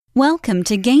Welcome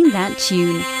to Game That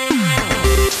Tune.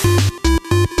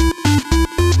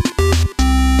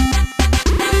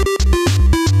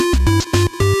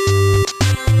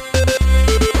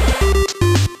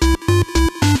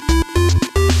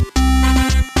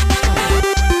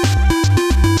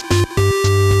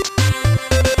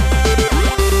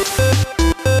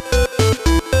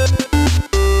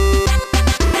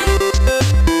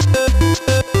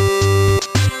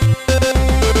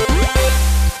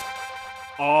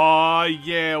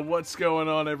 What's going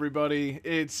on, everybody?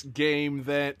 It's Game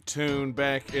That Tune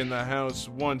back in the house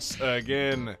once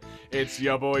again. It's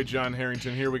ya boy John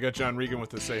Harrington here. We got John Regan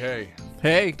with us. Say hey.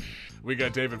 Hey. We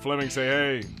got David Fleming. Say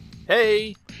hey.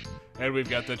 Hey. And we've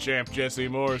got the champ Jesse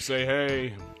Moore. Say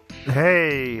hey.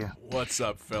 Hey. What's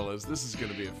up, fellas? This is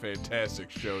going to be a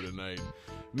fantastic show tonight.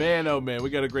 Man, oh man,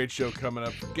 we got a great show coming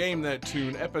up for Game That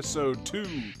Tune, episode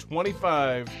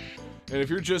 225. And if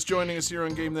you're just joining us here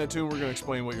on Game That Tune, we're going to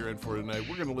explain what you're in for tonight.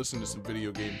 We're going to listen to some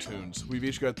video game tunes. We've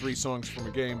each got 3 songs from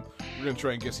a game. We're going to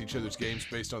try and guess each other's games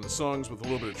based on the songs with a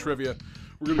little bit of trivia.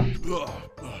 We're going to...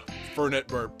 Fernet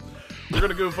burp. We're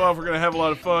going to goof off. We're going to have a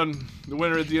lot of fun. The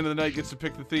winner at the end of the night gets to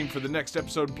pick the theme for the next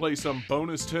episode and play some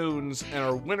bonus tunes. And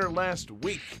our winner last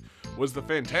week was the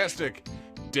fantastic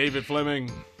David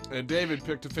Fleming. And David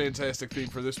picked a fantastic theme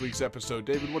for this week's episode.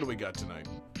 David, what do we got tonight?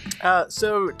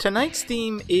 So tonight's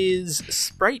theme is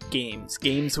sprite games.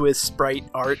 Games with sprite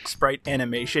art, sprite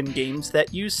animation, games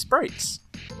that use sprites.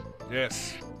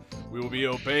 Yes, we will be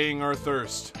obeying our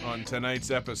thirst on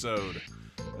tonight's episode.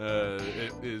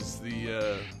 It is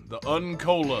the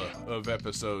Uncola of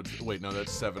episodes. Wait, no,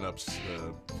 that's 7-Up's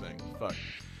thing. Fuck.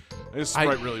 This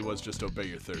sprite really was just obey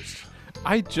your thirst.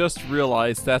 I just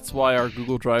realized that's why our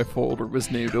Google Drive folder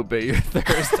was named Obey Your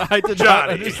Thirst. I did not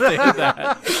understand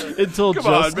that until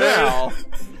just now.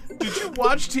 Did you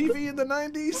watch TV in the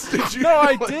 90s? Did you? No,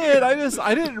 I did.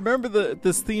 I didn't remember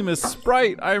this theme as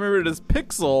Sprite. I remembered it as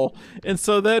Pixel. And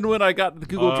so then when I got the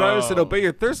Google Drive, I said Obey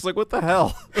Your Thirst. Like, what the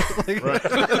hell?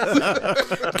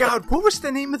 God, what was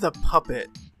the name of the puppet?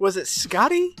 Was it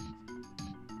Scotty?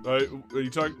 Are you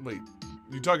talking? Wait,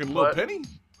 you talking Lil Penny?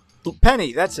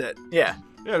 Penny, that's it. Yeah.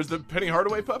 Yeah, it was the Penny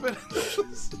Hardaway puppet.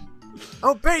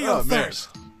 Obey your thirst.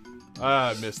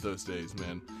 I miss those days,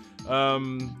 man.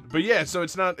 But yeah, so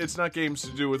it's not games to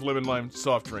do with lemon lime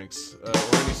soft drinks or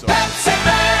any soft drinks.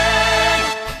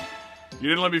 You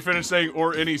didn't let me finish saying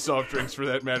or any soft drinks for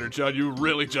that matter, John. You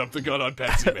really jumped the gun on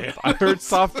Pepsi, man. I heard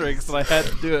soft drinks and I had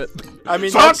to do it. I mean,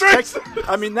 soft drinks.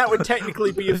 I mean, that would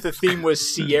technically be if the theme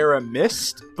was Sierra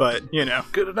Mist, but you know,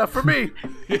 Good enough for me.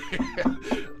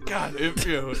 God,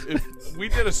 if we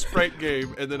did a Sprite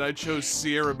game and then I chose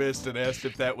Sierra Mist and asked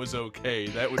if that was okay,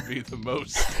 that would be the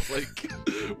most like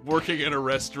working in a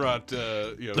restaurant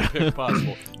pick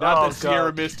possible. Not that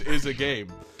Sierra Mist is a game,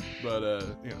 but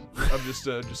I'm just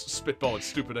spitballing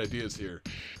stupid ideas here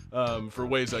for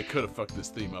ways I could have fucked this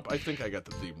theme up. I think I got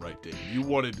the theme right, David. You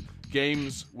wanted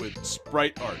games with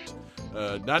sprite art.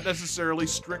 Not necessarily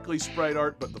strictly sprite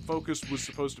art, but the focus was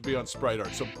supposed to be on sprite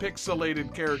art. So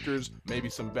pixelated characters, maybe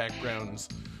some backgrounds.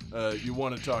 You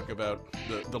want to talk about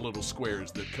the little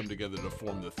squares that come together to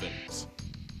form the things.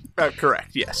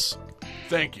 correct. Yes.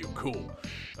 Thank you. Cool.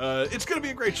 It's going to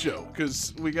be a great show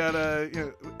because we got I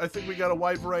think we got a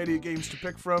wide variety of games to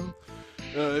pick from.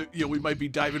 We might be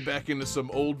diving back into some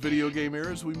old video game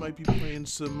eras. We might be playing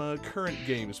some current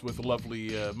games with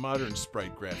lovely modern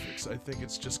sprite graphics. I think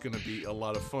it's just going to be a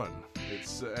lot of fun.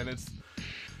 It's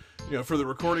for the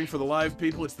recording for the live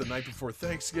people, it's the night before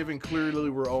Thanksgiving. Clearly,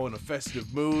 we're all in a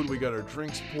festive mood. We got our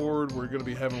drinks poured. We're going to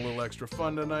be having a little extra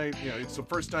fun tonight. It's the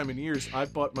first time in years I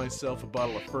bought myself a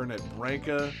bottle of Fernet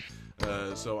Branca.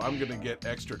 So I'm going to get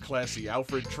extra classy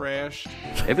Alfred trash.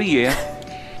 Every year,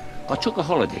 I took a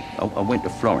holiday. I went to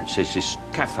Florence. There's this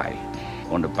cafe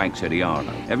on the banks of the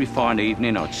Arno. Every fine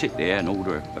evening, I'd sit there and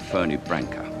order a Fernet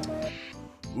Branca.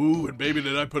 Ooh, and baby,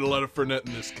 did I put a lot of Fernet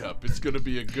in this cup. It's going to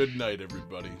be a good night,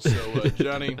 everybody. So,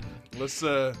 Johnny, let's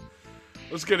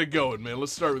get it going, man.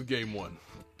 Let's start with game 1.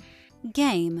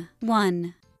 Game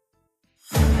 1.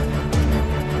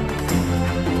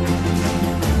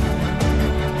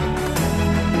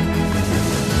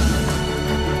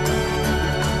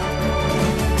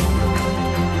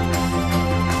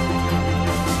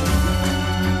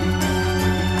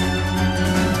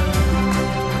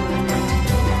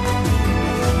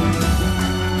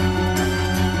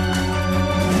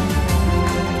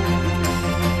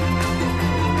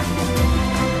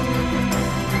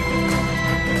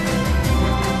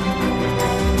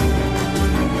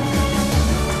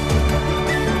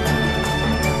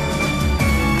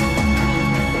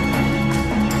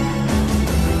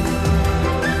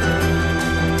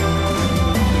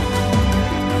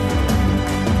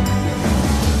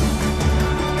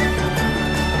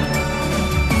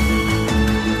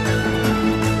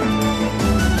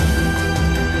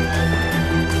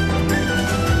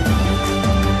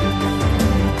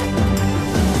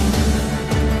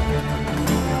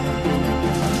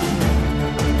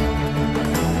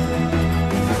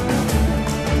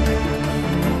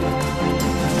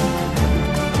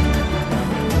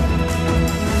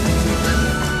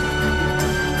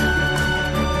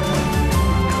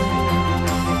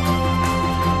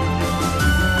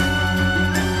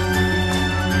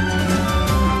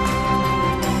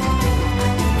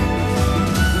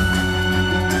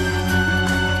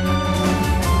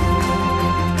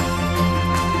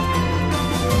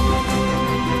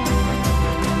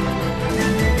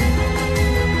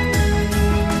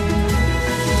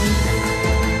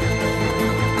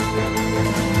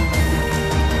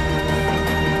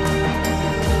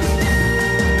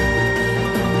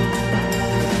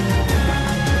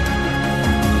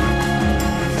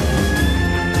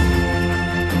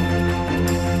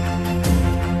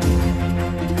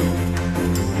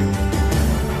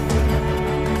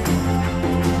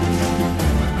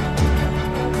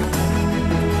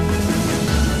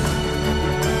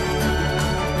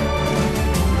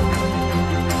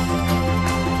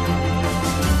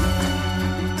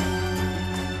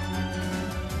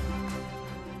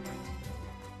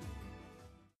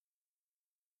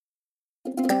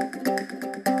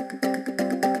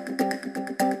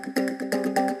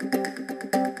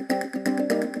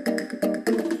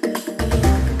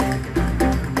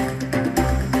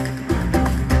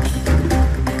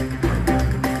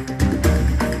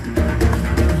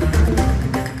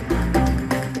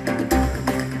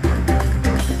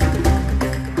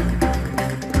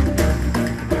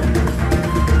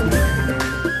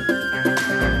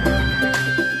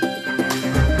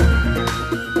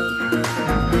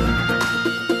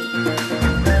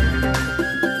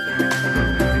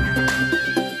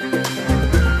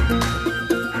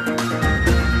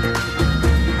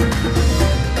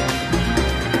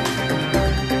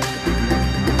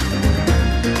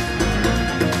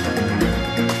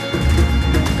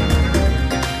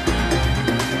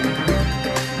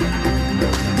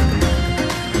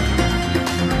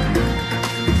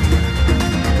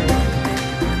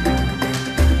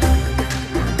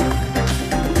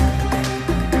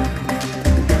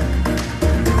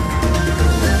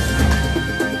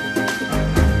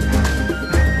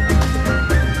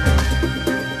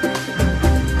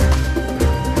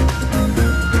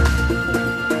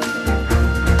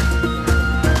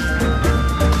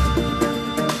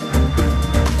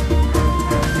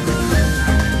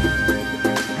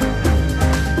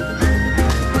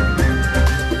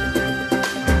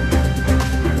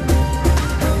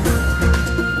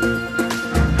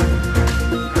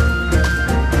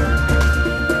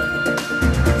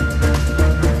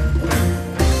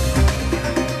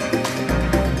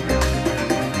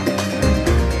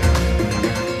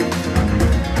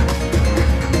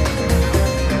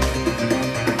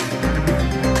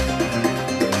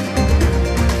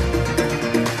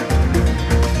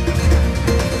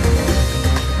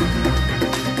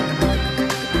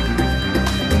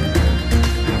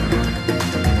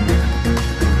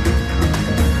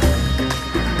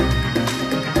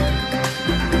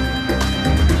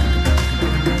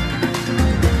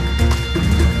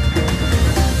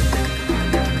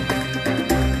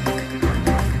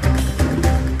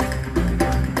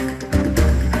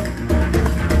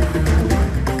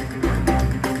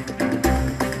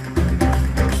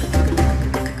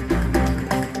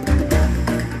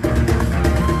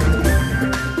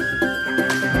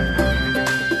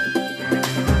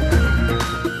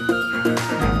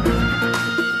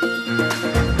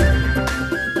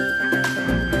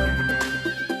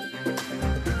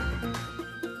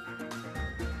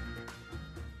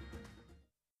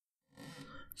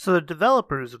 So the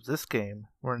developers of this game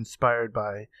were inspired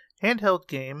by handheld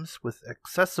games with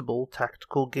accessible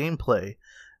tactical gameplay,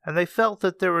 and they felt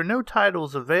that there were no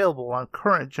titles available on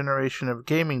current generation of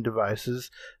gaming devices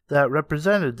that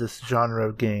represented this genre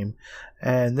of game,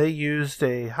 and they used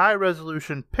a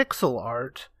high-resolution pixel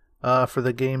art for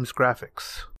the game's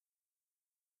graphics.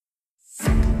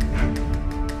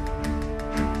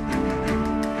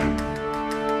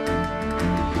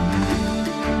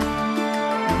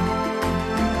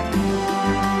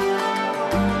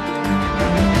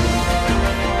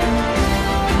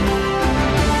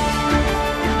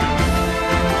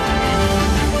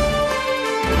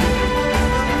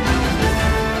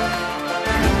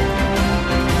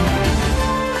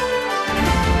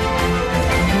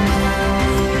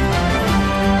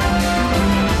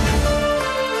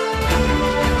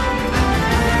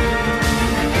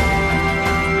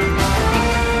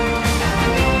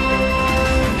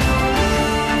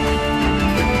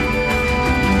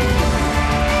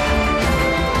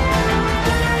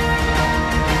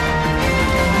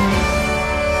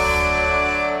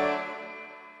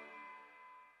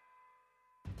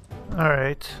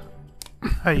 Alright.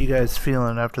 How you guys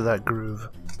feeling after that groove?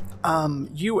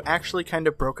 You actually kind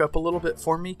of broke up a little bit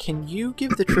for me. Can you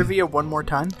give the trivia one more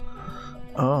time?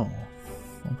 Oh,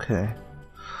 okay.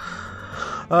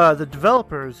 The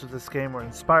developers of this game were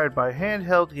inspired by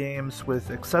handheld games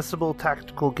with accessible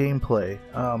tactical gameplay.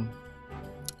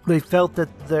 They felt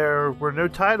that there were no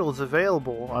titles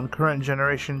available on current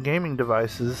generation gaming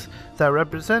devices that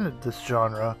represented this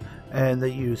genre, and they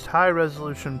used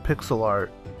high-resolution pixel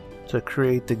art to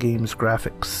create the game's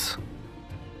graphics.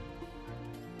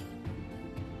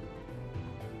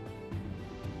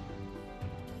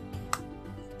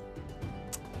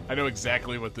 I know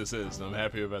exactly what this is, and I'm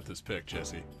happy about this pick,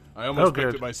 Jesse. I almost picked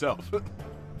good. it myself.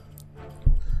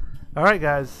 Alright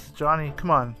guys, Johnny, come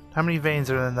on. How many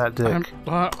veins are in that dick?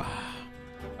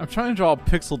 I'm trying to draw a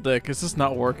pixel dick. It's just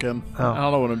not working. Oh. I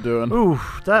don't know what I'm doing.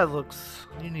 Oof, that looks...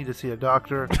 You need to see a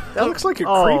doctor. That looks like a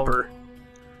Oh. creeper.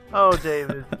 Oh,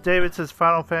 David. David says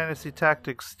Final Fantasy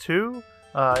Tactics 2.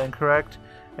 Incorrect.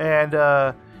 And,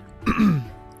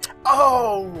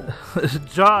 Oh!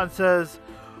 John says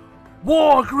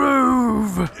War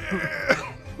Groove!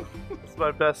 It's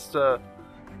my best,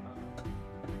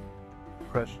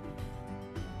 impression.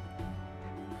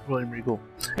 William Regal.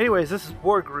 Anyways, this is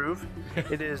War Groove.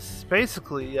 It is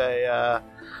basically a,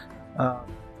 Up.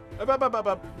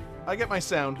 I get my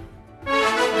sound.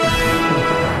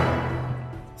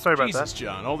 Sorry about Jesus, that.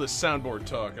 John, all this soundboard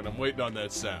talk, and I'm waiting on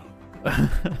that sound.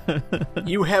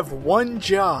 You have one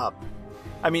job.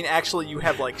 I mean, actually, you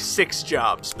have like 6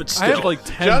 jobs, but still. I have like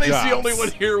 10 Johnny's jobs. the only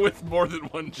one here with more than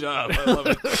one job. I love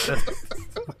it.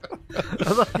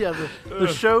 Yeah, the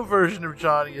show version of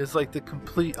Johnny is like the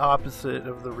complete opposite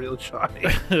of the real Johnny.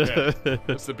 Yeah,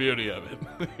 that's the beauty of it.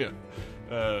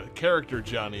 Yeah. Character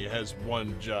Johnny has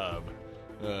one job.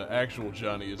 Actual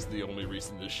Johnny is the only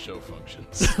reason this show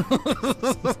functions.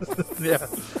 Yeah.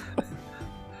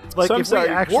 Like, So I'm if sorry,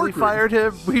 we actually War Groove. fired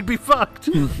him, we'd be fucked.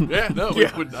 Yeah, no,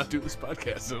 Yeah. we would not do this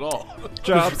podcast at all.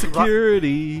 Job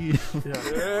security.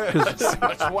 Yeah,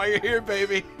 that's why you're here,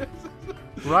 baby.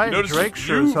 Ryan Notice Drake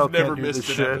sure as you've hell never can't do missed this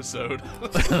an shit. episode.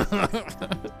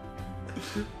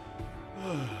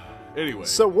 Anyway,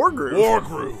 So, Wargroove.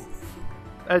 Wargroove.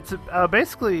 It's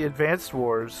basically Advanced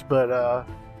Wars, but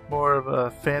more of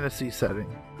a fantasy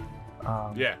setting.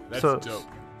 Yeah, that's so dope.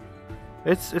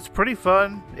 It's pretty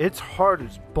fun. It's hard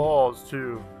as balls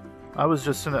too. I was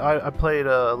just I played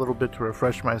a little bit to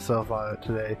refresh myself on it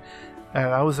today, and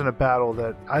I was in a battle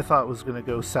that I thought was going to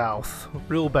go south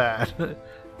real bad,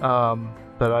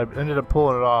 but I ended up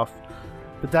pulling it off.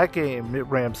 But that game, it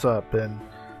ramps up, and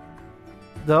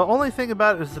the only thing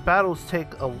about it is the battles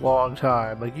take a long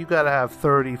time. Like, you gotta have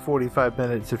 30-45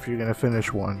 minutes if you're gonna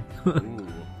finish one. Ooh.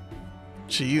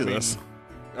 Jesus.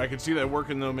 I could see that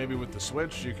working though. Maybe with the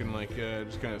Switch, you can like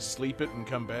just kind of sleep it and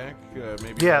come back.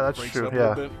 Maybe Yeah, it that's breaks true, Up yeah.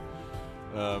 a little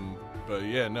bit. But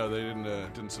yeah, no, they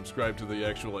didn't subscribe to the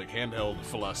actual like handheld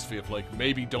philosophy of like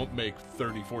maybe don't make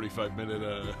 30-45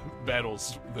 minute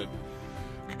battles that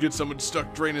could get someone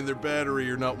stuck draining their battery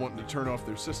or not wanting to turn off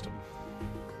their system.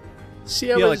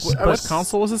 See, I Yeah, was, like I what was,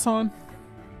 console was this on?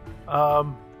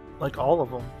 Like all of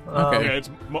them. Okay. Yeah, it's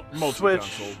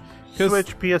multi-console.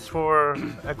 Switch,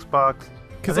 PS4, Xbox.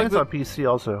 I 'Cause, think like, it's on PC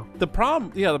also. The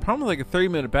problem with like a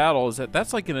 30-minute battle is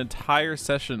that's like an entire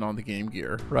session on the Game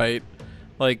Gear, right?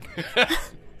 Like,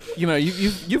 you know,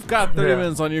 you've got 30 Yeah.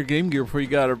 minutes on your Game Gear before you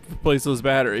gotta replace those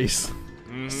batteries.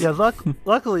 Yeah,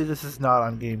 luckily this is not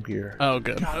on Game Gear. Oh,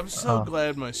 good. God, I'm so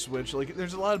glad my Switch. Like,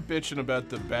 there's a lot of bitching about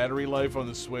the battery life on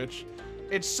the Switch.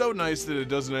 it's so nice that it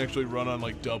doesn't actually run on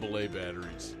like AA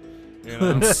batteries. You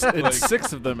know, It's like,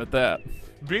 6 of them at that.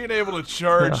 being able to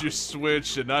charge your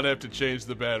Switch and not have to change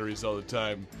the batteries all the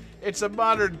time. It's a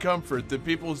modern comfort that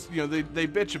people, they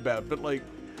bitch about, but like,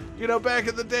 back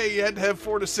in the day, you had to have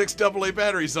 4 to 6 AA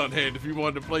batteries on hand if you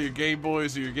wanted to play your Game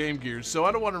Boys or your Game Gears. So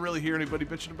I don't want to really hear anybody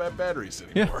bitching about batteries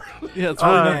anymore. Yeah, it's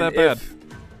really not that bad.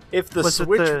 If the Was it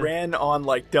Switch the- ran on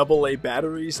like AA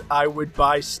batteries, I would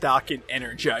buy stock in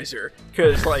Energizer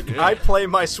because like I play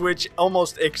my Switch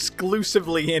almost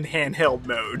exclusively in handheld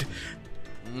mode.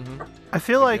 I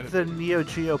feel like the Neo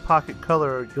Geo Pocket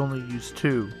Color you only used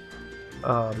 2.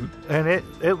 And it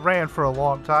ran for a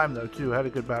long time though too. Had a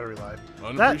good battery life.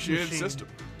 Unappreciated system.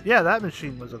 Yeah, that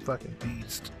machine was a fucking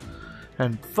beast.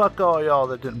 And fuck all y'all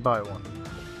that didn't buy one.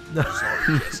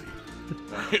 Sorry, Jesse.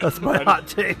 That's my hot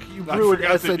take. You I ruined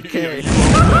forgot that SNK.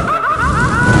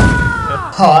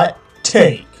 Hot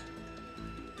take.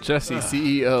 Jesse,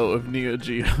 CEO of Neo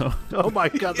Geo. Oh my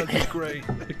god, that's great.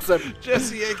 Except,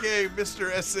 Jesse, aka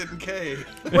Mr.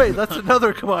 SNK. wait, that's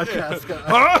another podcast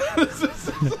guy.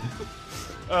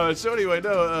 So anyway,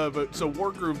 so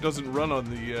Wargroove doesn't run on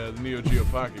the Neo Geo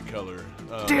Pocket Color.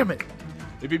 Damn it!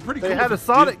 It'd be pretty They cool. had a if it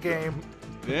Sonic did- game.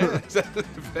 Yeah, if it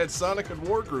had Sonic and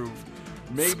Wargroove,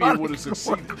 maybe Sonic it would have and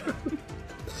succeeded.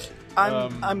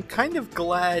 I'm kind of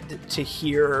glad to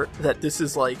hear that this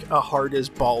is like a hard as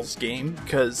balls game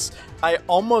because I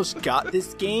almost got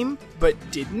this game but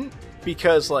didn't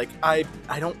because like I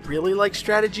don't really like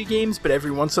strategy games, but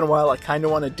every once in a while I kind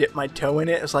of want to dip my toe in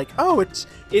it. It's like, oh, it's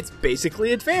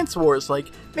basically Advance Wars. Like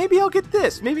maybe I'll get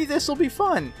this, maybe this will be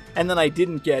fun, and then I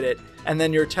didn't get it, and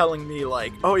then you're telling me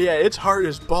like, oh yeah, it's hard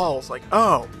as balls. Like,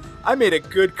 oh, I made a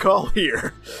good call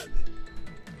here.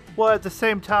 Well, at the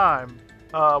same time,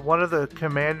 one of the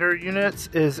commander units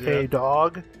is a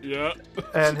dog, Yeah.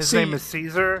 and his See- name is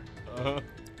Caesar, I'm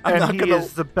and not he gonna-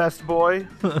 is the best boy.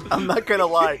 I'm not gonna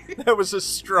lie, that was a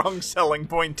strong selling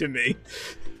point to me.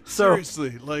 So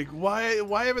Seriously, like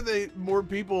why haven't more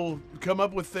people come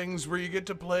up with things where you get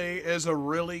to play as a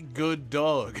really good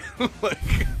dog? Like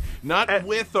not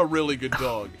with a really good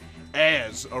dog,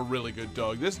 as a really good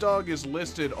dog. This dog is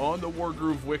listed on the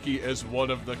Wargroove wiki as one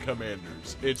of the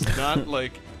commanders. It's not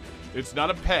like it's not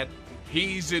a pet.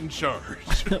 He's in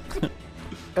charge.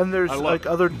 and there's I love like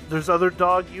it. there's other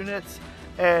dog units,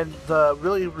 and the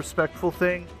really respectful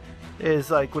thing is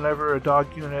like whenever a dog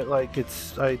unit like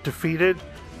gets defeated,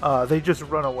 they just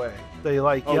run away. They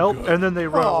like Oh, yelp good. and then they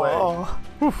run away.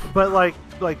 Aw. But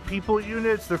like people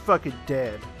units, they're fucking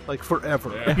dead, like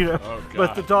forever. Yeah. You know. Oh,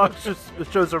 But the God. dogs it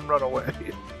shows them run away.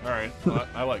 All right, well,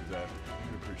 I like that.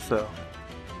 I appreciate So that.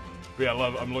 But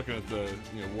yeah, I'm looking at the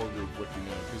Wargroove wiki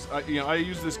now because I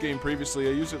used this game previously.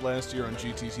 I used it last year on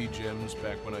GTC Gems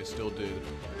back when I still did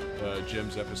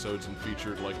Gems episodes and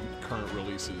featured like current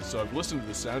releases. So I've listened to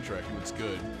the soundtrack and it's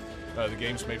good. The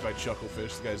game's made by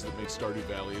Chucklefish, the guys that made Stardew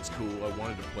Valley. It's cool. I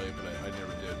wanted to play it, but I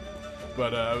never did.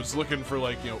 But I was looking for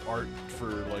like art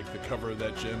for like the cover of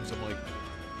that Gems. I'm like,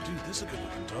 dude, this is a good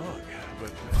looking dog,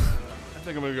 but I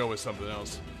think I'm gonna go with something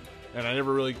else. And I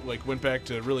never really went back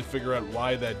to really figure out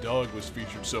why that dog was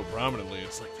featured so prominently.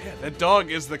 It's like, man, that dog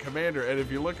is the commander. And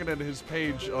if you're looking at his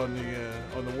page on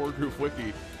the Wargroove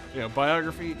wiki,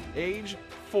 biography, age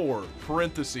 4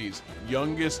 (parentheses)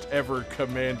 youngest ever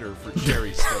commander for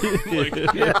Cherry Stone. Like,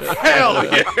 hell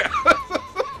yeah!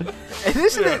 And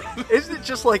isn't it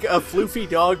just like a floofy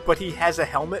dog, but he has a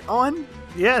helmet on?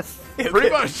 yes, Pretty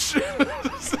much.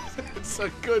 It's a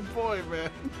good boy, man.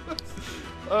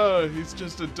 He's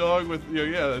just a dog with,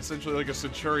 essentially like a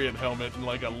Centurion helmet and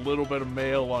like a little bit of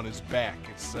mail on his back.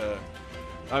 It's,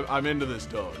 I'm into this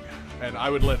dog, and I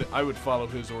would follow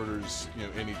his orders,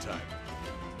 anytime.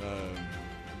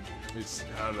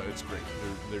 I don't know, it's great.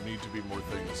 There need to be more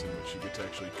things in which you get to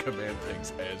actually command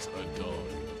things as a dog.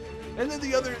 And then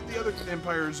the other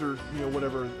empires are,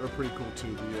 whatever, are pretty cool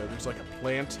too. There's like a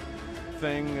plant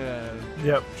thing.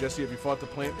 Yep. Jesse, have you fought the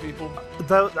plant people?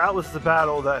 that was the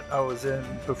battle that I was in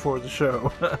before the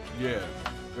show. Yeah,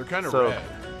 they're kind of So- rad.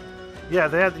 Yeah,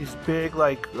 they had these big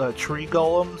tree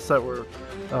golems that were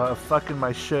fucking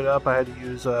my shit up. I had to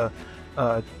use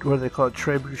what do they call it,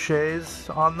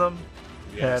 trebuchets on them,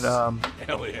 Yes. and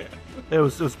Hell yeah. it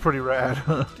was pretty rad.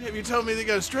 Damn, you telling me they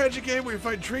got a strategy game where you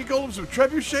fight tree golems with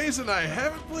trebuchets and I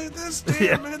haven't played this? Damn,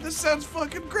 Yeah. man, this sounds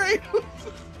fucking great.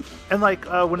 And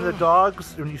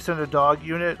when you send a dog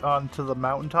unit onto the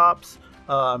mountaintops,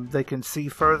 they can see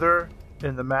further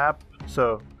in the map,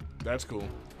 so That's cool.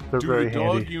 they're Do very the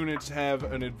dog handy. units have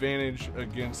an advantage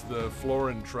against the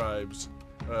Floran tribes?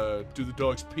 Do the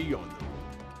dogs pee on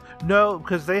them? No,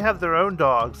 because they have their own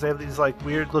dogs. They have these like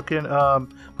weird looking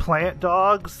plant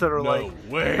dogs that are No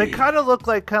way. They kind of look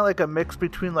like a mix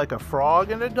between like a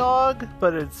frog and a dog,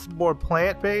 but it's more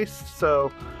plant based.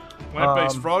 So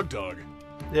Plant-based frog dog.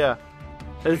 yeah,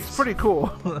 it's pretty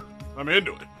cool. I'm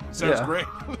into it. Sounds Yeah. great.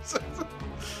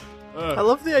 I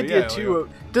love the idea too. Of,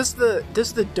 does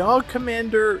the dog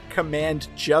commander command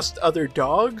just other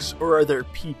dogs, or are there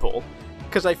people?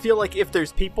 Because I feel like if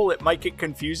there's people, it might get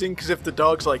confusing. Because if the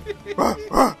dog's like, "Rah,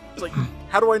 rah," it's like,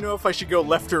 how do I know if I should go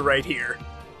left or right here?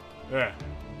 Yeah.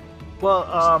 Well,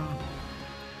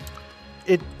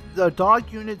 the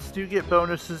dog units do get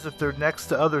bonuses if they're next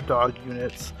to other dog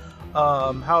units.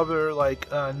 However, like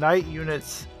night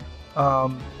units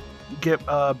get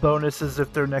bonuses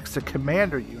if they're next to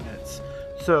commander units.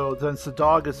 So since the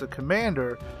dog is a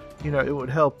commander, it would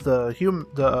help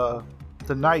the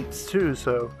knights too.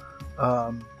 So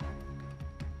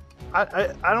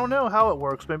I don't know how it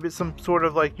works. Maybe it's some sort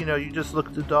of like, you just look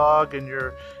at the dog and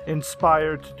you're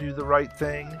inspired to do the right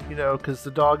thing, because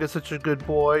the dog is such a good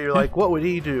boy. You're like, what would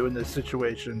he do in this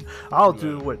situation? I'll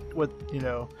do what.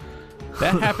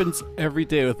 That happens every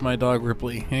day with my dog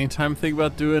Ripley. Anytime I think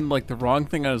about doing like the wrong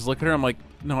thing, I just look at her. I'm like,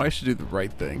 no, I should do the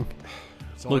right thing.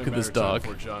 It's only Look a at this matter of time dog.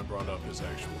 before John brought up his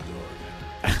actual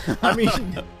dog. I mean,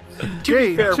 to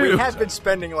be fair, we too. have been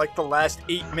spending like the last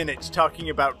 8 minutes talking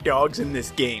about dogs in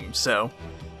this game. So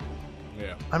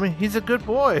Yeah. I mean, he's a good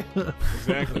boy.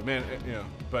 Exactly, man.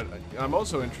 But I'm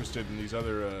also interested in these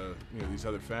other, these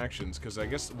other factions, because I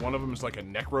guess one of them is like a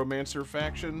necromancer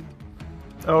faction.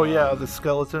 Oh yeah, the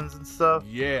skeletons and stuff.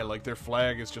 Yeah, like their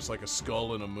flag is just like a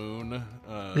skull and a moon.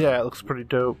 Yeah, it looks pretty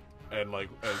dope. And like,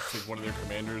 I think one of their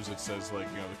commanders, it says like,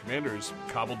 the commander is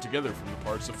cobbled together from the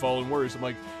parts of fallen warriors. I'm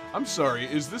like, I'm sorry,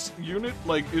 is this unit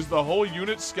is the whole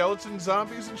unit skeleton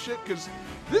zombies and shit? Because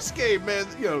this game, man,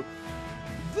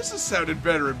 this has sounded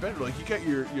better and better. Like, you got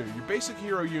your basic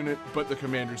hero unit, but the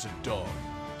commander's a dog.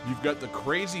 You've got the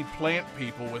crazy plant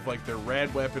people with like their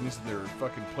rad weapons and their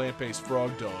fucking plant-based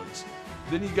frog dogs.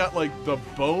 Then you got like the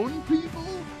bone people,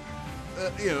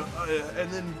 and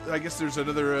then I guess there's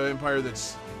another empire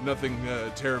that's nothing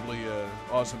terribly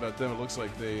awesome about them. It looks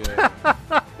like they.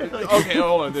 Okay,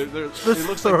 hold on. It looks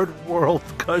like third world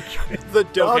country the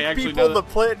dog Okay, actually, people, no, the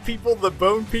plant people, the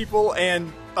bone people,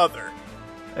 and other.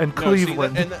 and No, see,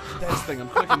 Cleveland. that's the thing. I'm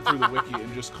clicking through the wiki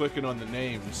and just clicking on the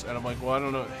names, and I'm like, well, I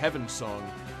don't know, Heaven Song.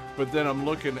 But then I'm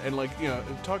looking, and like,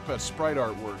 talk about sprite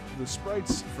artwork. The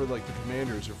sprites for like the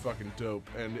commanders are fucking dope,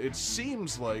 and it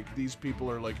seems like these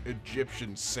people are like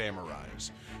Egyptian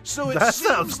samurais. So it That seems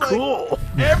sounds like cool.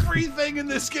 everything in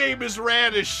this game is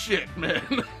rad as shit,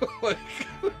 man. Like,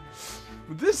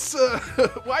 this,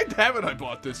 why haven't I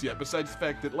bought this yet? Besides the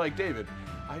fact that, like David,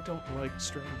 I don't like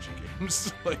strategy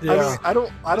games. Like, Yeah. I mean, I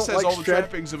don't this has like all the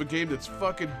trappings of a game that's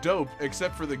fucking dope,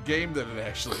 except for the game that it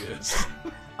actually is.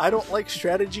 I don't like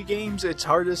strategy games. It's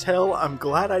hard as hell. I'm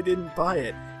glad I didn't buy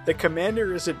it. The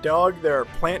commander is a dog. There are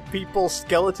plant people,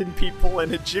 skeleton people,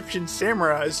 and Egyptian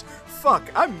samurais. Fuck,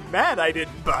 I'm mad I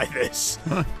didn't buy this.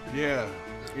 Yeah.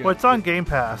 Well, it's on Game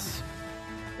Pass.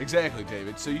 Exactly,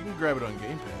 David. So you can grab it on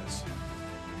Game Pass.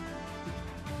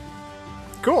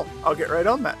 Cool. I'll get right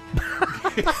on that.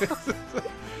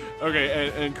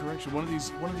 Okay, and correction. One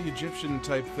of the Egyptian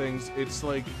type things. It's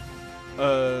like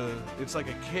a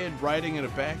kid riding in a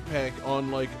backpack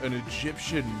on like an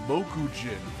Egyptian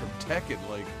Mokujin from Tekken.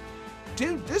 Like,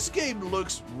 dude, this game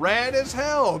looks rad as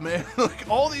hell, man. Like,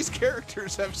 all these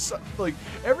characters have like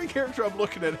every character I'm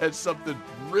looking at has something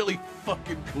really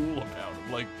fucking cool about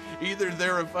them. Like, either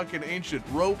they're a fucking ancient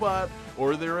robot,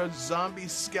 or they're a zombie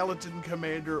skeleton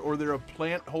commander, or they're a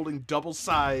plant holding double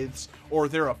scythes, or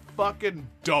they're a fucking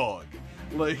dog.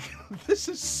 Like, this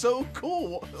is so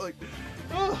cool. Like,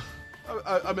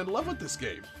 I'm in love with this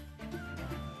game.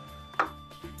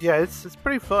 Yeah, it's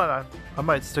pretty fun. I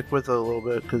might stick with it a little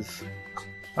bit because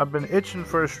I've been itching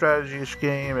for a strategy-ish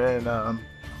game, and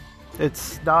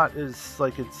it's not as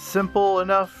like it's simple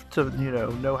enough to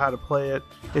know how to play it.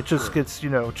 It just gets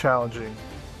challenging.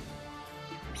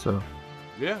 So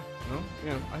Yeah,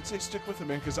 I'd say stick with it,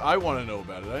 man, because I want to know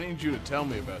about it. I need you to tell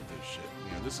me about this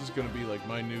shit. This is going to be like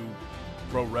my new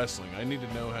pro wrestling. I need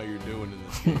to know how you're doing in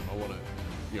this game. I want to,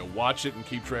 watch it and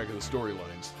keep track of the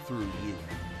storylines through you.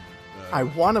 I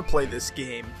want to play this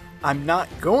game. I'm not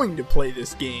going to play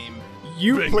this game.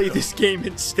 You Bingo. play this game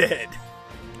instead.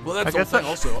 Well, that's I the guess thing. I-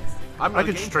 Also, I'm not I a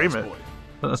could Game stream Pass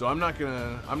it. boy, so I'm not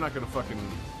gonna fucking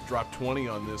drop 20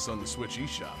 on this on the Switch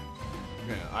eShop.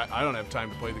 Yeah, I don't have time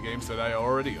to play the games that I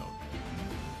already own.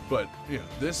 But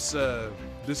this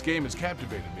game has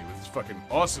captivated me with its fucking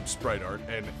awesome sprite art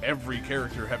and every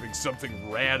character having something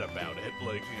rad about it.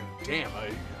 Like, damn,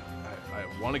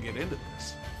 I want to get into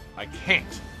this. I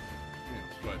can't.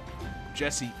 But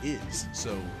Jesse is,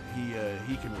 so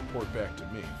he can report back to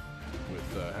me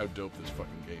with how dope this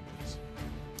fucking game is.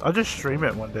 I'll just stream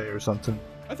it one day or something.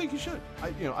 I think you should.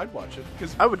 I'd watch it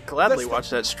because I would gladly watch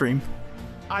that stream.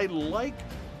 I like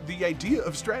the idea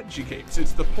of strategy games.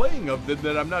 It's the playing of them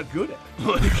that I'm not good at.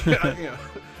 Like,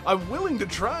 I'm willing to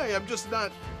try. I'm just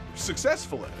not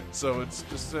successful at it. So it's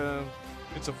just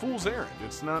it's a fool's errand.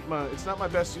 It's not my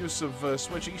best use of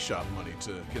Switch eShop money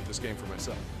to get this game for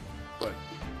myself.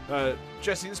 But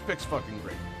Jesse, this pick's fucking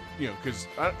great. Because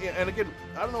and again,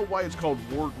 I don't know why it's called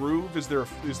War Groove. Is there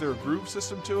a groove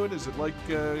system to it? Is it like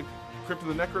Crypt of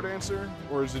the Necrodancer,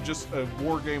 or is it just a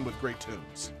war game with great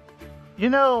tunes?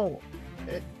 I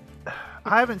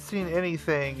haven't seen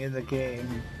anything in the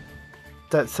game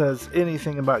that says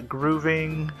anything about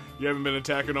grooving. You haven't been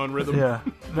attacking on rhythm? Yeah.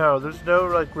 No, there's no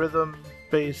like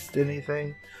rhythm-based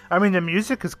anything. I mean, the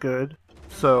music is good,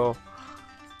 so...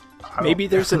 Maybe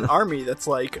there's an army that's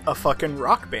like a fucking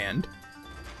rock band.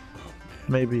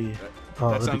 Maybe.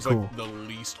 That sounds cool. like the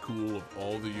least cool of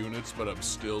all the units, but I'm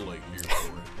still like here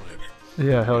for it.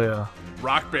 Yeah, hell yeah.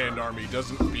 Rock band army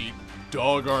doesn't beat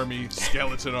dog army,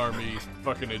 skeleton army,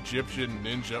 fucking Egyptian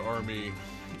ninja army,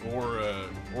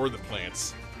 or the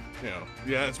plants. Yeah,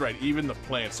 that's right. Even the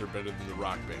plants are better than the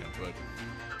rock band. But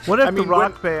what if the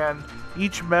rock band,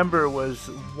 each member was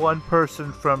one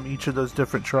person from each of those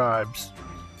different tribes?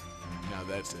 Now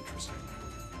that's interesting.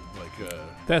 Like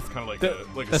that's kind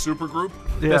of like a super group.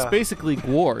 Yeah. That's basically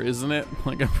Gwar, isn't it?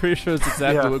 Like I'm pretty sure it's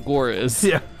exactly what Gwar is.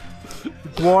 Yeah.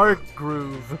 Gwar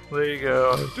Groove. There you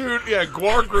go. Dude, yeah,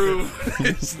 Gwar Groove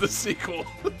is the sequel.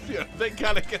 Yeah, they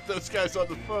gotta get those guys on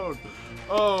the phone.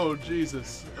 Oh,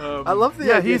 Jesus. I love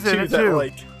the idea, he's in too, it, that, too.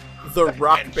 like, the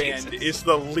rock band is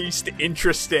the least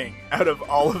interesting out of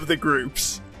all of the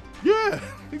groups. Yeah,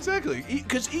 exactly.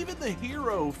 Because even the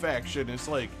hero faction is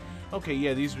like, okay,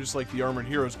 yeah, these are just like the armored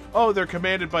heroes. Oh, they're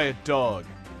commanded by a dog.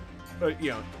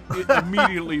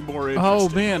 Immediately more interesting. Oh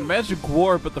man, imagine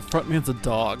Gwar, but the front man's a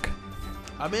dog.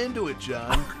 I'm into it,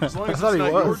 John. As long as thought it's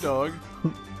he not your was. dog.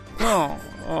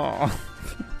 Oh.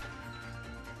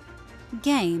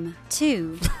 Game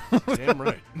 2. Damn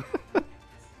right.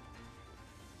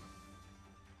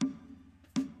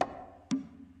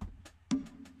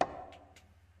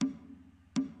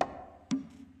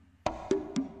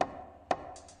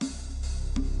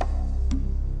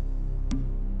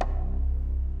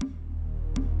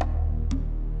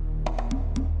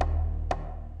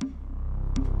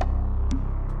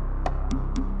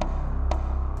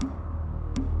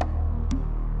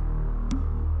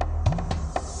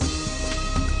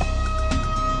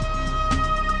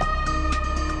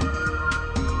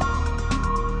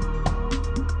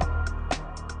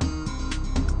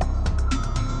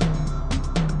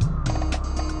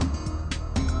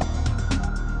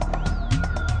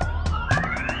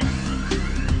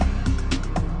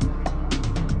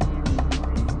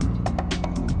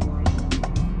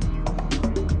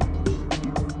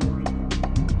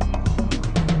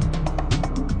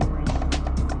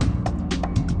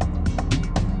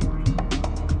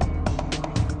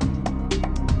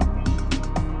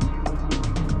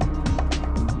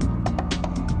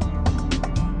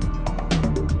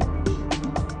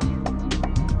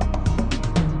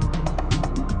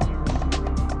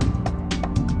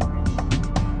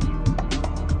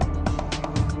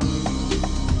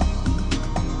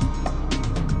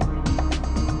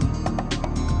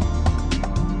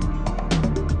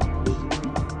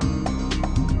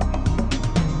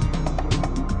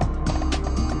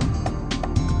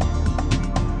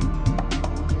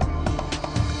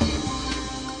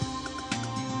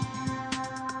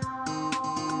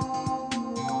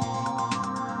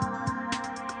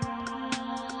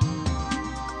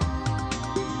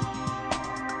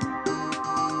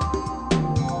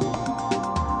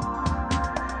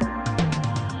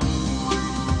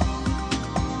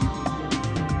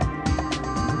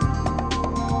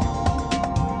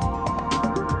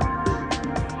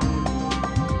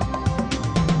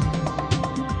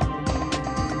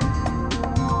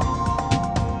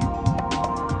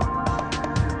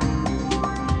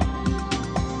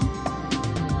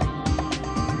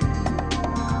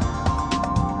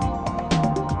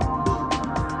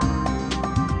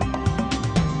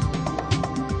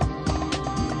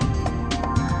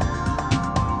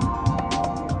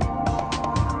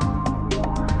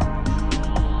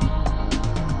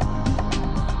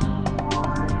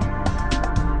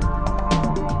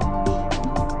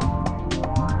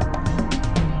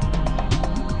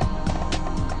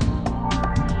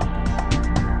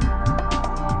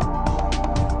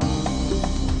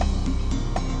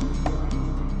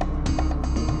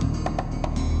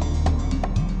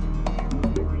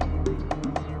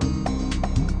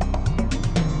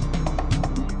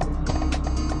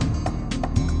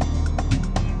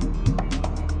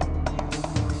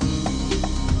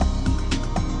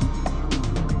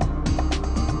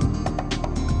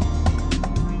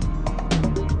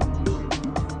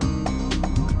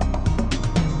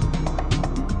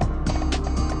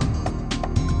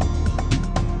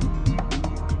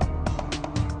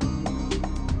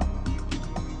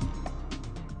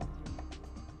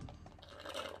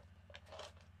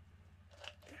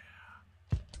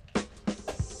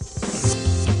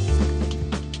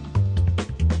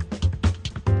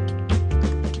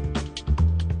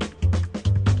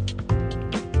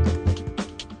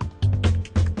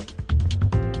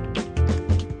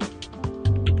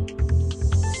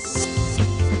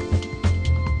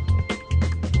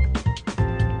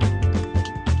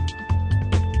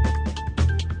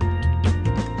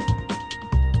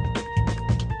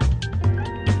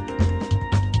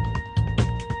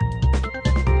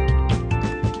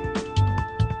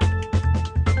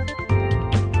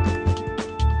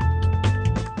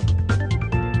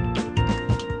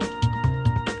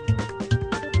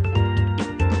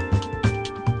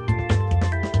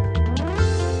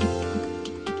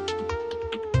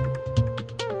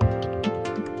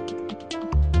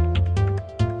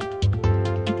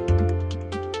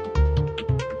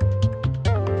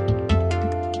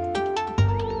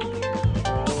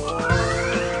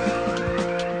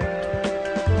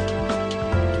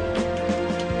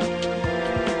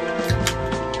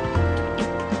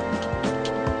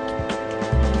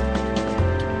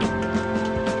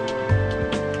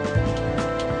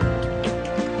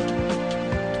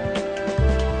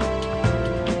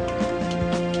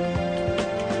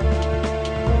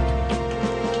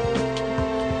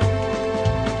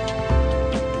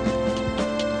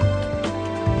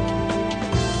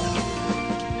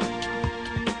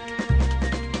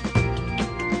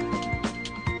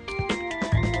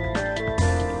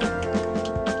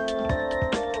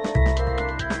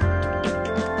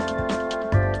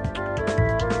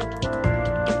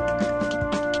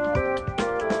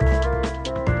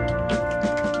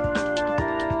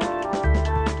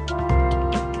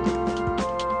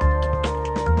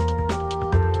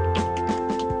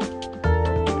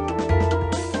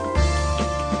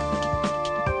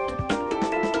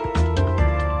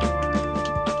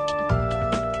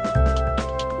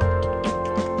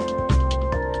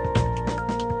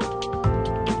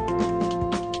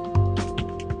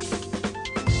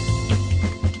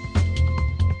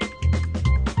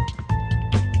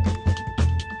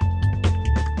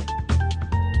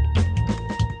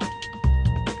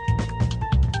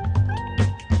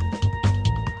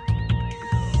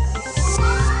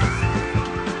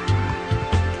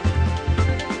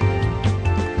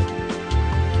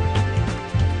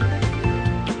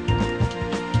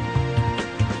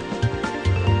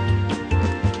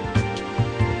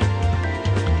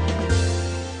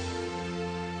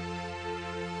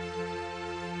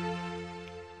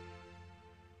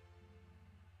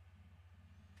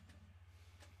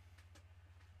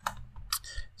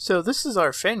 So this is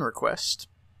our fan request.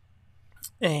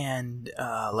 And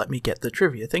let me get the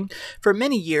trivia thing. For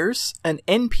many years, an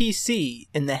NPC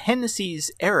in the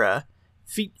Hennessy's area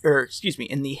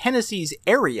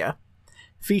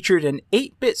featured an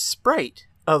 8-bit sprite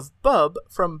of Bub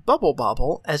from Bubble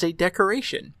Bobble as a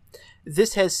decoration.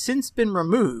 This has since been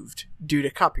removed due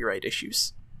to copyright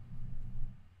issues.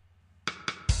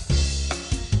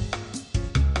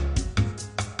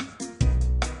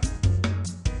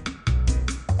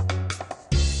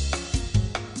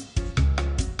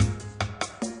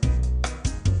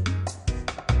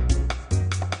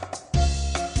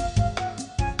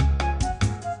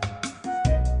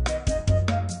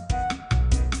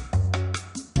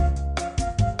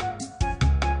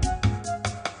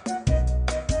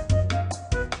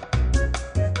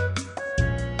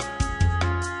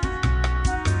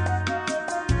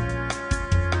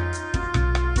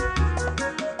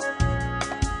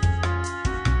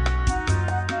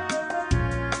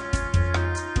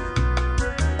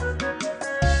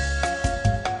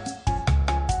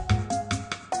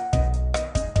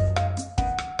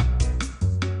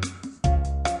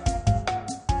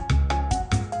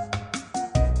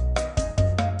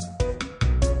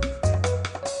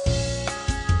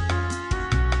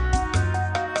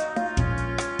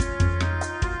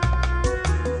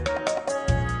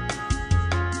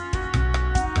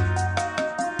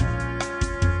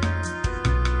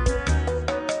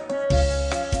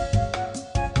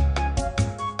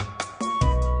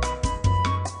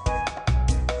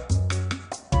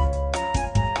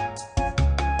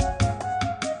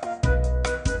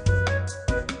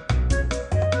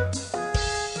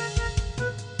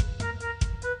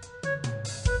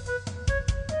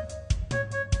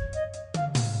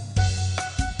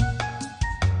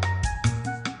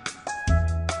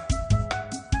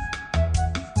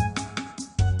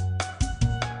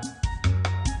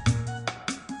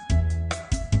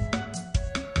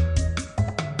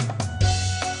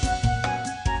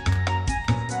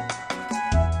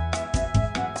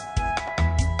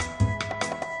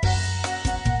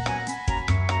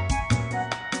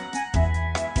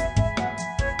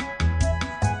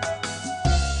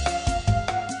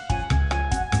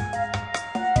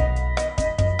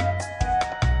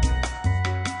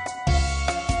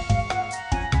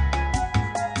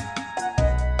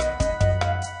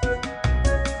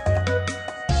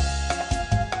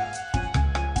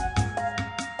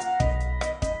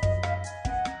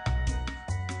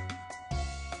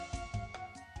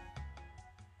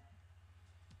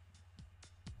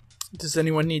 Does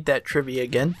anyone need that trivia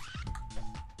again?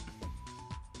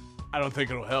 I don't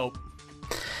think it'll help.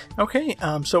 Okay,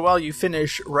 so while you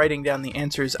finish writing down the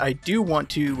answers, I do want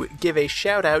to give a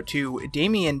shout out to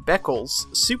Damien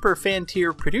Beckles, super fan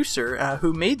tier producer,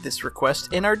 who made this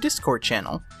request in our Discord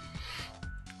channel.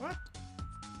 What?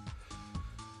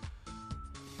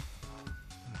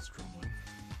 That's troubling.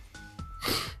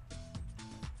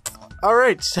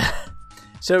 Alright,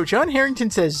 so John Harrington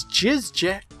says Jiz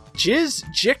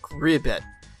Jick Ribbit.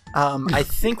 I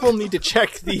think we'll need to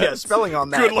check the spelling on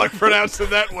that. Good luck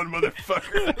pronouncing that one,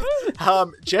 motherfucker.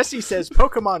 Jesse says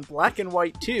Pokemon Black and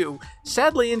White 2.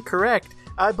 Sadly incorrect.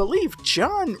 I believe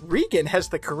John Regan has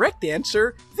the correct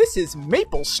answer. This is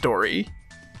Maple Story.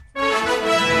 Son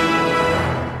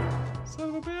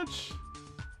of a bitch.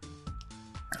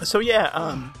 So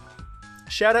yeah,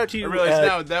 shout out to you. I realize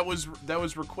now that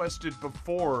was requested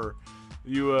before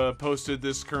you posted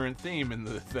this current theme in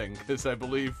the thing, because I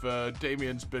believe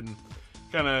Damien's been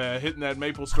kind of hitting that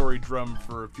Maple Story drum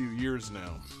for a few years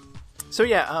now. So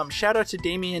yeah, shout out to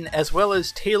Damien as well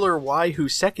as Taylor Y, who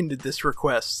seconded this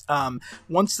request.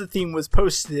 Once the theme was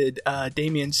posted,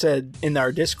 Damien said in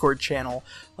our Discord channel,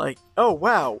 like, "Oh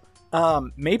wow,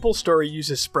 Maple Story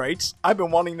uses sprites. I've been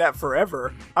wanting that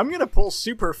forever. I'm gonna pull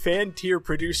super fan tier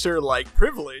producer like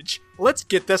privilege. Let's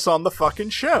get this on the fucking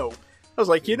show." I was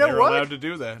like, you know They're what? allowed to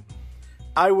do that.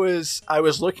 I was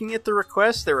looking at the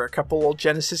request. There were a couple old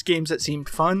Genesis games that seemed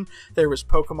fun. There was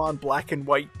Pokemon Black and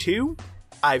White 2.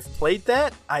 I've played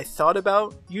that. I thought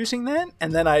about using that,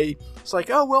 and then I was like,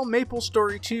 oh well, Maple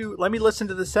Story 2. Let me listen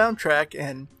to the soundtrack,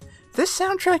 and this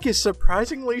soundtrack is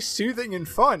surprisingly soothing and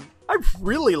fun. I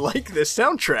really like this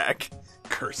soundtrack.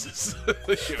 Curses.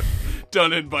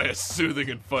 Done in by a soothing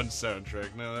and fun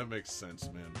soundtrack. No, that makes sense,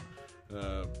 man.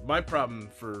 My problem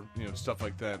for stuff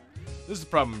like that. This is the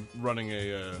problem running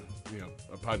a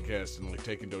podcast and like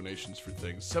taking donations for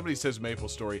things. Somebody says Maple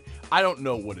Story. I don't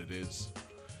know what it is.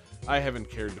 I haven't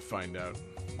cared to find out.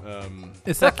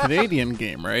 It's that Canadian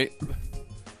game, right?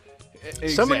 Exactly.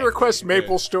 Someone requests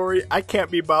Maple Story. I can't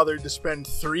be bothered to spend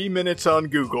 3 minutes on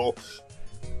Google.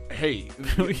 Hey,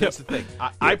 that's the thing.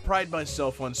 I pride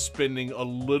myself on spending a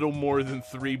little more than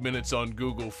 3 minutes on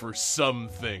Google for some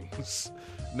things.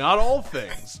 Not all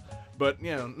things, but,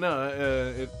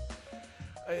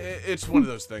 it's one of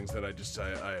those things that I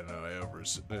don't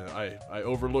know, I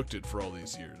overlooked it for all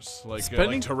these years. Like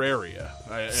Terraria.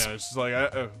 It's just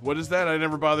like, what is that? I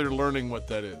never bothered learning what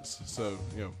that is. So,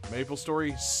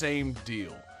 MapleStory, same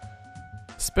deal.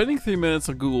 Spending 3 minutes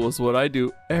on Google is what I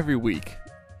do every week.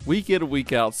 Week in and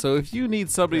week out. So if you need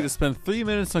somebody to spend 3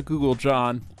 minutes on Google,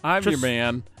 John, I'm your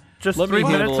man. Just Let 3 me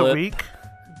minutes handle a it. week?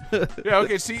 Yeah,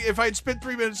 okay, see, if I'd spent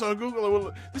 3 minutes on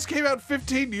Google, this came out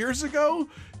 15 years ago?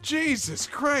 Jesus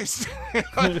Christ.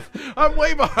 I'm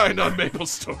way behind on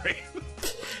MapleStory.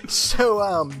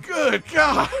 So, Good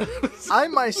God. I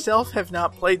myself have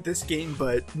not played this game,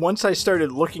 but once I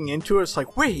started looking into it, it's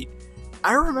like, wait,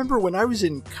 I remember when I was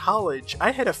in college,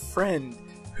 I had a friend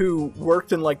who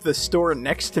worked in, like, the store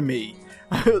next to me,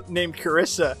 named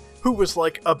Carissa, who was,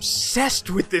 like, obsessed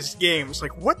with this game. It's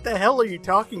like, what the hell are you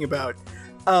talking about?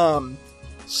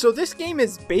 So this game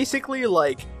is basically,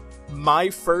 like, my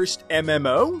first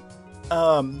MMO.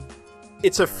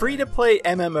 It's a free-to-play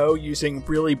MMO using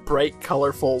really bright,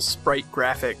 colorful sprite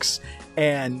graphics,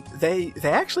 and they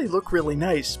actually look really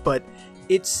nice, but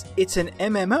it's an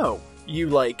MMO.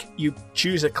 You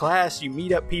choose a class, you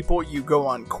meet up people, you go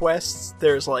on quests,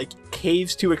 there's, like,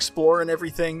 caves to explore and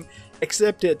everything,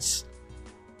 except it's...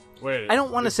 Wait, I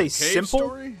don't want to say simple.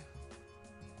 Story?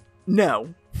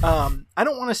 No. I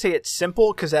don't want to say it's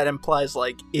simple, because that implies,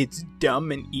 like, it's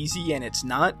dumb and easy, and it's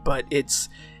not, but it's...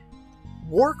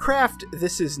 Warcraft,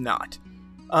 this is not.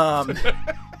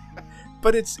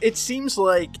 But it seems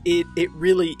like it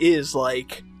really is,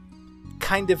 like,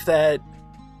 kind of that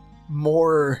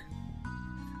more...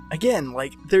 Again,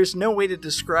 like, there's no way to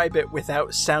describe it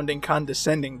without sounding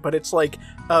condescending, but it's like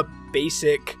a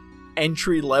basic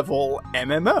entry-level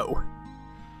MMO.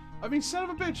 I mean, son of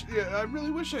a bitch, yeah, I really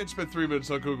wish I had spent 3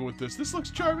 minutes on Google with this. This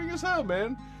looks charming as hell,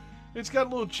 man. It's got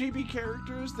little chibi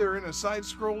characters. They're in a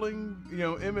side-scrolling,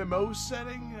 MMO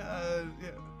setting.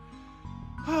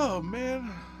 Oh,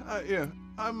 man.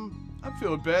 I'm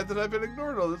feeling bad that I've been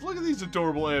ignoring all this. Look at these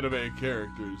adorable anime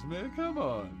characters, man. Come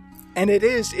on. And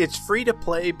it's free to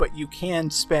play, but you can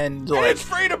spend, like... And it's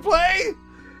free to play?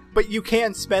 But you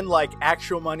can spend, like,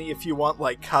 actual money if you want,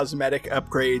 like, cosmetic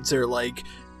upgrades or, like,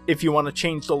 if you want to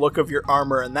change the look of your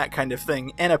armor and that kind of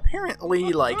thing. And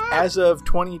apparently, like, as of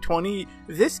 2020,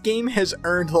 this game has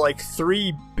earned, like,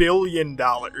 $3 billion.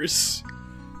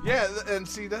 Yeah, and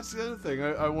see, that's the other thing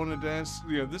I wanted to ask.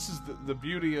 This is the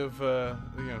beauty of,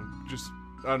 just,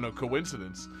 I don't know,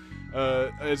 coincidence.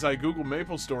 As I Google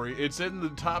MapleStory, it's in the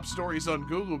top stories on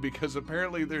Google because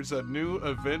apparently there's a new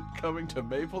event coming to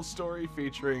MapleStory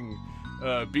featuring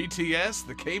BTS,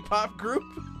 the K-pop group.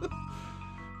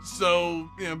 So,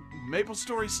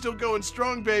 MapleStory's still going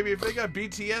strong, baby. If they got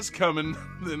BTS coming,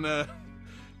 then,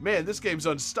 man, this game's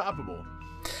unstoppable.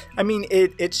 I mean,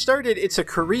 it's a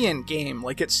Korean game.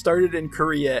 Like, it started in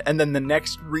Korea, and then the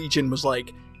next region was,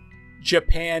 like,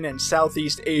 Japan and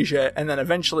Southeast Asia, and then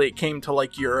eventually it came to,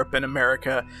 like, Europe and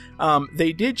America.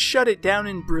 They did shut it down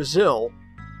in Brazil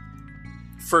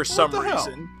for some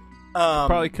reason.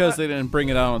 Probably because they didn't bring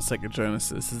it out on Sega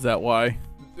Genesis. Is that why?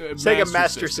 Sega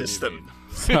Master System.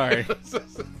 Sorry.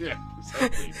 Yeah,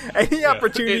 exactly. Any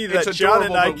opportunity that it's John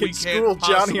and I adorable, but we can can't school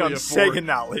Johnny possibly on afford. Sega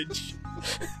knowledge.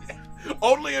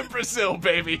 Only in Brazil,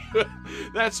 baby.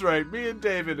 That's right. Me and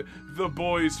David, the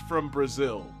boys from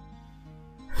Brazil.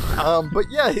 But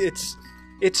yeah,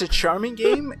 it's a charming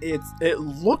game. It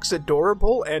looks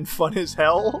adorable and fun as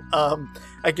hell.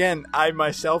 Again, I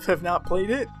myself have not played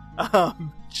it.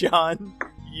 John,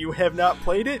 you have not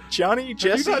played it. Johnny,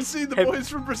 Jesse, have you not seen the boys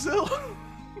from Brazil?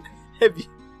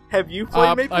 Have you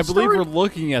played MapleStory? I believe we're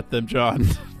looking at them, John.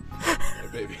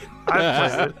 Hey, baby.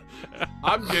 I've played it.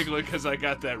 I'm giggling because I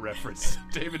got that reference.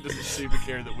 David doesn't seem to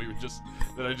care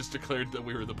that I just declared that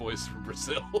we were the boys from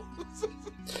Brazil.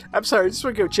 I'm sorry, I just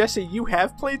want to go. Jesse, you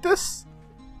have played this?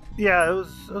 Yeah, it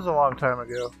was a long time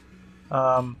ago.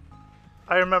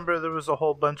 I remember there was a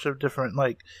whole bunch of different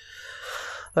like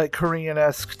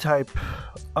Korean-esque type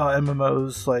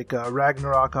MMOs. Like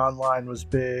Ragnarok Online was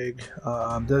big.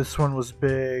 This one was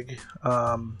big.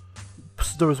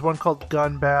 There was one called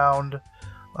Gunbound.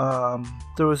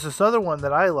 There was this other one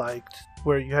that I liked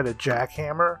where you had a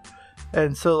jackhammer,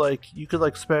 and so like you could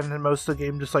like spend most of the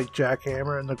game just like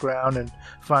jackhammering the ground and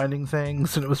finding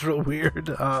things, and it was real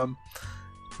weird.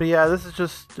 But yeah, this is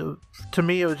just, to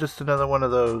me, it was just another one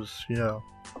of those,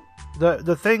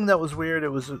 The thing that was weird, it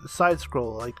was a side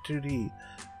scroll, like 2D,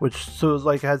 which so it was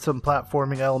like had some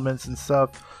platforming elements and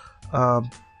stuff.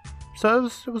 So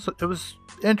it was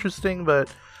interesting,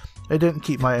 but it didn't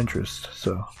keep my interest.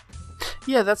 So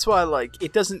Yeah, that's why, like,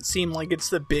 it doesn't seem like it's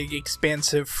the big,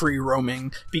 expansive, free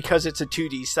roaming. Because it's a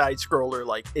 2D side-scroller,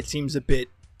 like, it seems a bit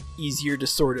easier to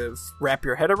sort of wrap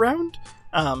your head around.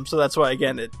 So that's why,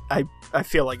 again, I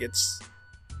feel like it's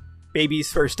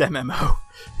baby's first MMO.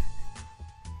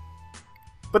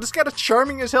 But it's got a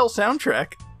charming as hell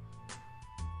soundtrack.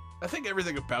 I think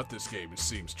everything about this game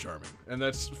seems charming, and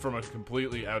that's from a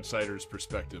completely outsider's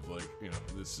perspective. Like,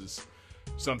 this is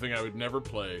something I would never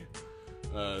play.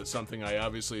 Something I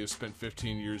obviously have spent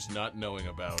 15 years not knowing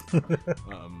about.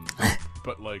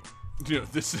 But, like,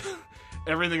 this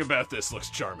everything about this looks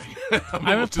charming. I'm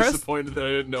almost disappointed that I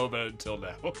didn't know about it until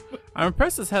now. I'm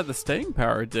impressed this had the staying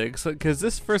power, Diggs, because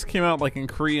this first came out like in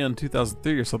Korea in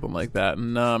 2003 or something like that,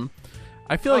 and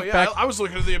I feel like I was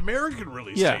looking at the American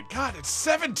release date. God, it's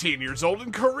 17 years old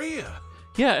in Korea.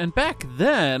 Yeah, and back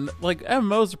then, like,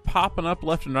 MMOs are popping up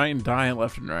left and right and dying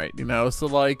left and right, so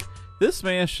like, this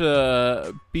man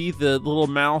should be the little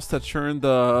mouse that turned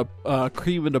the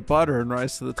cream into butter and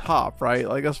rise to the top, right?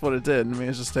 Like, that's what it did, and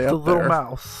managed to stay up there. The little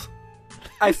mouse.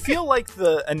 I feel like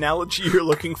the analogy you're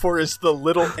looking for is the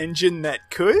little engine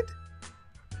that could?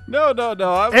 No.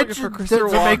 I'm looking for Christopher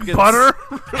to Walken. make butter.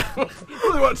 I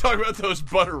really want to talk about those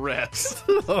butter rats.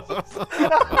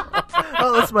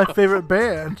 Oh, that's my favorite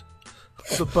band.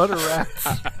 The Butter Rats.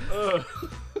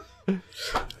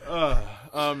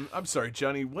 I'm sorry,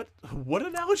 Johnny. What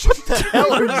analogy the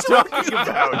hell are you talking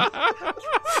about?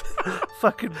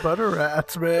 Fucking Butter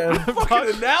Rats, man.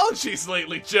 Fucking analogies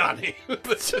lately, Johnny.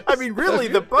 I mean, really,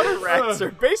 the Butter Rats are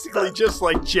basically just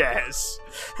like jazz.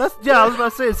 I was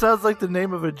about to say, it sounds like the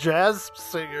name of a jazz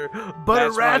singer. Butter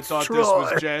That's Rats why I thought Troy. this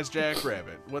was Jazz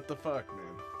Jackrabbit. What the fuck, man?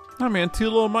 Oh man, two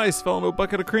little mice fell into a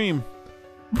bucket of cream.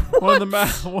 One of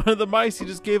the mice he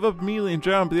just gave up immediately and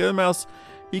drowned, but the other mouse,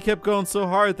 he kept going so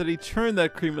hard that he turned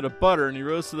that cream into butter and he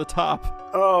rose to the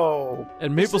top. Oh.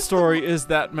 And Maple Story is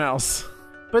that mouse.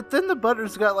 But then the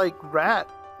butter's got, like, rat.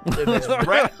 It's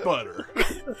rat butter.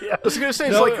 I was gonna say,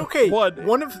 it's No, like, okay,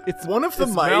 one of the It's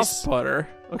mice, mouse butter.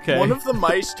 Okay. one of the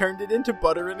mice turned it into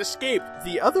butter and escaped.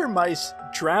 The other mice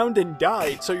drowned and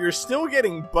died, so you're still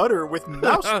getting butter with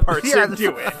mouse parts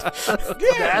into it.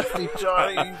 Nasty,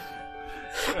 Johnny.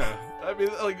 Yeah. I mean,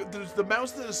 like, there's the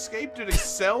mouse that escaped. Did he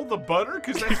sell the butter?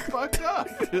 Because that's fucked up.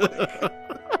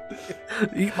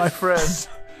 Eat my friend.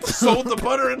 Sold the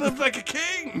butter and lived like a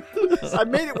king. I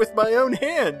made it with my own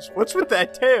hands. What's with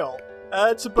that tail?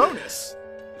 It's a bonus.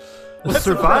 That's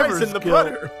the prize Survivor's in the Guild.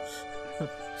 butter.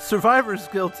 Survivor's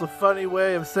Guild's a funny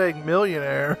way of saying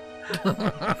millionaire.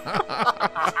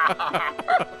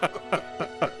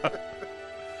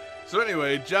 So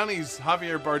anyway, Johnny's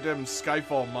Javier Bardem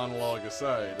Skyfall monologue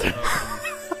aside,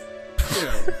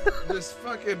 this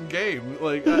fucking game,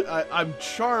 like, I'm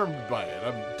charmed by it.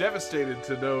 I'm devastated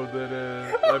to know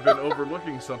that I've been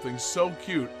overlooking something so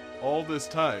cute all this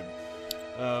time.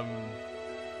 I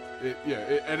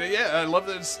love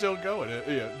that it's still going.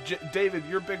 David,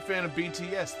 you're a big fan of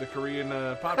BTS, the Korean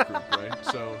pop group, right?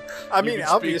 So I you mean, can speak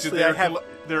to obviously, their, I have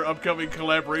their upcoming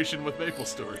collaboration with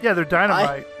MapleStory. Yeah, they're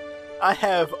dynamite. I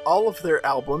have all of their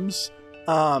albums.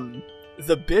 The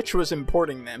bitch was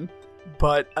importing them,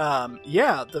 but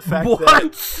the fact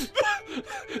that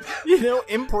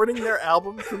importing their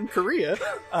album from Korea.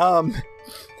 No,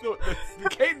 the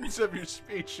cadence of your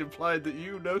speech implied that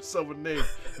you know someone named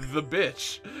The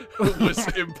Bitch who was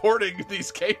importing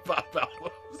these K-pop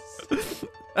albums.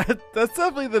 That's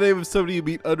definitely the name of somebody you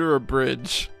meet under a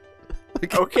bridge.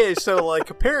 Okay, so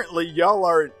like apparently y'all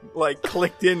are like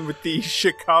clicked in with the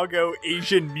Chicago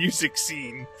Asian music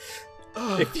scene.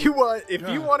 If you want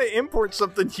to import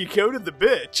something, you go to The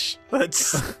Bitch.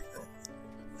 That's.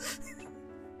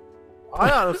 I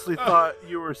honestly thought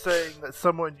you were saying that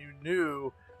someone you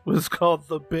knew was called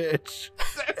The Bitch.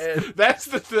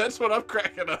 That's what I'm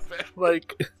cracking up at.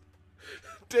 Like,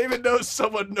 David knows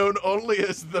someone known only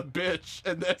as The Bitch,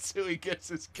 and that's who he gets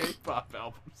his K-pop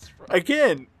albums from.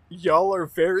 Again, y'all are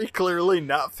very clearly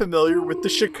not familiar with the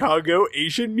Chicago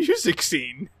Asian music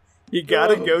scene. You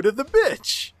gotta go to The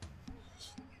Bitch.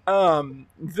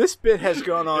 This bit has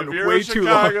gone on if you're way a too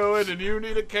long. Chicagoan and you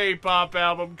need a K-pop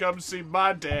album, come see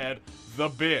my dad, The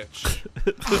Bitch.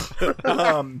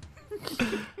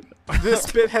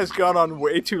 This bit has gone on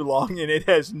way too long, and it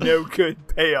has no good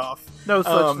payoff. no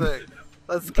such thing.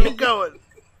 Let's keep going.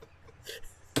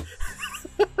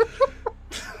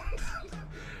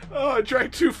 Oh, I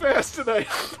drank too fast tonight.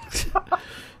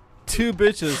 Two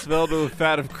bitches fell to a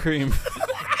vat of cream.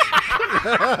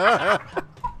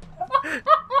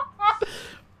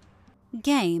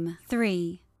 Game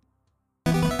 3.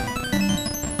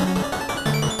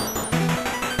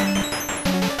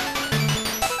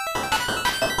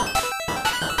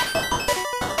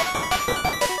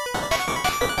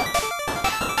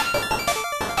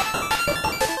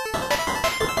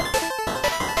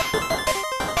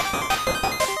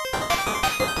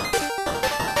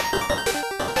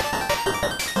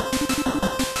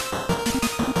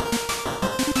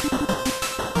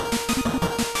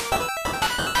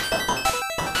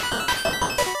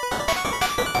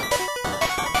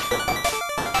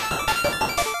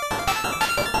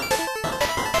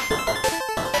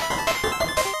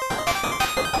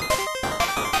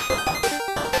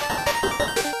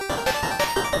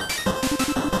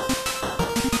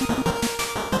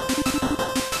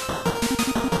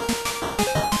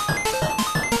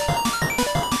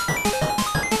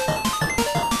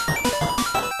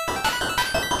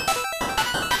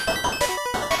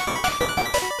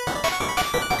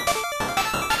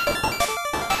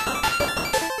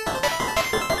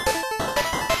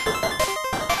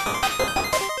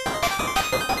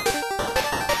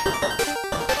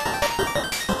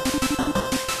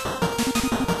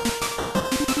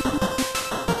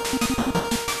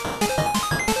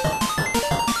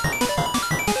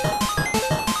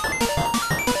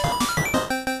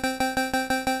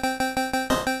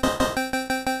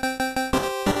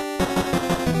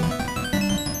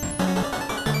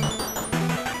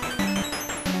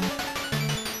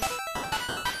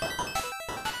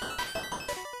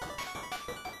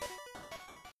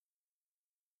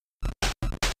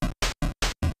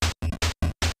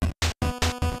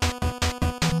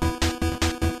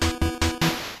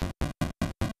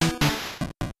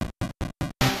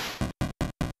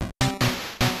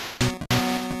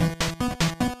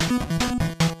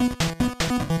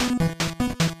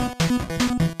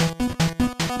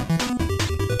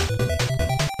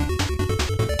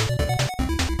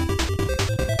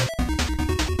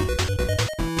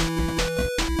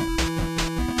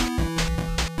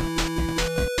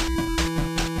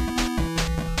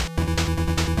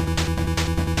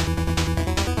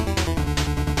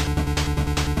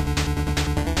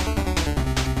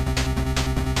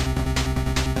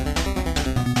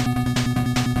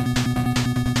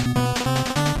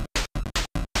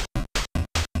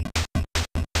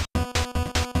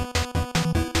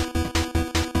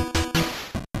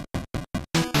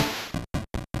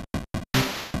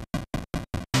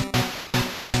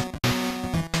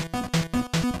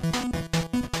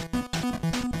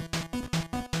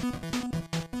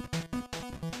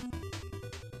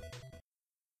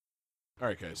 All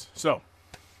right, guys. So,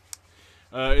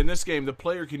 in this game, the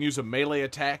player can use a melee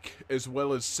attack as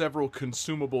well as several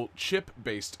consumable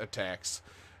chip-based attacks,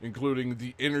 including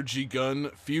the energy gun,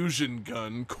 fusion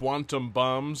gun, quantum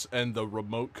bombs, and the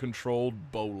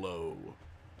remote-controlled bolo.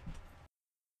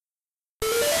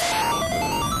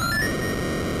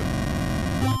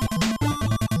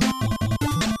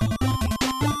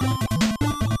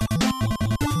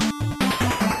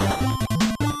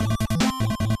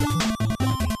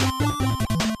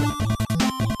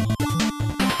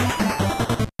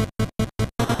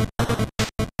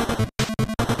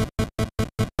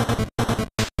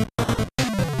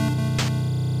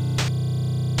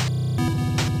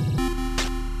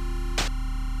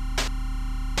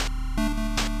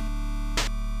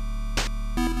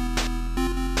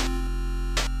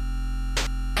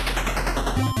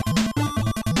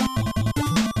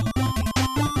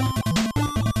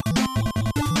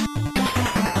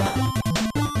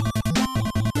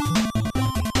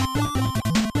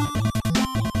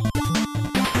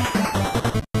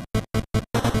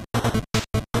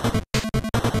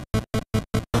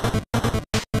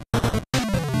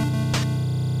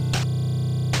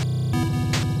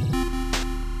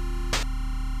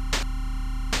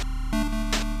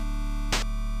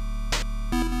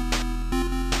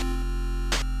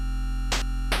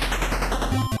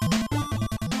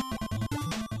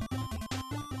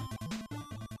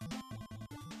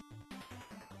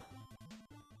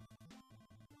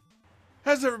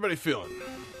 How's everybody feeling?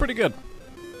 Pretty good.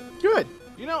 Good.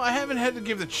 You know, I haven't had to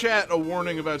give the chat a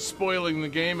warning about spoiling the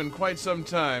game in quite some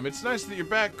time. It's nice that you're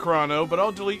back, Chrono, but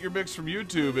I'll delete your mix from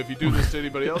YouTube if you do this to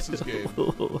anybody else's game.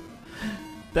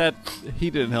 That he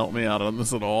didn't help me out on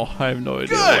this at all. I have no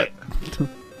idea. Good!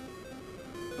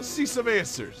 Let's see some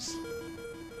answers.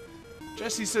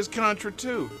 Jesse says Contra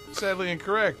 2. Sadly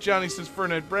incorrect. Johnny says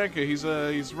Fernet Branca. He's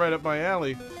right up my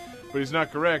alley, but he's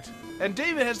not correct. And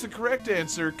David has the correct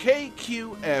answer.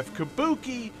 KQF,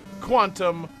 Kabuki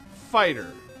Quantum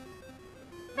Fighter.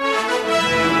 I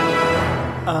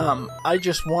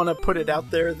just want to put it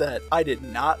out there that I did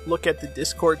not look at the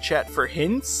Discord chat for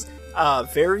hints.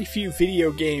 Very few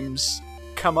video games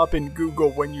come up in Google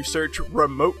when you search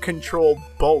remote-controlled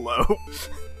bolo.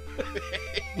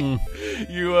 You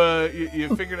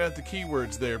figured out the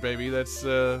keywords there, baby. That's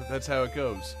how it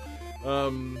goes.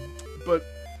 But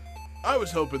I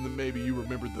was hoping that maybe you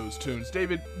remembered those tunes.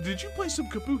 David, did you play some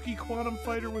Kabuki Quantum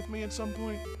Fighter with me at some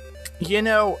point? You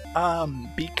know,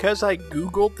 because I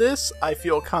googled this, I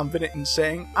feel confident in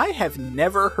saying I have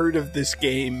never heard of this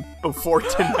game before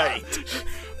tonight.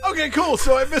 Okay, cool.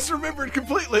 So I misremembered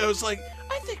completely. I was like,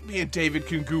 I think me and David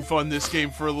can goof on this game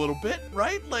for a little bit,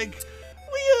 right? Like,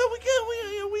 we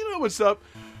know what's up.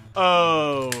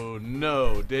 Oh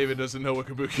no, David doesn't know what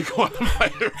Kabuki Quantum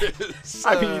Fighter is.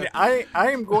 I mean, I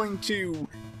am going to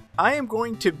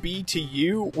be to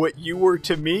you what you were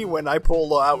to me when I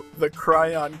pulled out the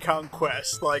Cryon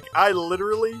Conquest. Like, I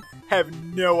literally have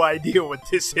no idea what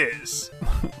this is.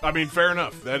 I mean, fair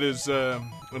enough. That is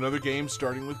another game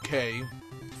starting with K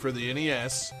for the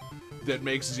NES that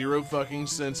makes zero fucking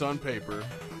sense on paper,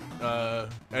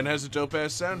 and has a dope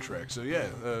ass soundtrack. So yeah,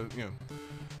 you know,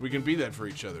 we can be that for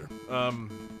each other.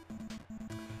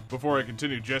 Before I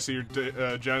continue, Jesse or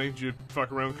Johnny, did you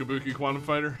fuck around with Kabuki Quantum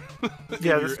Fighter?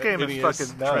 Yeah, this game is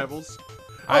fucking nuts. Travels?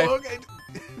 Okay.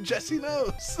 Jesse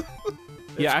knows.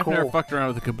 Yeah, I've never cool. fucked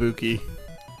around with the Kabuki.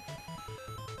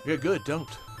 Yeah, good. Don't.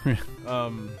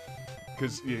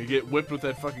 Because you get whipped with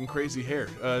that fucking crazy hair.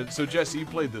 So Jesse, you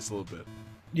played this a little bit.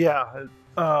 Yeah,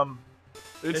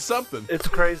 It's something. it's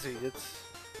crazy. It's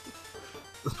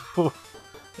It's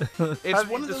How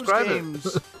do one you of those describe it?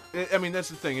 games. I mean, that's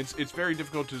the thing. It's very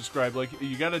difficult to describe. Like,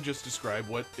 you gotta just describe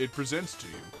what it presents to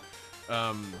you.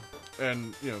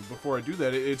 And you know, before I do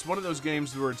that, it's one of those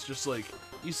games where it's just like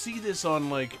you see this on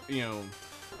like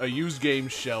a used game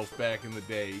shelf back in the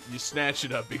day. You snatch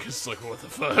it up because it's like, what the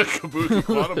fuck, Kabuki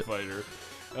Quantum Fighter.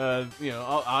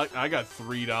 I got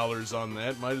 $3 on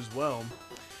that. Might as well.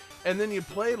 And then you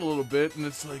play it a little bit, and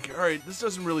it's like, all right, this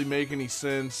doesn't really make any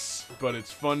sense, but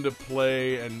it's fun to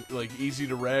play and like easy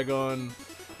to rag on.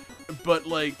 But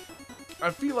like,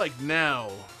 I feel like now,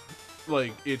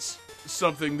 like it's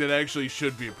something that actually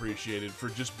should be appreciated for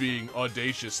just being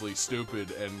audaciously stupid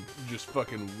and just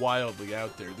fucking wildly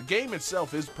out there. The game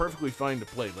itself is perfectly fine to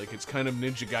play. Like, it's kind of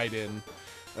Ninja Gaiden.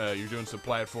 You're doing some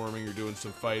platforming, you're doing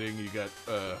some fighting, you got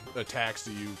attacks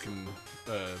that you can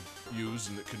use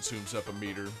and it consumes up a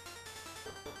meter.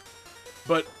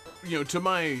 But, you know, to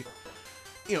my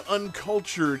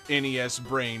uncultured NES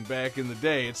brain back in the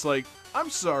day, it's like, I'm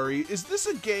sorry, is this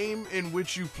a game in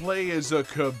which you play as a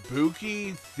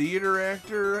kabuki theater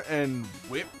actor and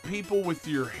whip people with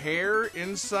your hair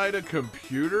inside a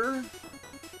computer?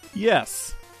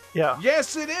 Yes. Yeah.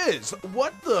 Yes, it is.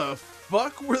 What the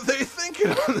fuck were they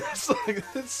thinking on this? Like,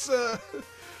 it's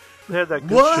They had that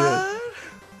good what? shit.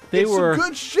 They It's were some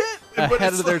good shit. but ahead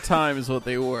it's of their like- time is what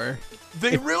they were.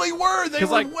 They really were. They 'cause,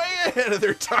 were like- way ahead of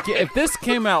their time. Yeah, if this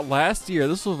came out last year,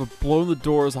 this would have blown the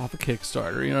doors off a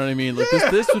Kickstarter. You know what I mean? Like Yeah.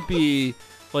 this would be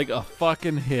like a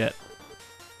fucking hit.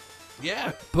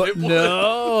 Yeah, But it would.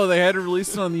 no, they had to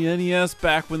release it on the NES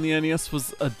back when the NES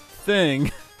was a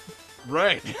thing.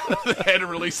 Right. They had to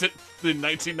release it in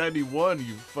 1991,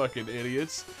 you fucking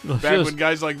idiots. Well, Back just- when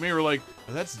guys like me were like,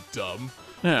 oh, that's dumb.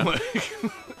 Yeah. Like,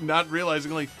 not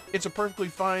realizing, like, it's a perfectly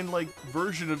fine, like,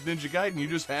 version of Ninja Gaiden. You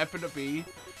just happen to be,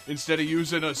 instead of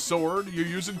using a sword, you're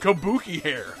using kabuki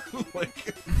hair.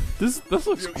 Like, This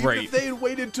looks even great. if they had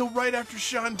waited till right after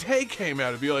Shantae came out,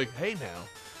 it'd be like, hey now,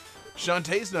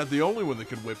 Shantae's not the only one that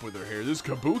can whip with her hair. This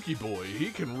kabuki boy, he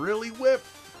can really whip.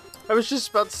 I was just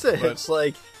about to say, But- it's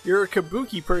like, you're a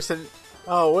kabuki person.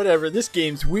 Oh, whatever, this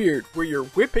game's weird, where you're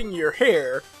whipping your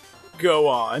hair. Go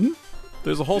on.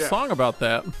 There's a whole Yeah. song about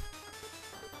that.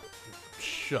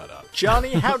 Shut up.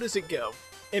 Johnny, how does it go?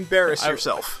 Embarrass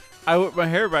yourself. I whip my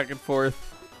hair back and forth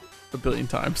a billion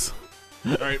times.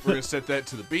 All right, we're going to set that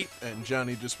to the beat, and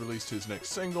Johnny just released his next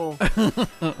single,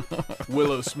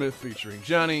 Willow Smith featuring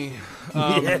Johnny.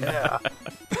 Yeah.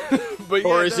 But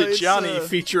Or yeah, is no, it it's, Johnny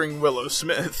featuring Willow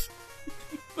Smith?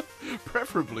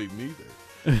 preferably neither.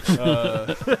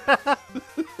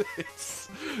 It's,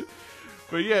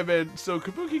 but yeah, man, so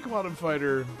Kabuki Quantum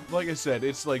Fighter, like I said,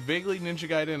 it's like vaguely Ninja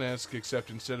Gaiden-esque, except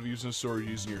instead of using a sword,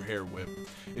 you're using your hair whip.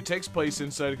 It takes place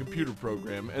inside a computer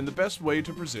program, and the best way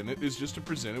to present it is just to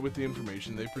present it with the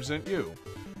information they present you.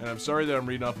 And I'm sorry that I'm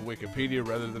reading off of Wikipedia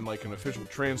rather than like an official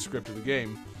transcript of the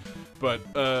game, but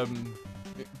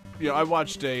I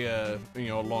watched a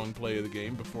long play of the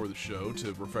game before the show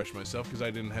to refresh myself because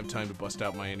I didn't have time to bust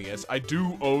out my NES. I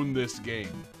do own this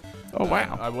game. Oh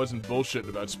wow. I wasn't bullshitting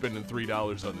about spending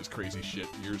 $3 on this crazy shit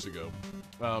years ago.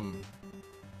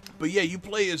 But yeah, you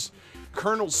play as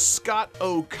Colonel Scott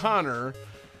O'Connor,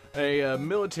 a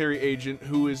military agent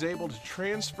who is able to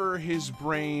transfer his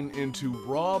brain into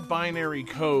raw binary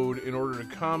code in order to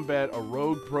combat a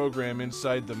rogue program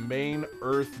inside the main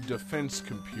Earth defense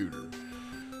computer.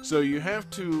 So you have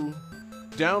to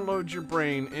download your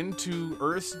brain into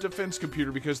Earth's defense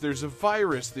computer because there's a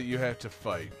virus that you have to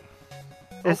fight.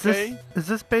 Is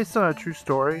this based on a true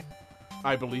story?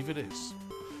 I believe it is.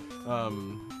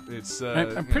 It's.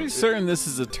 I'm pretty certain this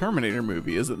is a Terminator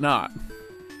movie, is it not?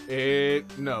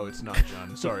 No, it's not,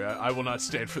 John. Sorry, I will not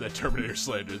stand for that Terminator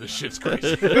slander. This shit's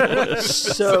crazy.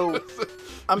 So,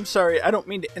 I'm sorry, I don't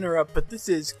mean to interrupt, but this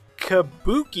is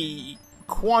Kabuki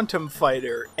Quantum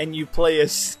Fighter, and you play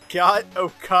as Scott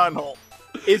O'Connell.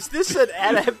 Is this an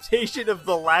adaptation of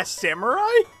The Last Samurai?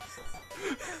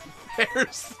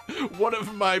 There's one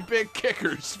of my big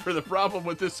kickers for the problem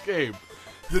with this game.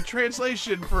 The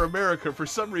translation for America, for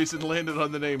some reason, landed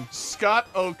on the name Scott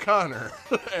O'Connor.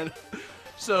 And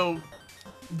so,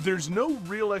 there's no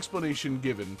real explanation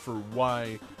given for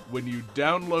why, when you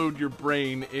download your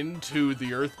brain into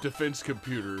the Earth Defense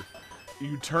computer,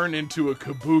 you turn into a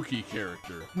Kabuki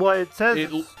character. Well, it says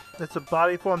It- it's a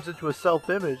body forms into a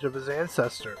self-image of his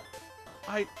ancestor.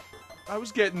 I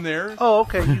was getting there. Oh,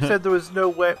 okay. You said there was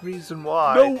no reason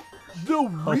why. No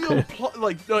real plot.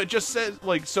 Like, no, it just says,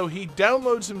 like, so he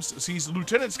downloads him. He's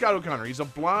Lieutenant Scott O'Connor. He's a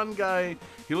blonde guy.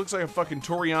 He looks like a fucking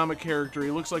Toriyama character. He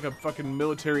looks like a fucking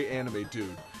military anime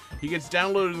dude. He gets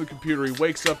downloaded in the computer. He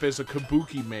wakes up as a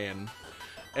Kabuki man.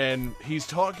 And he's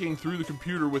talking through the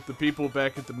computer with the people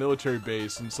back at the military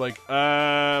base. And it's like,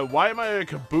 why am I a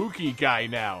Kabuki guy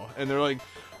now? And they're like,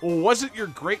 well, wasn't your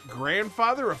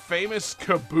great-grandfather a famous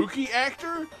Kabuki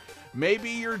actor? Maybe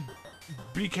you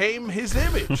became his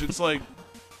image. It's like,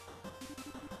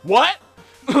 what?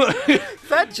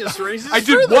 That just raises I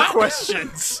did further what?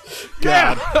 questions.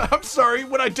 Yeah, I'm sorry.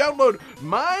 When I download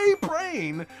my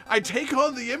brain, I take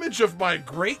on the image of my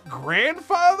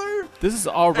great-grandfather? This is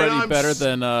already And I'm better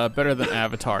than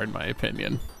Avatar, in my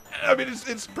opinion. I mean,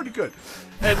 it's pretty good.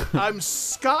 And I'm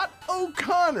Scott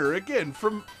O'Connor, again,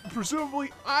 from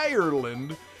presumably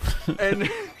Ireland, and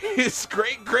his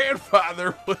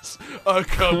great-grandfather was a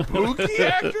Kabuki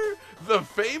actor? The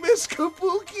famous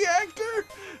Kabuki actor?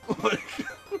 Like,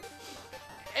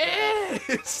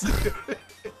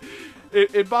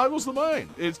 it boggles the mind.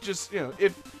 It's just,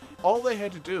 if all they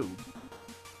had to do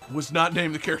was not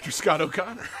name the character Scott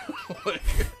O'Connor,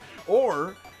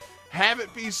 or have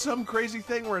it be some crazy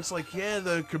thing where it's like, yeah,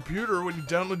 the computer, when you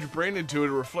download your brain into it,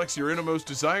 it reflects your innermost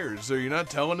desires. So you're not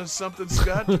telling us something,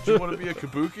 Scott? Did you want to be a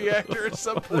kabuki actor at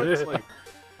some point? It's like,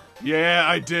 yeah,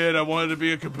 I did. I wanted to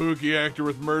be a kabuki actor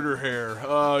with murder hair.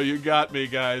 Oh, you got me,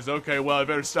 guys. Okay, well, I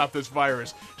better stop this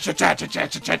virus.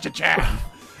 Cha-cha-cha-cha-cha-cha-cha.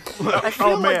 I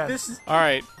feel like man. this is. All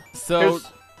right, so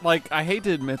Here's- like I hate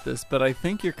to admit this, but I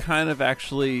think you're kind of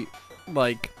actually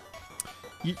like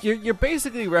you're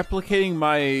basically replicating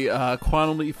my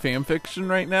Quantum Leap fan fiction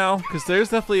right now, because there's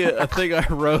definitely a thing I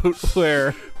wrote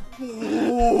where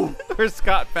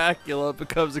Scott Bakula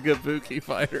becomes a kabuki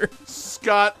fighter.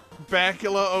 Scott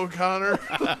Bakula O'Connor.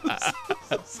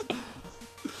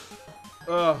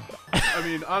 I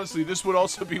mean, honestly, this would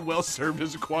also be well served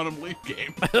as a Quantum Leap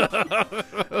game.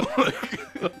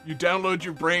 You download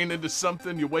your brain into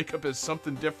something, you wake up as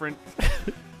something different,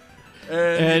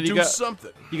 and you do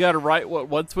something. You got to write what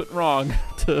once went wrong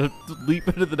to leap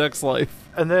into the next life.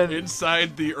 And then,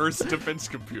 Inside the Earth's defense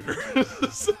computer.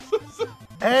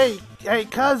 hey,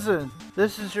 cousin,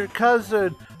 this is your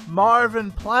cousin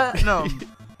Marvin Platinum.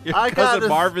 Your I got cousin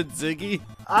Marvin Ziggy.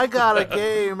 I got a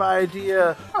game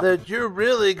idea that you're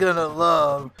really gonna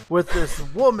love with this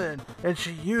woman, and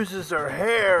she uses her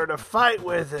hair to fight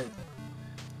with it.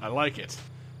 I like it.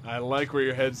 I like where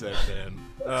your head's at,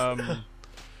 man.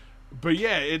 But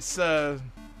yeah, it's I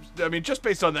mean, just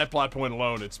based on that plot point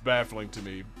alone, it's baffling to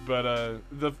me. But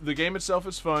the game itself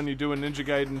is fun. You're doing Ninja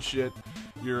Gaiden shit.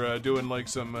 You're doing like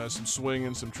some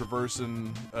swinging, some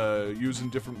traversing, using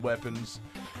different weapons.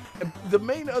 And the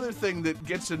main other thing that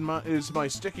gets in my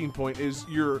sticking point is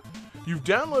you've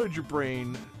downloaded your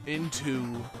brain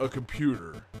into a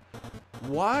computer.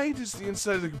 Why does the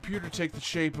inside of the computer take the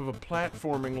shape of a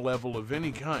platforming level of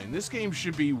any kind? This game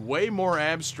should be way more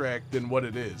abstract than what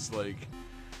it is. Like,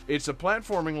 it's a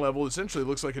platforming level, essentially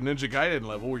looks like a Ninja Gaiden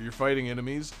level where you're fighting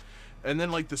enemies. And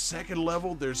then, like, the second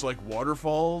level, there's, like,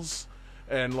 waterfalls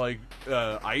and, like,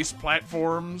 ice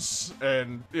platforms.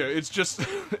 And, you know, it's just,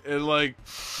 and, like,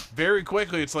 very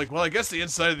quickly, it's like, well, I guess the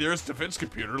inside of the Earth's defense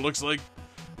computer looks like,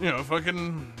 you know,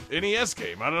 fucking NES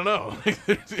game. I don't know.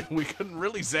 We couldn't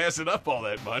really zazz it up all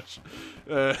that much.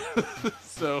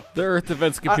 So The Earth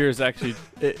Defense computer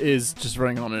is just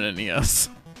running on an NES.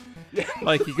 Yeah.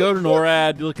 Like, you go to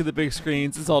NORAD, you look at the big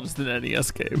screens, it's all just an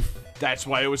NES game. That's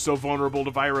why it was so vulnerable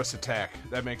to virus attack.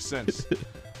 That makes sense.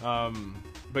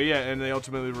 But yeah, and they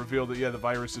ultimately revealed that, yeah, the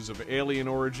virus is of alien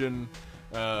origin.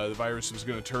 The virus was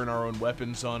going to turn our own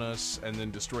weapons on us and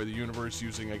then destroy the universe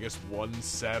using, I guess, one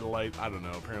satellite. I don't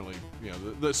know. Apparently, you know,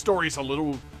 the story's a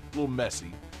little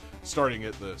messy. Starting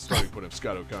at the starting point of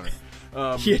Scott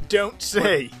O'Connor. You don't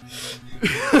say.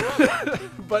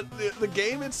 But the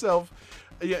game itself,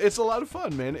 yeah, it's a lot of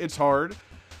fun, man. It's hard.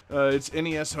 It's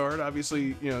NES hard.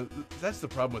 Obviously, you know, that's the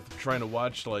problem with trying to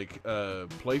watch, like,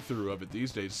 playthrough of it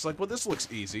these days. It's like, well, this looks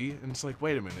easy. And it's like,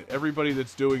 wait a minute. Everybody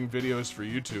that's doing videos for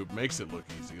YouTube makes it look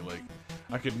easy. Like,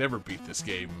 I could never beat this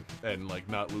game and, like,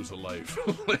 not lose a life.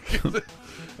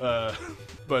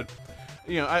 But,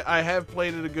 you know, I have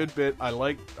played it a good bit. I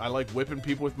like whipping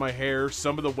people with my hair.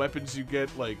 Some of the weapons you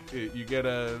get, like, you get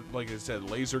a, like I said,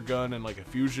 laser gun and, like, a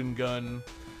fusion gun.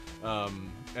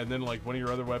 And then, like, one of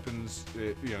your other weapons,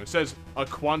 you know, it says a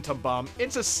quantum bomb.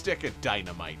 It's a stick of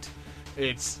dynamite.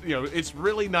 It's, you know, it's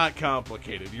really not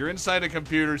complicated. You're inside a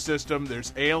computer system,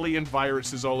 there's alien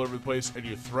viruses all over the place, and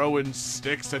you're throwing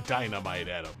sticks of dynamite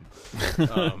at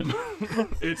them.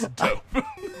 It's dope.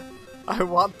 I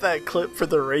want that clip for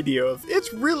the radio of,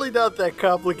 it's really not that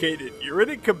complicated. You're in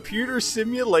a computer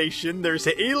simulation, there's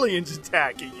aliens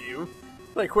attacking you.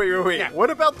 Like, wait, Yeah. what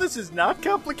about this is not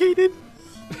complicated?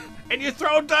 And you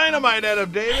throw dynamite at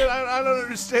him, David. I don't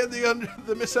understand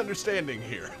the misunderstanding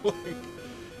here. Like,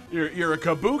 you're a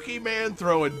kabuki man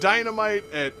throwing dynamite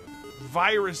at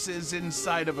viruses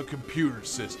inside of a computer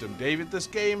system. David, this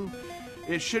game,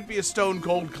 it should be a stone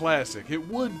cold classic. It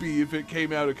would be if it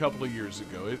came out a couple of years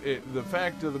ago. The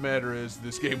fact of the matter is,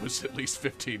 this game was at least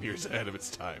 15 years ahead of its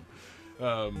time.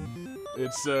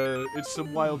 It's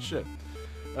some wild shit.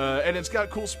 And it's got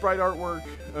cool sprite artwork.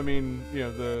 I mean, you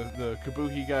know, the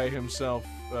kabuki guy himself,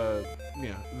 you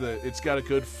know, it's got a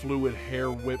good fluid hair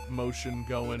whip motion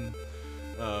going.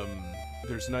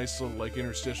 There's nice little, like,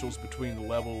 interstitials between the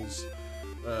levels.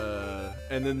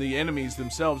 And then the enemies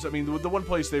themselves, I mean, the one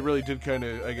place they really did kind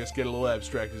of, I guess, get a little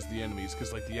abstract is the enemies,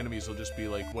 because, like, the enemies will just be,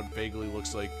 like, what vaguely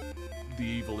looks like the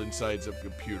evil insides of a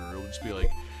computer. It'll just be,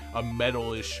 like, a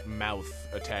metal-ish mouth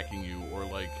attacking you, or,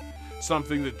 like,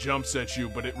 something that jumps at you,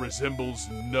 but it resembles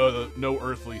no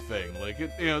earthly thing. Like,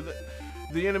 it, you know,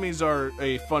 the enemies are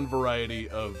a fun variety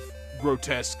of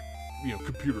grotesque, you know,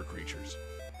 computer creatures.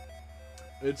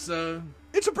 It's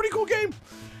it's a pretty cool game.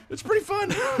 It's pretty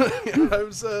fun. I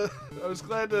was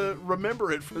glad to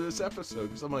remember it for this episode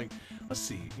because I'm like, let's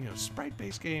see,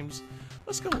 sprite-based games.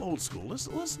 Let's go old school.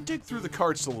 Let's dig through the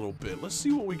carts a little bit. Let's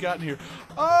see what we got in here.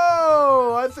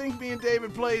 Oh, I think me and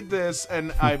David played this,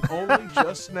 and I'm only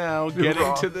just now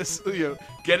getting to this,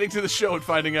 getting to the show and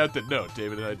finding out that no,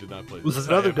 David and I did not play this. Was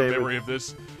another I have David. a memory of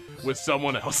this with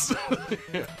someone else.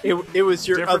 It was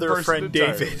your Different other person friend,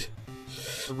 entirely. David.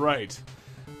 Right.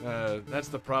 That's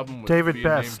the problem with David being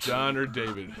Best. named John or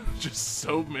David. Just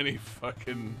so many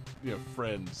fucking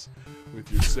friends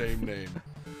with your same name.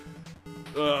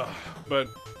 But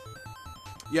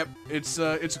yep, it's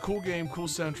a cool game, cool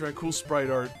soundtrack, cool sprite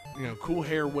art, cool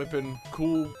hair whipping,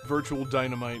 cool virtual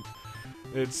dynamite.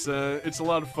 It's a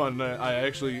lot of fun.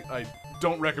 I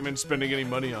don't recommend spending any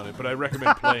money on it, but I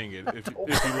recommend playing it if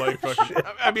you like fucking.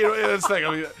 I mean, that's the thing.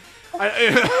 I mean,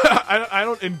 I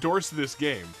don't endorse this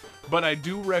game, but I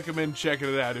do recommend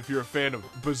checking it out if you're a fan of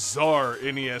bizarre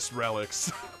NES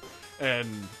relics and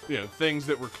things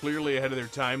that were clearly ahead of their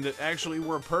time that actually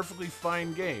were a perfectly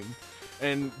fine game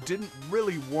and didn't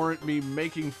really warrant me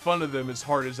making fun of them as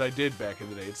hard as I did back in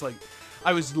the day. It's like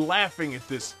I was laughing at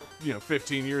this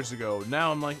 15 years ago.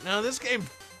 Now I'm like, no, this game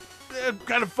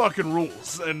kind of fucking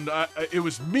rules, and it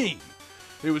was me.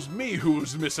 It was me who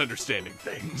was misunderstanding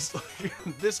things.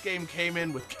 This game came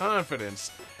in with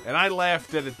confidence, and I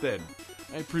laughed at it then.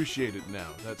 I appreciate it now.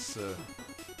 That's the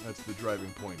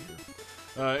driving point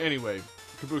here. Anyway,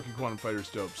 Kabuki Quantum Fighter's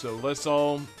dope. So let's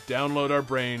all download our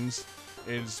brains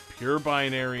as pure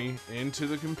binary into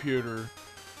the computer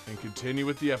and continue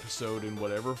with the episode in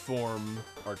whatever form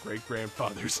our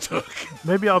great-grandfathers took.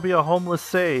 Maybe I'll be a homeless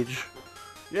sage.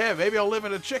 Yeah, maybe I'll live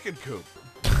in a chicken coop.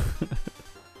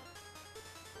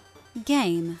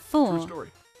 Game True 4. story.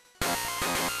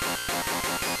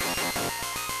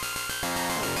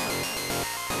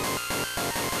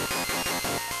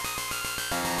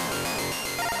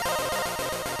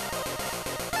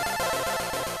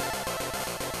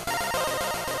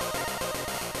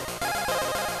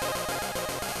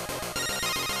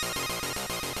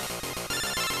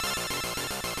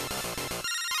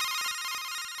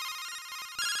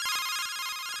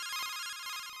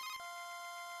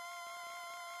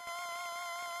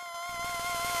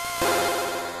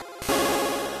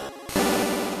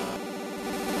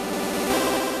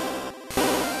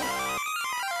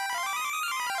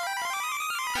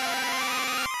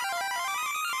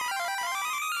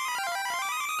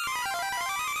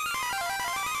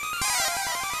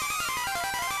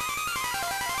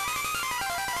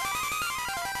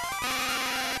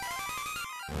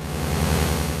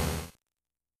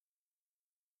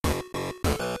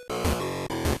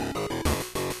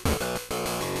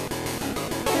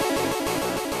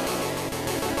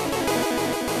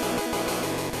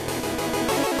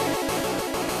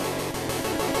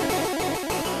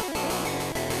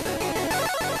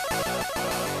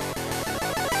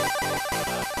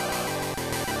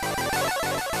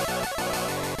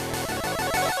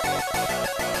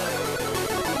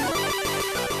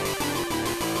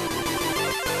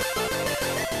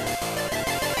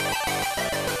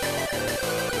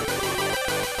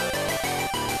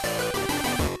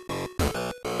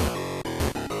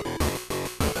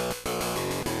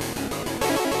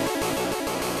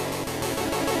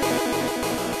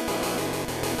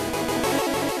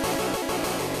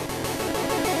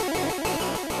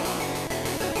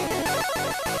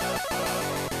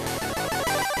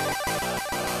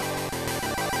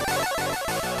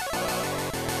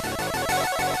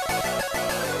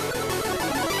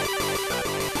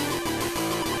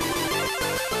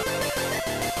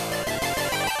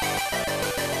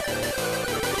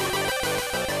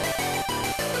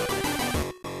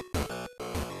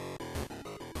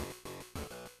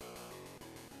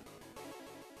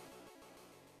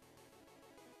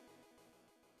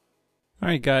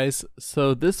 Alright guys,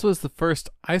 so this was the first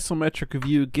isometric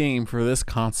view game for this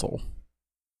console.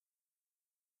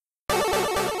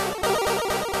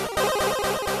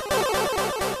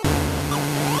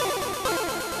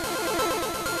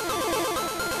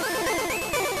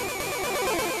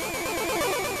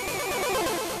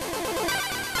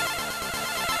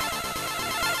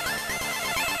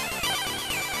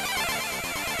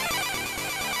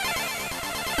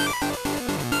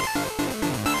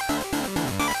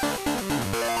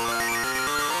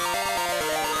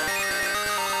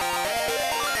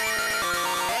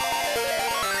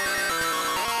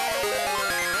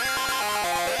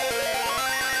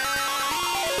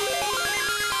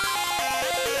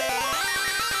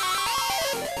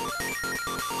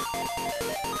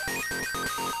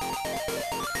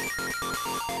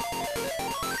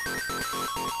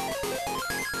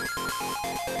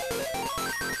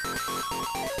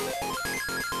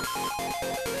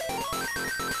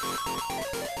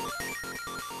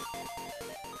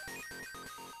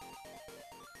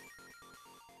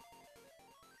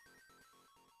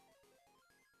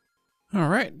 All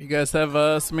right, you guys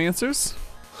have some answers?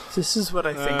 This is what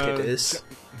I think it is.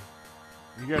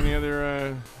 You got any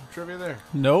other trivia there?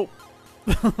 Nope.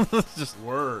 Just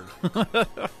Word.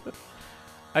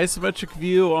 isometric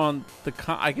view on the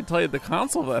I can tell you the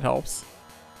console if that helps.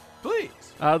 Please.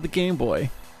 The Game Boy.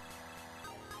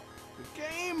 The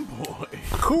Game Boy.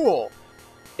 Cool.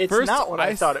 It's First not what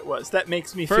I thought it was. That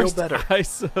makes me feel First better.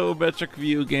 isometric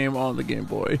view game on the Game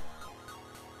Boy.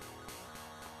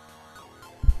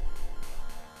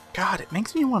 God, it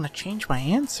makes me want to change my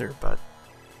answer, but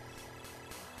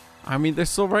I mean, they're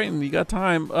still writing. You got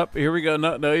time. Up here we go.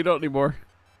 No, you don't anymore.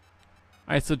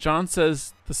 All right, so John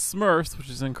says the Smurfs, which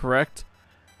is incorrect.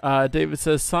 David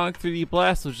says Sonic 3D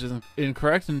Blast, which is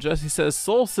incorrect, and Jesse says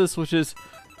Solstice, which is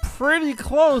pretty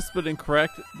close but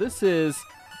incorrect. This is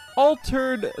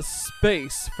Altered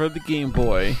Space for the Game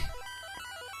Boy.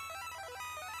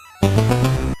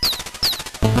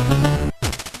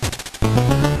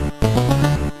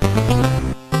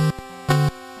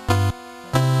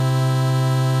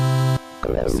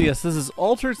 So yes, this is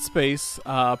Altered Space,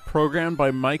 programmed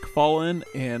by Mike Fallon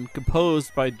and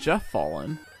composed by Jeff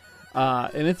Fallon.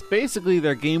 And it's basically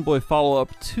their Game Boy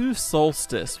follow-up to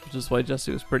Solstice, which is why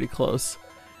Jesse was pretty close.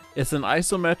 It's an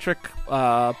isometric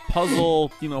puzzle,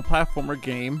 platformer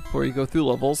game where you go through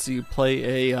levels. So you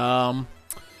play an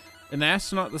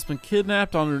astronaut that's been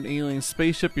kidnapped on an alien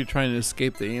spaceship. You're trying to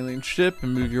escape the alien ship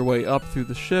and move your way up through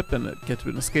the ship and get to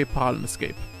an escape pod and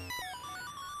escape.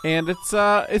 And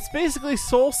it's basically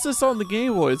Solstice on the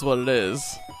Game Boy is what it is.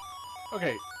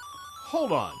 Okay,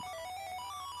 hold on.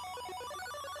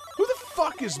 Who the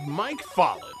fuck is Mike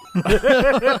Fallon?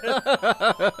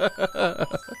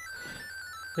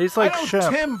 He's like I know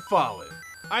Chef. Tim Fallon.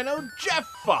 I know Jeff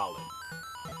Fallon.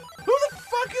 Who the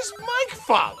fuck is Mike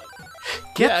Fallon?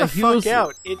 get the he fuck was-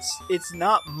 out. It's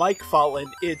not Mike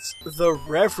Fallon. It's the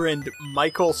Reverend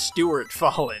Michael Stewart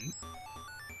Fallon.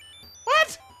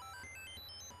 What?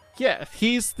 Yeah,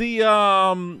 he's the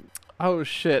oh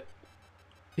shit.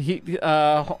 He's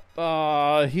the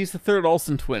third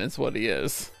Olsen twin is what he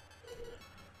is.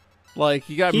 Like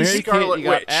you got He's Mary Kate, Scarlet you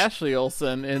got Witch. Ashley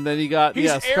Olsen, and then you got He's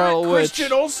Scarlet Eric Witch.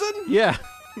 Christian Olsen? Yeah.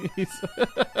 He's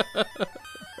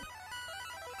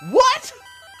What?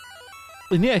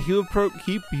 and yeah, he was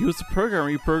a programmer,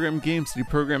 he programmed games, and he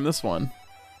programmed this one.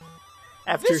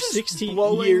 After This is 16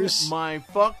 blowing years, my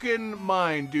fucking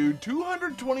mind, dude.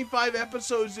 225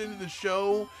 episodes into the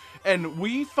show, and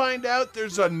we find out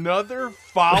there's another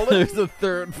Fallon? There's a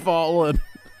third Fallen.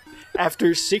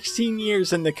 after 16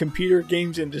 years in the computer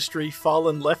games industry,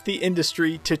 Fallon left the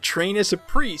industry to train as a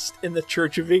priest in the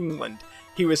Church of England.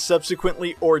 He was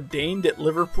subsequently ordained at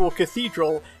Liverpool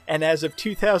Cathedral, and as of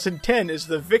 2010 is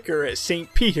the vicar at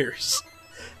St. Peter's.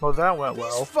 Well, that went These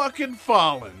well. fucking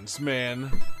Fallons,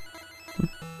 man.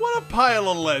 What a pile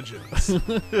of legends. What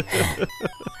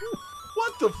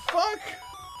the fuck?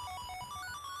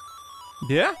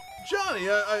 Yeah? Johnny,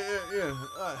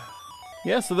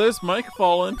 Yeah, so there's Mike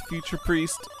Fallon, future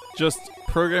priest, just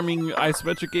programming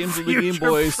isometric games on the Game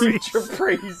Boys. Future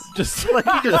praise. Just Like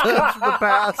he just comes from the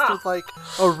past with like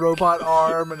a robot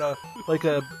arm and a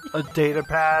data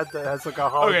pad that has like a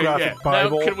Okay, holographic yeah.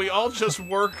 Bible. Now, can we all just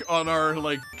work on our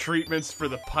treatments for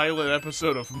the pilot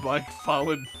episode of Mike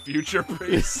Fallon Future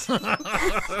Priest?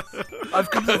 I've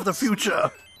come from the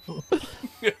future.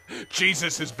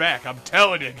 Jesus is back. I'm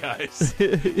telling you guys,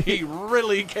 he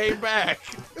really came back.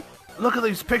 Look at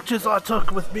these pictures I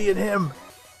took with me and him.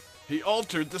 He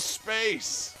altered the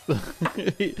space.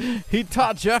 he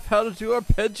taught Jeff how to do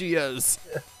arpeggios.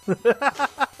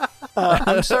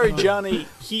 I'm sorry, Johnny.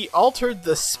 He altered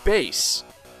the space.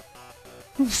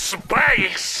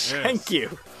 Space. Thank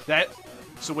you.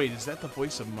 So wait, is that the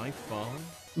voice of Mike Fallon?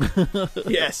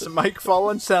 Yes, Mike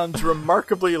Fallon sounds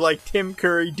remarkably like Tim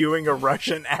Curry doing a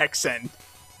Russian accent.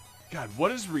 God,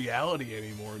 what is reality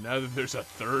anymore now that there's a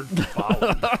third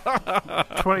Fallon?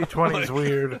 2020 is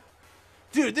weird.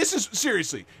 Dude, this is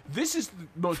the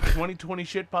most 2020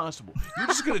 shit possible. You're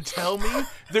just gonna tell me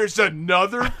there's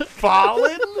another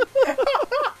Fallon?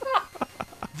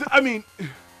 I mean,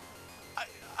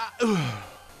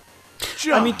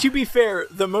 I mean, to be fair,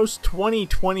 the most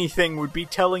 2020 thing would be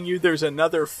telling you there's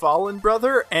another Fallen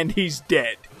brother and he's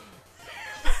dead.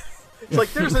 It's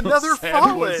like, there's another sad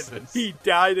Fallen. coincidence. He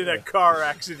died in a car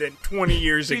accident 20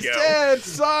 years he's ago. dead.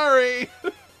 Sorry.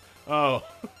 Oh,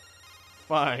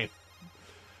 fine.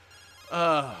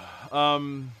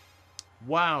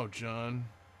 Wow, John.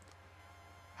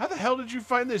 How the hell did you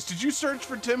find this? Did you search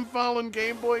for Tim Follin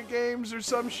Game Boy games or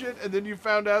some shit, and then you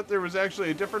found out there was actually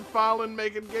a different Follin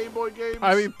making Game Boy games?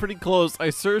 I mean, pretty close.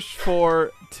 I searched for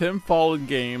Tim Follin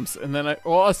games, and then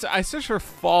I searched for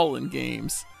Fallen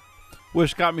games,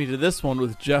 which got me to this one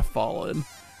with Jeff Fallen.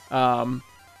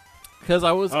 Because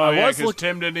I was because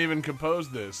Tim didn't even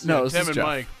compose this. No, Tim and Jeff.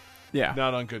 Mike, Yeah.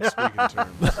 not on good speaking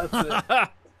terms.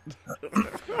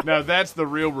 Now that's the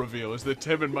real reveal: is that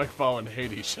Tim and Mike Follin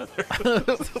hate each other.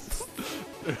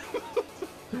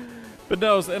 But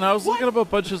no, and I was looking up a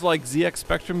bunch of like ZX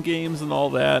Spectrum games and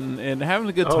all that, and having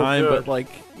a good time. good. But like,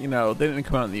 they didn't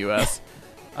come out in the U.S.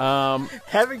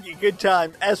 Having a good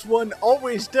time, as one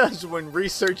always does when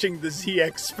researching the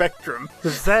ZX Spectrum.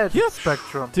 The Z Yeah.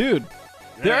 Spectrum. Dude,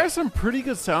 there are some pretty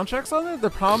good soundtracks on there.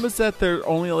 The problem is that there's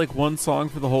only like one song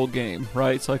for the whole game,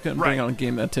 right? So I couldn't bring Right. on a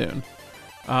game that tune.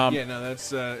 Yeah, no,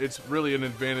 that's it's really an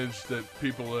advantage that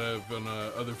people have on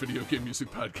other video game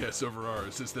music podcasts over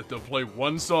ours, is that they'll play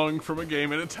one song from a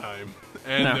game at a time,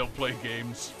 and No. they'll play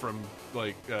games from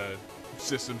like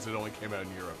systems that only came out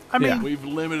in Europe. I mean, Yeah. We've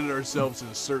limited ourselves in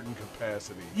a certain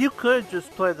capacity. you could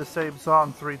just play the same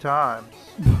song 3 times.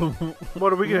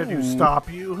 What are we gonna do?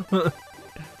 Stop you?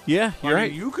 Yeah, you're I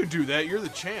right. mean, you could do that. You're the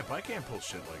champ. I can't pull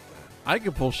shit like that. I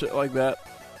could pull shit like that.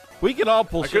 We can all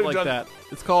pull I shit could've like done- that.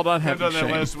 It's called I've unhappy done that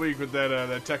shame. last week with that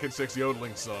Tekken 6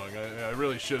 yodeling song. I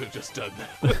really should have just done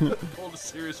that. Pulled a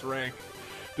serious rank.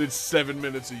 Did 7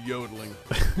 minutes of yodeling.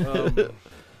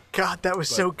 God, that was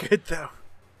so good, though.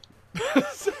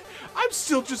 I'm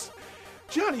still just...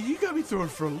 Johnny, you got me throwing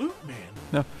for a loop, man.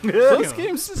 No. Yeah. This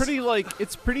game's pretty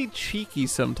it's pretty cheeky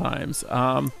sometimes.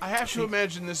 I have to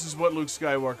imagine this is what Luke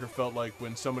Skywalker felt like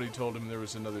when somebody told him there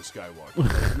was another Skywalker.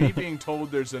 Like me being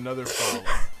told there's another follower.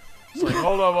 It's like,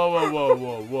 hold on,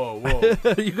 whoa.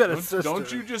 You got a sister. Don't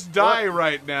you just die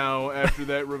right now after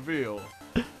that reveal.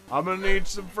 I'm going to need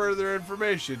some further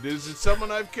information. Is it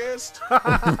someone I've kissed?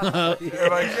 Have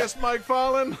I kissed Mike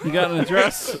Fallon? You got an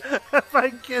address? If I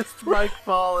kissed Mike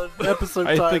Fallon, episode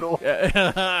I title.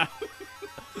 think.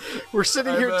 We're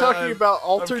sitting here I've, talking about I've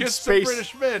altered kissed some space.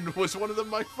 British men. Was one of them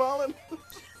Mike Fallon?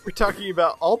 We're talking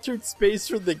about altered space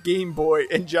for the Game Boy,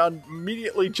 and John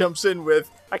immediately jumps in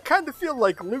with, I kind of feel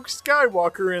like Luke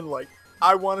Skywalker, and like,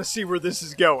 I want to see where this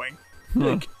is going.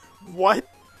 Like, what?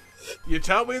 You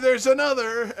tell me there's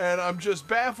another, and I'm just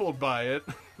baffled by it,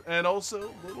 and also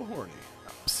a little horny.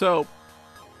 So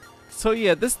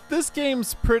yeah, this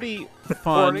game's pretty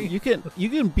fun. Horny. You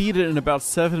can beat it in about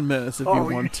 7 minutes if you Oh,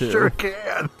 want to. sure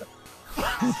can.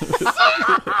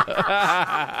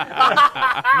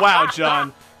 Wow,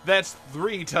 John, that's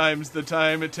 3 times the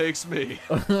time it takes me.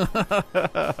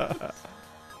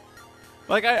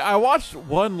 Like I watched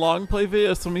one long play video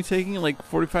of somebody taking like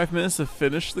 45 minutes to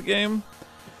finish the game,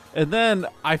 and then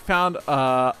I found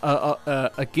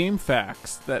a game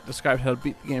facts that described how to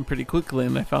beat the game pretty quickly,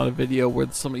 and I found a video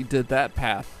where somebody did that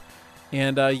path,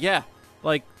 and yeah,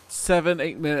 like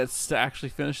 7-8 minutes to actually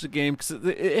finish the game, because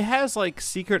it has like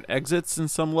secret exits in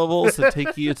some levels that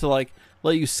take you to like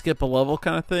let you skip a level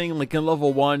kind of thing. Like in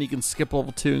level 1 you can skip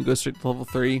level 2 and go straight to level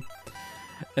 3,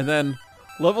 and then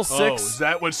level 6. Oh, is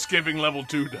that what skipping level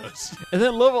 2 does? And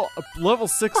then level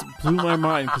 6 blew my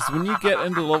mind, because when you get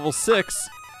into level 6,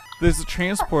 there's a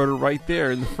transporter right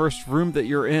there in the first room that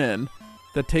you're in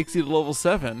that takes you to level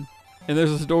 7, and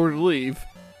there's a door to leave.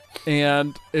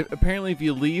 And apparently if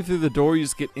you leave through the door, you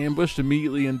just get ambushed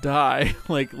immediately and die.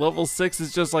 Like, level 6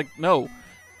 is just like, no,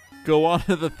 go on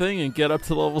to the thing and get up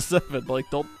to level 7. Like,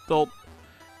 don't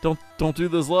do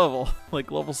this level.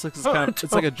 Like, level 6 is kind of,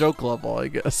 it's like a joke level, I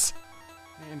guess.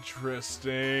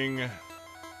 Interesting.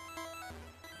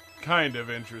 Kind of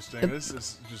interesting. This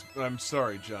is just... I'm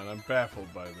sorry, John. I'm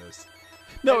baffled by this.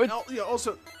 No, And yeah,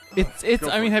 also... It's. Go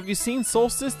I for mean, it. have you seen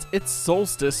Solstice? It's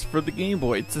Solstice for the Game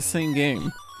Boy. It's the same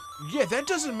game. Yeah, that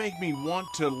doesn't make me want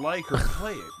to like or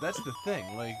play it. That's the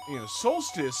thing. Like,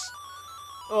 Solstice...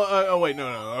 oh, wait, no.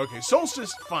 Okay,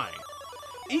 Solstice, fine.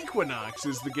 Equinox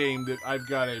is the game that I've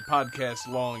got a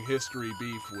podcast-long history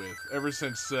beef with ever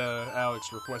since Alex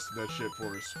requested that shit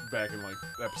for us back in, like,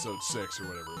 episode 6 or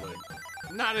whatever. Like,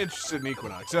 not interested in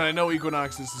Equinox. And I know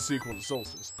Equinox is the sequel to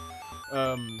Solstice.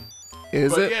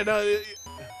 Is But it? yeah, no...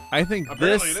 I think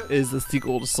Apparently this it is the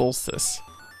sequel to Solstice.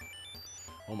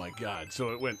 Oh my god, so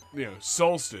it went,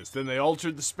 Solstice, then they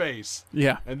altered the space,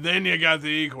 Yeah. and then you got the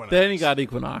Equinox. Then you got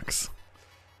Equinox.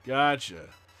 Gotcha.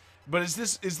 But is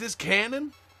this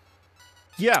canon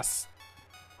Yes.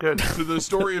 Good. to the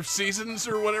story of seasons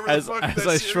or whatever As the fuck as that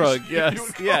I series shrug, you yes,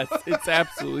 would call yes, it? it's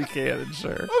absolutely canon,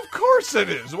 sure. Of course it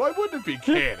is. Why wouldn't it be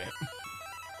canon?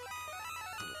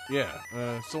 Yeah,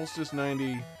 Solstice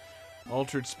 90.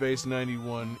 Altered Space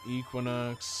 91,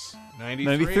 Equinox 93.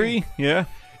 93? Yeah.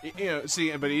 You know,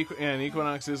 see, but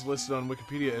Equinox is listed on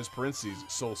Wikipedia as parentheses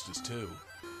Solstice 2.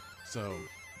 So,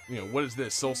 you know, what is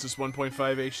this? Solstice 1.5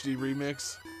 HD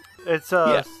remix? It's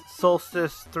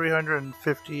Solstice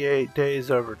 358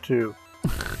 days over 2.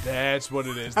 That's what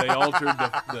it is. They altered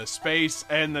the space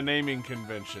and the naming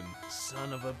convention.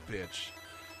 Son of a bitch.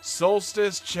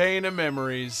 Solstice Chain of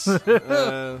Memories.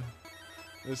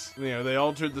 This, you know, they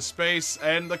altered the space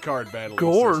and the card battle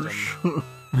system.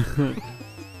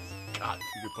 God,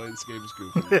 you can play this game as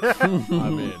Goofy.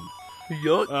 I'm in.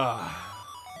 Yuck.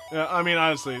 Yeah, I mean,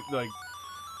 honestly, like,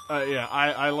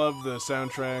 I love the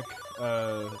soundtrack.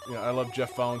 I love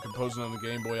Jeff Fallon composing on the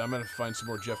Game Boy. I'm gonna find some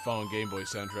more Jeff Fallon Game Boy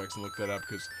soundtracks and look that up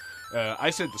because I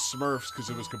said the Smurfs because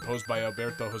it was composed by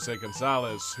Alberto Jose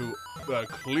Gonzalez, who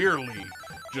clearly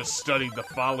just studied the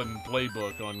Fallon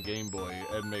playbook on Game Boy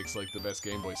and makes like the best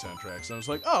Game Boy soundtracks. And I was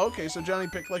like, oh, okay, so Johnny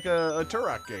picked like a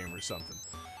Turok game or something.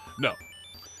 No.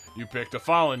 You picked a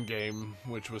Fallen game,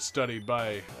 which was studied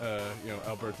by,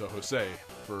 Alberto Jose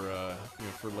for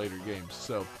later games.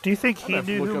 So, do you think he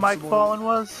knew who Mike Fallen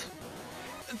was?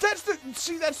 That's the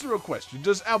real question.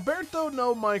 Does Alberto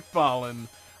know Mike Fallen?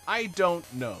 I don't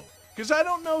know, because I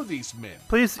don't know these men.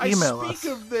 Please email us. I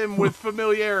speak of them with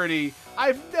familiarity.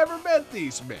 I've never met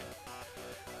these men.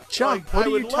 John, what are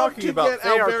you talking about? I would love to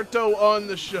get Alberto on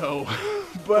the show,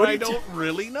 but I don't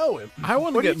really know him. I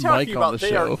want to get Mike on the show.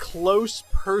 They are close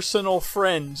personal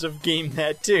friends of Game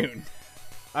That Tune.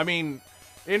 I mean,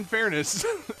 in fairness,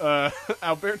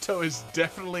 Alberto is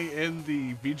definitely in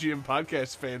the VGM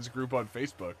Podcast fans group on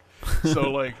Facebook. So,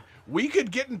 like, we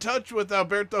could get in touch with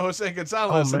Alberto Jose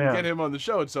Gonzalez and get him on the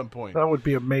show at some point. That would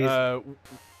be amazing.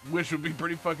 Which would be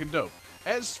pretty fucking dope.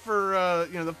 As for,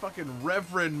 the fucking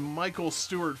Reverend Michael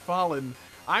Stewart Fallen,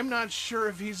 I'm not sure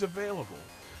if he's available.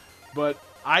 But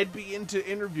I'd be into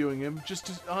interviewing him just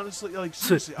to honestly, like,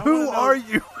 seriously. Who are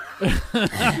you? Who the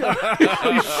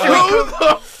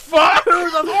fuck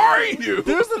are you?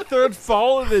 There's a third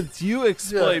Fallen that's you.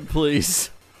 Explain,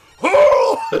 please.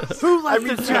 Who let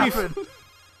this happen?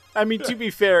 I mean, to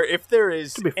be fair, if there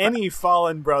is any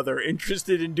Fallen brother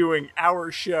interested in doing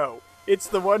our show, it's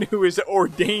the one who is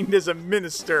ordained as a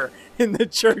minister in the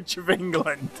Church of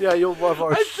England. Yeah, you'll love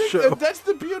our show. That's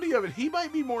the beauty of it. He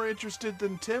might be more interested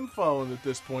than Tim Fallen at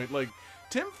this point. Like,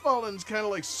 Tim Fallen's kind of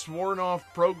like sworn off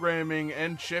programming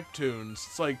and chiptunes.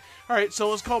 It's like, all right, so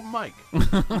let's call Mike.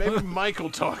 Maybe Mike will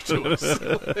talk to us.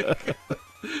 Like,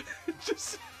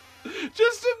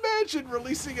 just imagine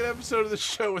releasing an episode of the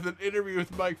show with an interview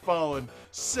with Mike Fallen,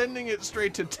 sending it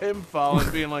straight to Tim Fallen,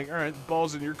 being like, all right,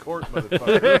 ball's in your court,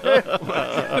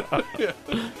 motherfucker. Yeah.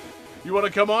 You want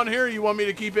to come on here, or you want me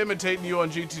to keep imitating you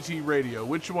on GTT Radio?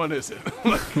 Which one is it?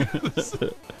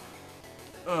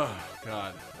 Oh,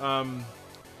 God.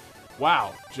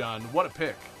 Wow, John, what a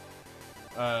pick.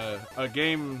 A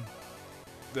game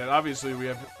that obviously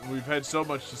we've had so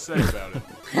much to say about it.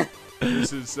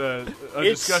 This is a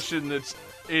discussion that's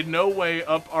in no way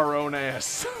up our own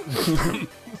ass.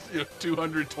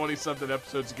 220-something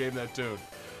episodes of Game That Tune.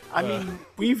 I mean,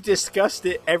 we've discussed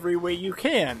it every way you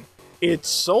can. It's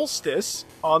Solstice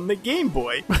on the Game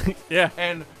Boy. Yeah.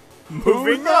 And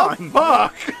moving on.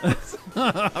 Fuck!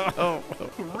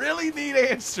 Really need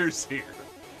answers here.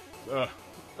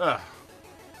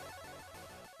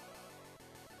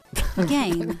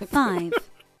 Game 5.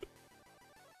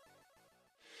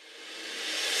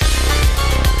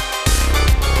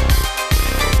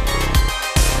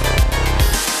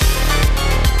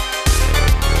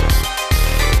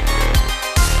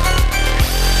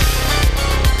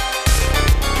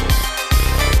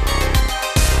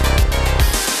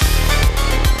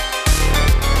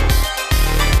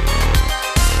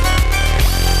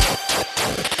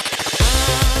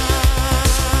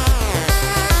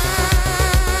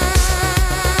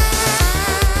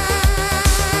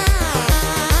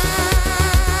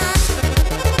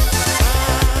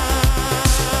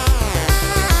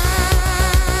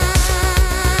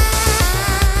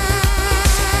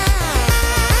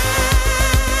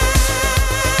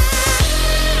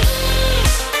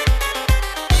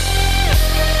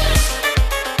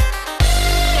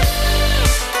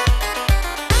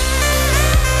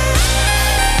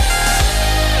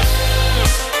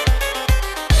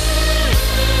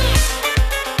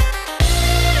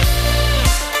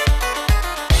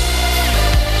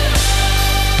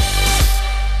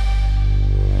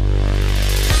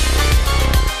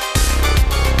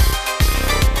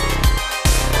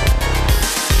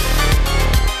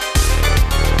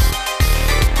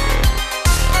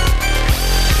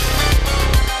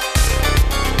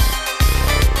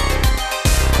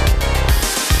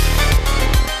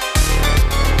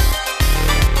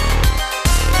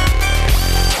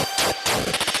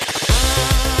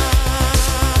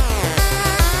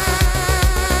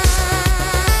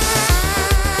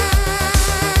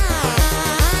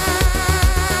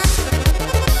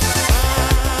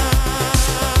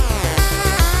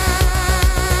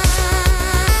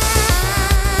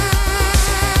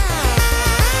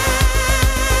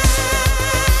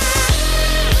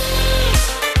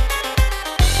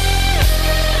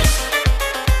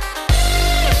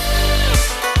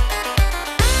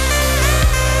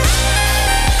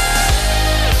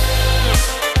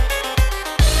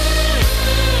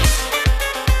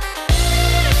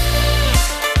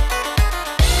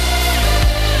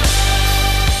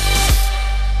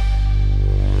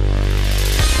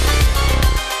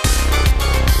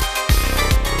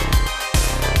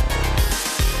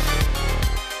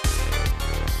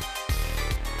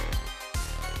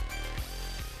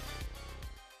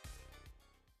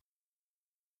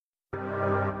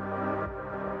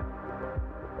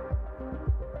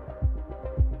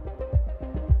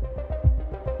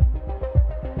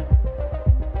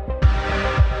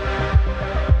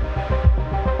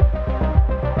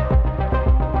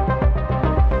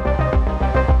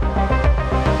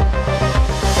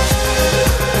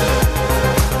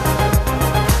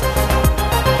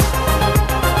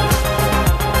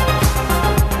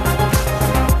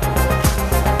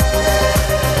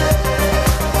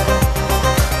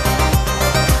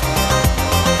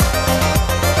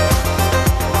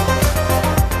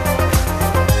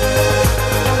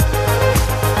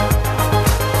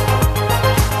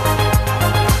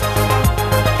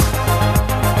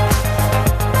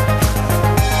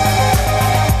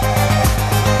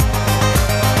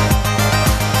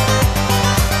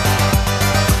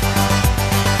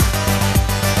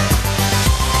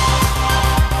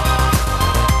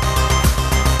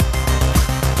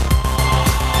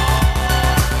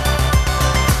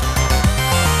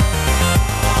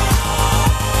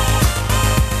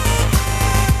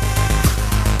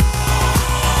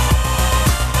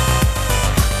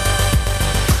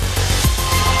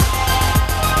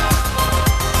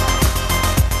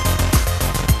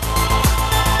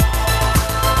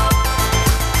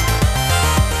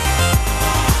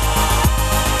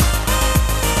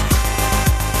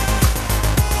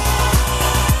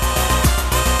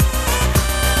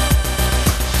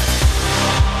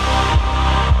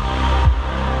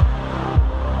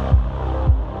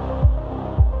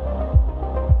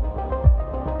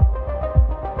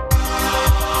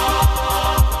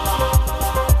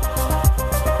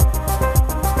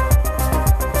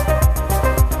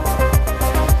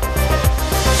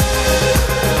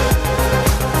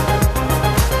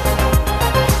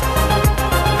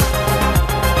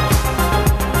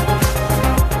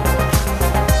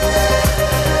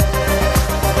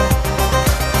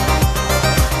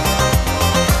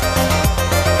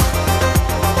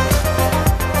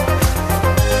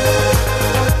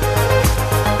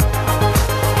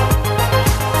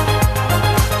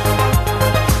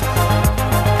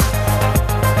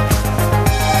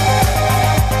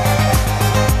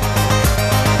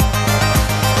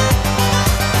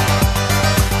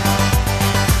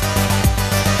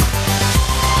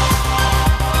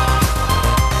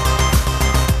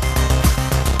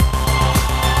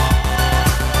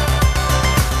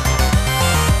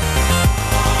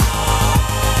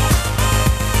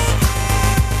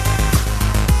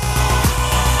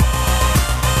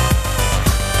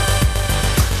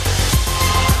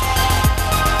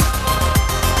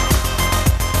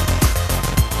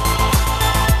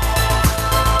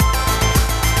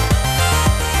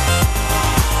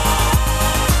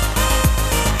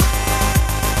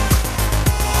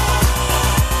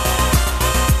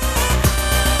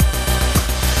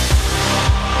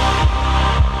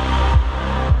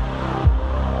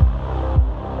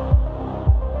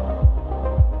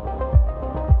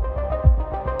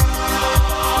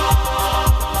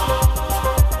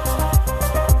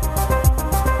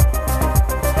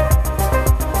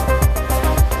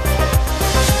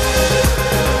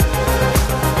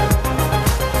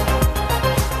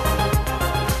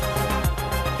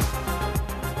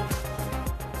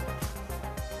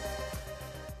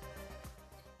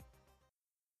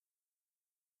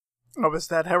 Oh, is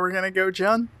that how we're gonna go,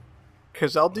 John?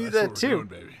 Because I'll do that That's what too. we're doing,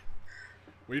 baby.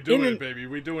 We doing it, baby.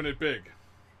 We doing it big.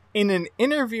 In an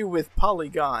interview with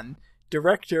Polygon,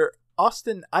 director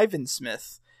Austin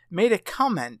Ivansmith made a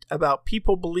comment about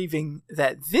people believing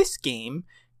that this game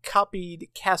copied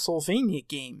Castlevania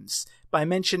games by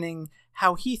mentioning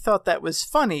how he thought that was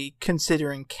funny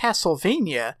considering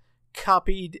Castlevania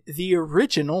copied the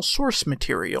original source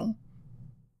material.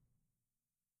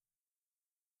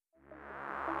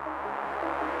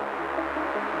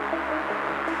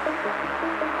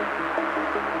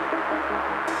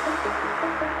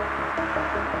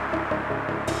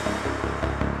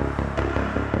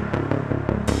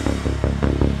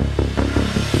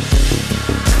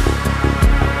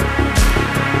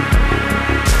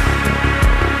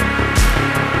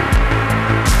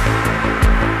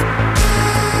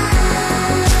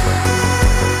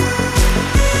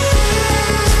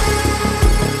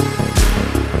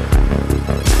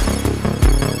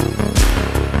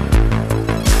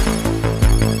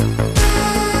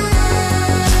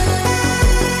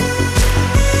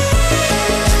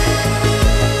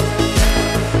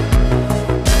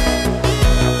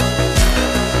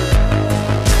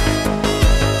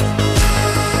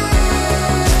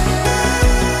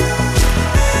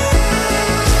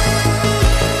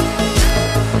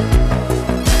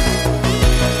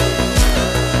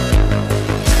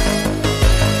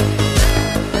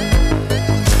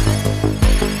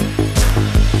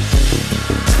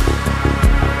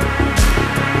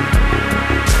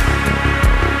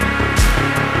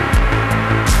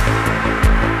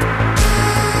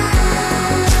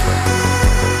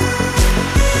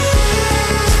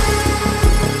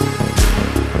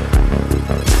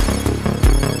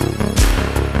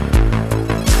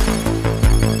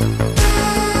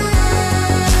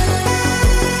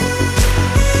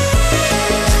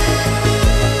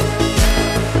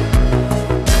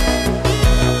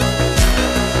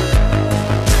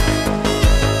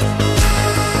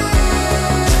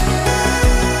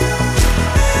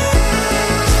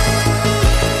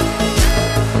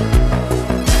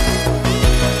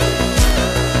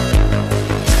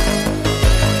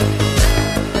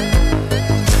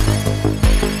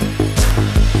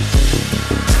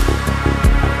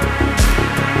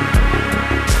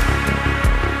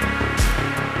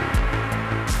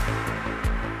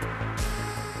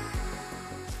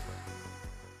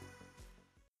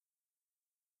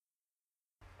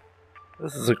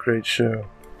 This is a great show.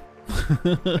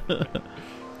 Happy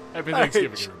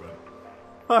Thanksgiving, everybody.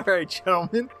 Alright,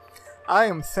 gentlemen. I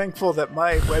am thankful that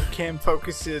my webcam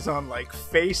focuses on, like,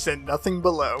 face and nothing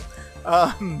below.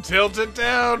 Tilt it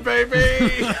down,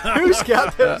 baby! Who's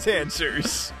got those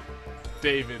answers?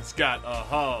 David's got a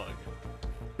hog.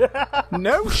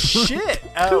 No shit!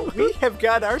 We have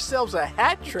got ourselves a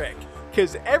hat trick,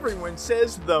 because everyone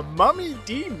says the Mummy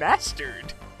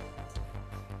Demastered.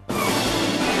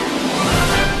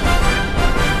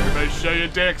 Everybody show your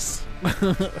dicks.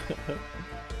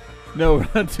 No, we're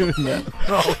not doing that.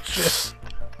 Oh, shit.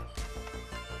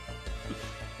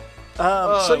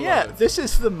 So yeah, love it. this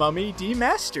is the Mummy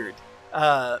Demastered.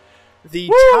 The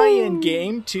Woo! tie-in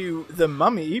game to The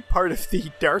Mummy, part of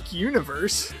the Dark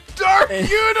Universe. Dark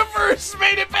Universe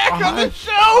made it back on the show,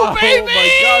 Oh baby!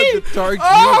 my god, the Dark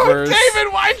Oh, Universe.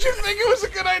 David, why'd you think it was a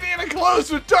good idea to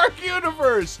close with Dark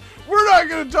Universe? We're not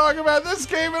going to talk about this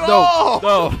game at all!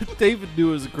 No, David knew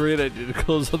it was a great idea to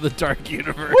close on the Dark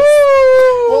Universe.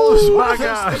 Well, it was one my of those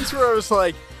God. things where I was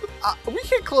like, we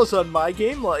can close on my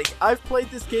game. Like, I've played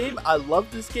this game. I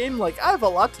love this game. Like, I have a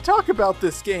lot to talk about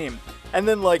this game. And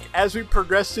then, like, as we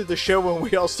progressed through the show when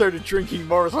we all started drinking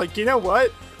more, I was like, you know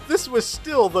what? This was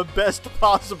still the best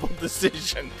possible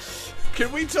decision. Can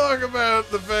we talk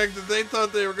about the fact that they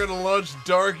thought they were going to launch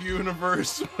Dark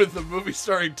Universe with a movie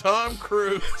starring Tom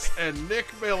Cruise and Nick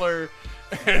Miller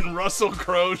and Russell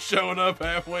Crowe showing up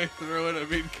halfway through it? I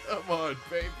mean, come on,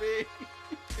 baby.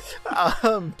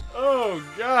 Oh,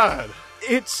 God.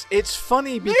 It's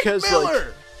funny because, Nick like,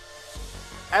 Miller!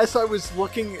 as I was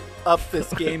looking up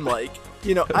this game, like,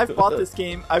 you know, I've bought this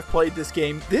game, I've played this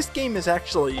game. This game is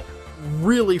actually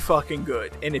really fucking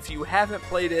good, and if you haven't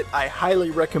played it, I highly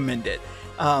recommend it.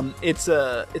 It's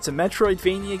a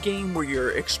Metroidvania game where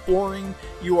you're exploring.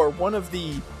 You are one of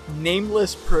the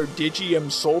nameless Prodigium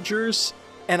soldiers,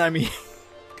 and I mean,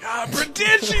 God,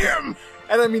 Prodigium!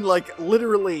 and I mean, like,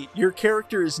 literally, your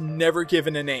character is never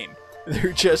given a name.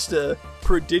 They're just a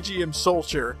Prodigium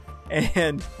soldier.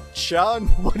 And Sean,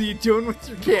 what are you doing with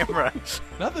your camera?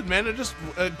 Nothing, man. I'm just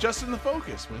adjusting the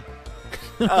focus, man.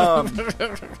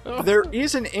 There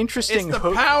is an interesting It's the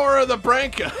hook. power of the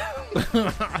Branca.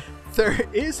 There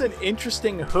is an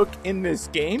interesting hook in this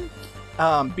game.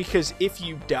 because if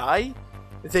you die,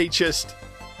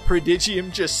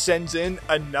 Prodigium just sends in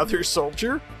another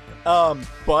soldier,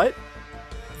 but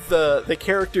the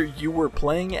character you were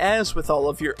playing as with all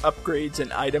of your upgrades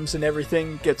and items and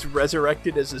everything gets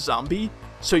resurrected as a zombie,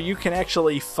 so you can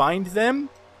actually find them,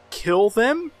 kill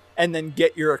them, and then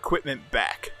get your equipment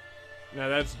back. Now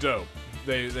that's dope.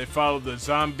 They followed the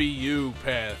Zombie U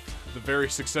path, the very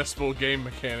successful game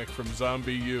mechanic from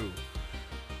Zombie U.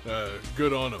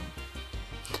 Good on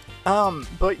them.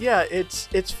 But yeah,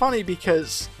 it's funny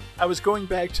because I was going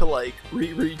back to like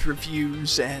reread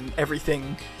reviews and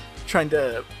everything, trying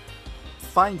to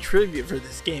find trivia for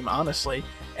this game, honestly.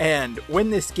 And when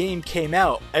this game came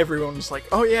out, everyone was like,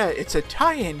 oh yeah, it's a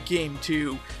tie-in game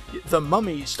to The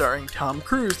Mummy starring Tom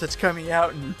Cruise that's coming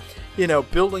out and, you know,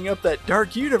 building up that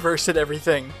dark universe and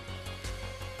everything.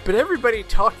 But everybody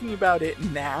talking about it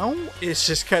now is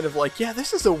just kind of like, yeah,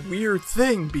 this is a weird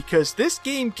thing because this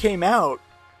game came out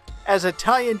as a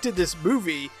tie-in to this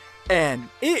movie and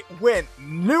it went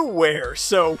nowhere.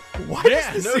 So why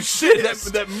does this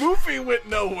exist? That movie went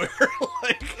nowhere.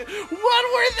 Like, what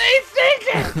were they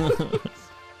thinking?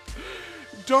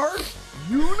 Dark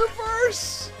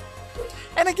Universe?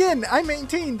 And again, I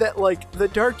maintain that like the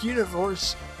Dark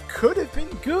Universe could have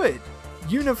been good.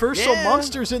 Universal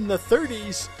Monsters in the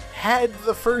 30s had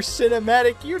the first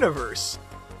cinematic universe,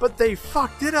 but they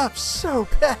fucked it up so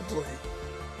badly.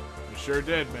 We sure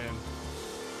did, man.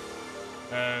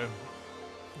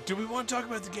 Do we want to talk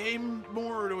about the game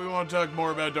more, or do we want to talk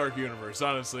more about Dark Universe?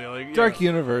 Honestly, like Dark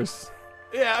Universe.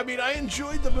 Yeah, I mean, I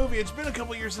enjoyed the movie. It's been a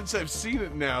couple years since I've seen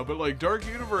it now, but like Dark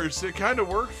Universe, it kind of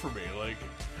worked for me. Like,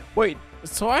 wait,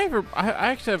 so I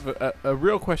actually have a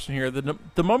real question here.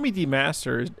 The Mummy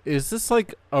Demastered, is this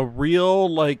like a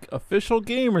real like official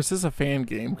game, or is this a fan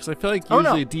game? Because I feel like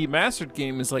usually a demastered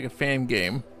game is like a fan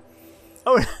game.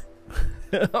 Oh.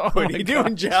 What are you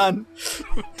doing, John?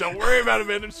 Don't worry about it,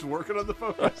 man. I'm just working on the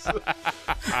focus.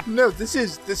 No, this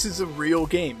is a real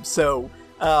game. So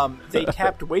they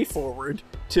tapped WayForward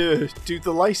to do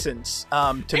the license.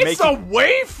 It's a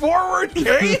WayForward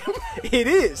game. It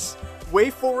is.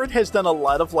 WayForward has done a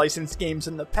lot of licensed games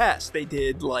in the past. They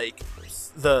did like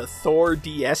the Thor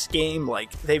DS game.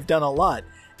 Like they've done a lot,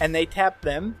 and they tapped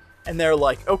them, and they're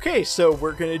like, okay, so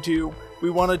we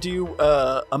want to do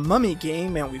a Mummy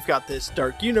game, and we've got this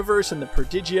Dark Universe and the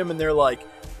Prodigium, and they're like,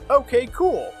 okay,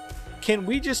 cool. Can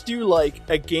we just do, like,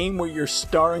 a game where you're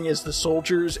starring as the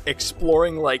soldiers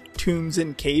exploring, like, tombs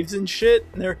and caves and shit?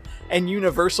 And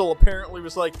Universal apparently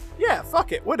was like, yeah,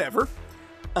 fuck it, whatever.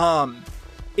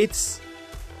 It's...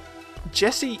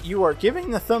 Jesse, you are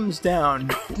giving the thumbs down.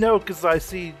 No, because I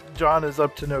see John is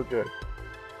up to no good.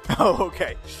 Oh,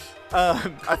 okay.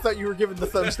 I thought you were giving the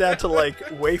thumbs down to like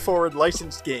WayForward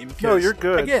licensed game. No, you're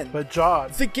good. Again, but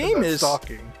John, the game is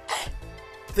stalking.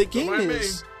 The game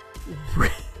is.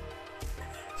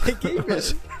 The game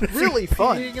is really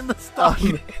fun. Peeing in the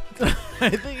stocking. I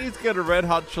think he's got a Red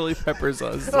Hot Chili Peppers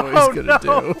on. Is what he's gonna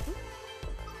do.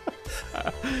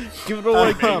 Give it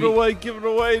away! Give it away! Give it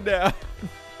away now!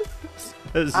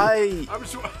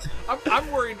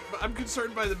 I'm worried. I'm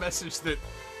concerned by the message that.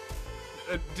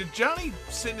 Did Johnny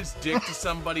send his dick to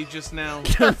somebody just now?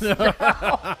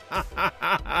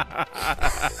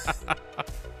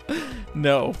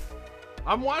 No.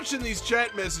 I'm watching these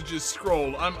chat messages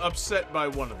scroll. I'm upset by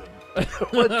one of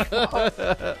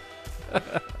them.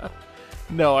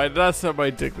 No, I did not send my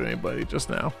dick to anybody just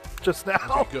now. Just now?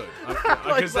 Okay, good.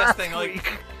 Because that's the thing, like,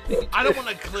 I don't want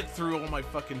to click through all my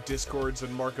fucking Discords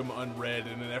and mark them unread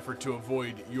in an effort to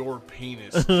avoid your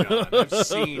penis, John. I've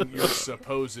seen your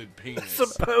supposed penis.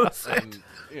 Supposed. And,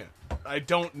 yeah, I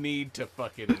don't need to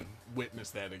fucking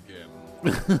witness that again.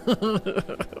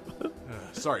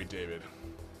 Sorry, David.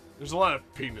 There's a lot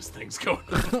of penis things going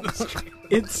on in this game.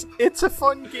 It's a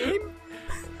fun game.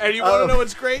 And you want to know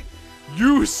what's great?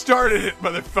 You started it,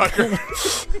 motherfucker.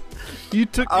 You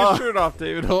took your shirt off,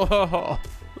 David. Ho, ho, ho.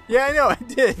 Yeah, I know, I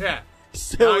did. Yeah.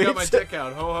 So now I got my dick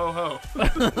out. Ho, ho,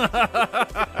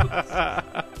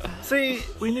 ho. See,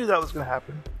 we knew that was going to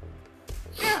happen.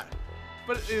 Yeah.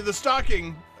 But the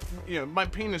stocking, you know, my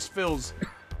penis fills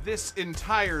this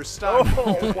entire stocking.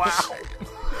 Oh, wow.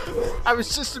 I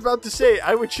was just about to say,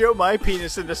 I would show my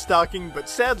penis in a stocking, but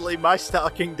sadly, my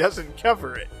stocking doesn't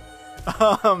cover it.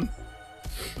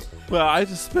 Well, I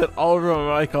just spit all over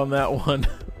my mic on that one.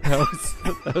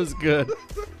 That was good.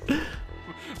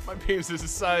 My penis is the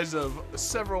size of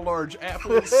several large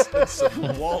apples and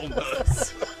some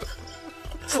walnuts.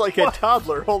 It's like a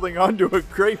toddler holding onto a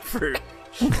grapefruit.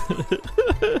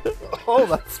 Oh,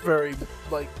 that's very,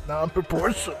 like,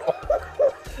 non-proportional.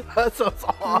 That sounds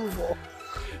awful.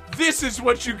 This is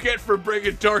what you get for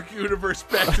bringing Dark Universe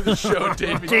back to the show,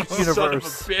 David. Dick you son of a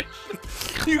Universe.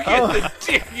 bitch. You get the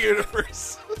Dick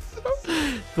Universe.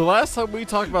 The last time we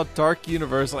talked about Dark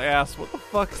Universe, I asked, what the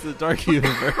fuck is the Dark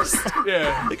Universe?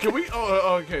 Yeah. Can we?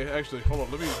 Oh, okay. Actually, hold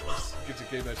on. Let me get to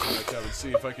GameMatch.com and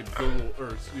see if I can Google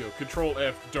or Control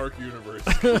F Dark Universe.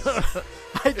 I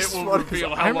It just will want to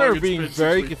reveal how I long remember it's being been since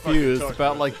very we fucking confused talked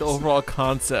about like the overall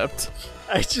concept.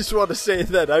 I just want to say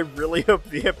that I really hope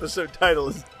the episode title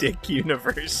is Dick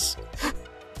Universe.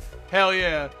 Hell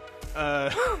yeah.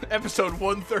 Episode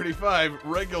 135,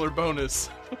 regular bonus.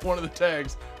 One of the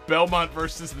tags, Belmont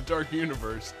versus the Dark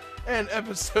Universe. And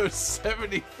episode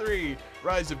 73,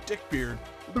 Rise of Dickbeard,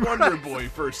 Wonder Boy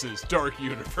versus Dark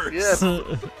Universe. Yes.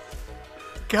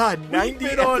 God, 90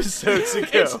 been on- episodes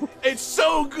ago. It's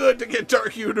so good to get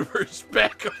Dark Universe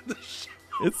back on the show.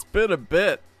 It's been a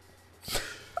bit.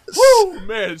 Woo!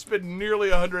 Man, it's been nearly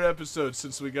 100 episodes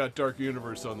since we got Dark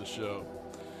Universe on the show.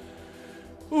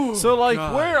 Ooh, So, like,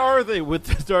 God. where are they with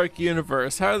the Dark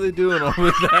Universe? How are they doing with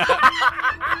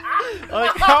that?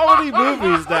 Like, how many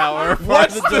movies now are part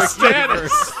What's of the the Dark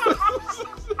status? Universe?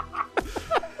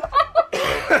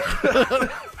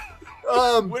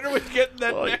 When are we getting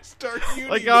that Like- next Dark Universe?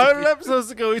 Like 100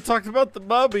 episodes ago, we talked about the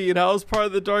Mummy and how it's part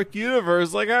of the Dark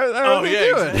Universe. Like, how are they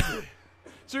doing? Exactly.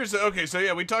 Seriously, okay, so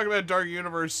yeah, we talked about Dark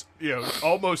Universe,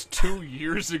 almost 2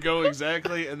 years ago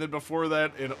exactly, and then before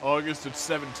that in August of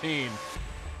 17,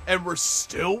 and we're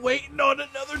still waiting on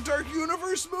another Dark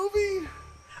Universe movie?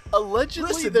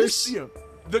 Allegedly, Listen, there's...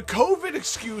 the COVID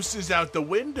excuse is out the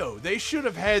window. They should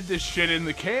have had this shit in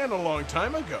the can a long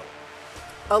time ago.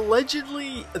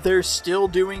 Allegedly, they're still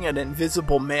doing an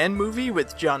Invisible Man movie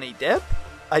with Johnny Depp.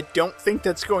 I don't think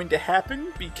that's going to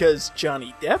happen because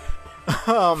Johnny Depp.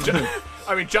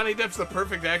 I mean, Johnny Depp's the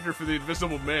perfect actor for the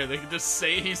Invisible Man. They can just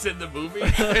say he's in the movie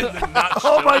and then not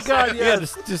Oh show my us god, Yeah,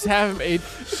 yes. just have him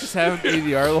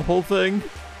ADR the whole thing.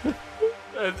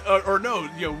 or no,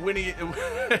 when he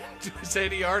does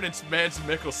ADR and it's Mads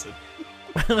Mikkelsen.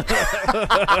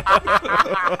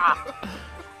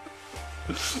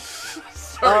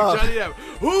 Sorry, Johnny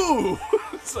Depp. Ooh!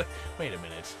 It's like, wait a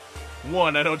minute.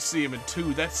 1, I don't see him, and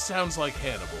 2, that sounds like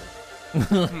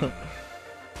Hannibal.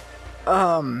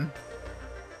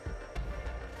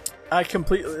 I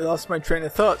completely lost my train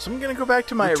of thought, so I'm gonna go back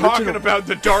to my We're original... talking about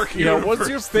the Dark Yeah, Universe, what's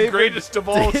your the favorite- greatest of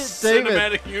all David,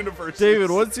 cinematic universes. David,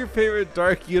 what's your favorite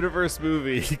Dark Universe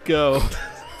movie? Go.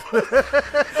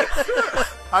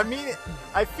 I mean,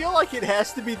 I feel like it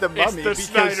has to be The It's Mummy the because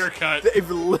Snyder Cut. they've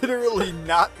literally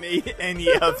not made any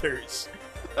others.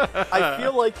 I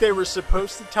feel like they were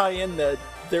supposed to tie in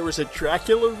there was a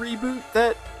Dracula reboot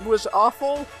that was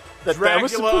awful. That was Dracula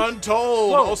supposed-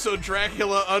 Untold, Whoa. also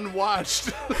Dracula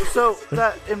Unwatched. So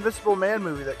that Invisible Man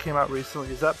movie that came out recently,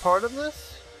 is that part of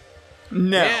this?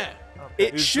 No. Yeah.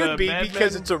 It Is, should be Mad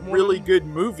because Men it's a one? really good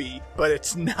movie, but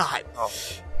it's not.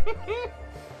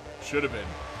 Should have been.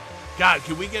 God,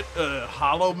 can we get a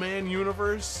Hollow Man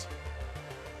universe?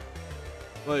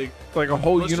 Like Like a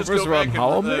whole let's just universe go around back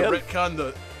Hollow and Man? retcon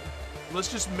the.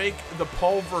 Let's just make the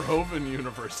Paul Verhoeven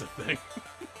universe a thing.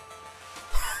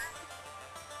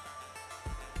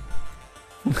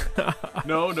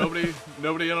 No, nobody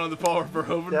in on the Paul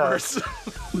Verhoeven Yeah. verse.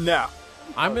 No.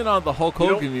 I'm in on the Hulk You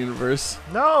don't- Hogan universe.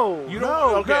 No, You don't.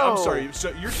 no, okay, no. I'm sorry.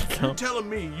 So you're telling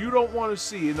me you don't want to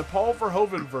see in the Paul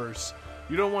Verhoeven verse.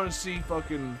 You don't want to see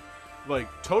fucking like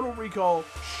Total Recall,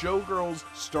 Showgirls,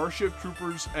 Starship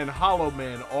Troopers, and Hollow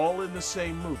Man all in the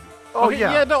same movie. Oh Okay,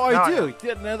 yeah, no, I Now do.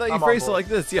 Yeah, now that you I'm phrase on it like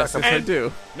this, yes, Back yes, up. I And-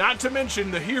 do. Not to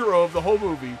mention the hero of the whole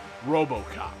movie,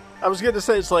 RoboCop. I was gonna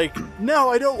say, it's like, no,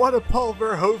 I don't want a Paul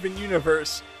Verhoeven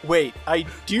universe. Wait, I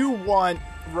do want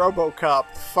RoboCop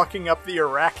fucking up the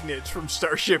arachnids from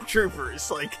Starship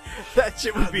Troopers. Like, that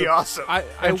shit would be awesome. I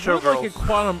And would like a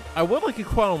Showgirls.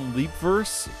 quantum leap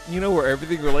verse, where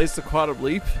everything relates to quantum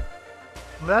leap.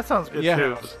 That sounds good Yeah.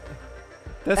 too.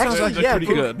 That sounds Actually, actually yeah, pretty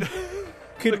could- good.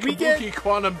 Could The we get Kabuki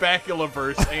Quantum Bacula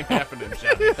verse ain't happening,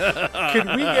 Johnny. could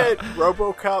we get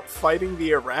RoboCop fighting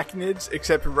the arachnids,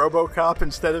 except RoboCop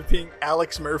instead of being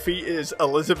Alex Murphy is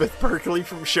Elizabeth Berkley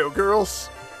from Showgirls?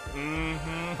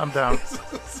 I'm down.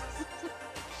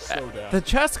 So down. The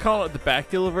chat's call it the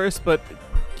Baculaverse, but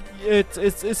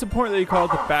it's important that you call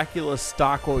it the Bacula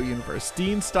Stockwell universe.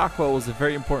 Dean Stockwell was a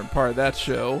very important part of that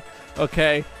show.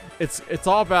 Okay, it's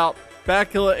all about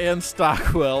Bacula and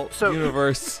Stockwell So-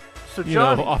 universe. So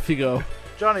Johnny, off you go.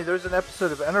 Johnny, there's an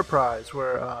episode of Enterprise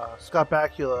where Scott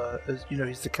Bakula is,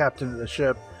 he's the captain of the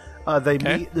ship. They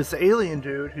Okay. meet this alien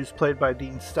dude who's played by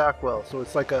Dean Stockwell. So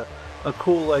it's like a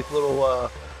cool, like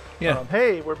little, Yeah.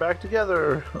 hey, we're back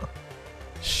together.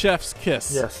 Chef's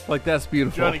kiss. Yes. Like, that's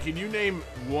beautiful. Johnny, can you name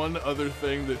one other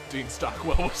thing that Dean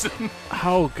Stockwell was in?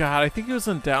 Oh, God. I think he was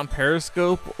in Down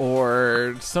Periscope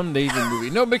or some Navy movie.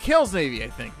 No, McHale's Navy, I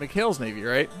think. McHale's Navy,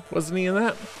 right? Wasn't he in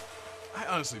that? I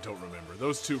honestly don't remember.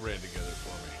 Those two ran together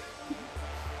for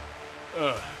me.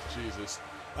 Ugh, Jesus.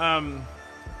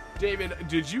 David,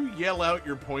 did you yell out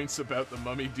your points about the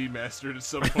Mummy Demastered at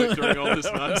some point during all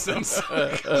this nonsense?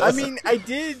 I mean, I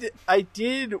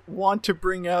did want to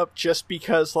bring up, just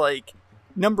because, like,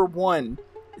 number one,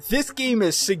 this game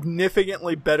is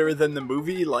significantly better than the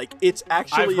movie. Like, it's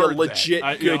actually a legit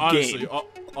good honestly, game.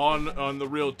 On the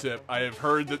real tip, I have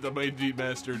heard that the Mummy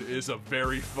Demastered is a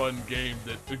very fun game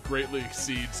that greatly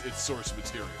exceeds its source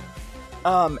material.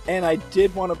 And I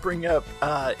did want to bring up,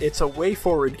 it's a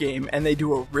WayForward game, and they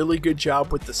do a really good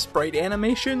job with the sprite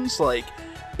animations. Like,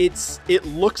 it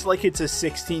looks like it's a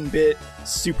 16-bit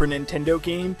Super Nintendo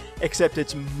game, except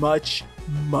it's much,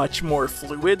 much more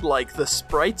fluid. Like, the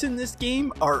sprites in this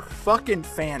game are fucking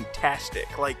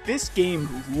fantastic. Like, this game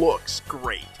looks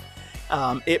great.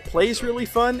 It plays really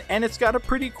fun, and it's got a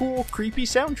pretty cool, creepy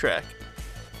soundtrack.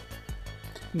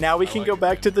 Now we can go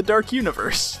back to the Dark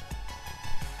Universe.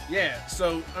 Yeah,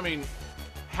 so, I mean,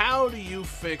 how do you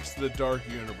fix the Dark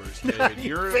Universe, David?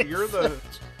 You're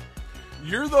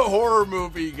the horror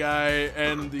movie guy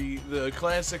and the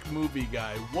classic movie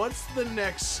guy. What's the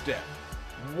next step?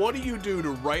 What do you do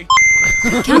to write?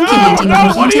 Calculating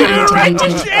What do you do to write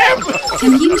computer the jam?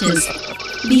 Computers.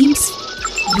 Beeps.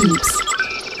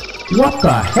 Boops. What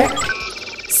the heck?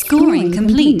 Scoring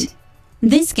complete.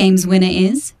 This game's winner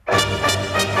is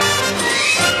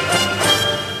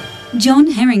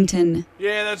John Harrington.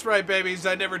 Yeah, that's right, babies.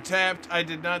 I never tapped. I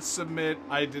did not submit.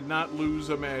 I did not lose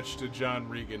a match to John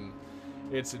Regan.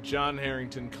 It's a John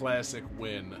Harrington classic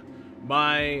win.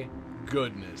 My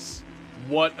goodness.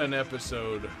 What an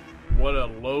episode. What a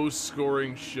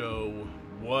low-scoring show.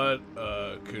 What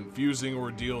a confusing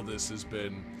ordeal this has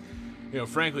been. You know,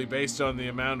 frankly, based on the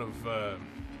amount of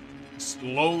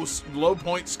low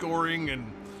point scoring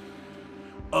and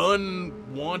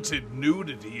unwanted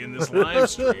nudity in this live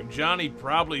stream, Johnny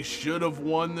probably should have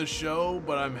won the show,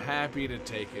 but I'm happy to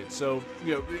take it. So,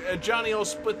 you know, Johnny, I'll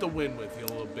split the win with you a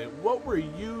little bit. What were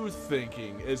you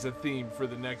thinking as a theme for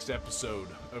the next episode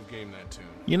of Game That Tune?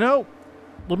 You know,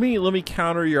 let me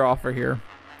counter your offer here.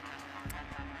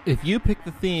 If you pick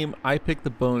the theme, I pick the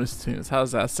bonus tunes. How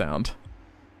does that sound?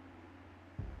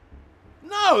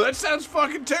 No, that sounds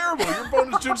fucking terrible. Your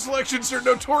bonus tune selections are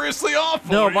notoriously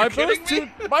awful. No, Are my you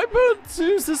kidding me? my bonus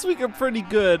tunes this week are pretty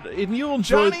good, and you'll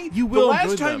enjoy. Johnny, you will the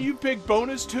last enjoy time them. you picked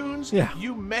bonus tunes, Yeah.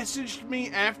 you messaged me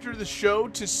after the show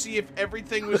to see if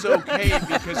everything was okay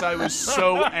because I was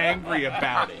so angry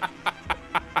about it.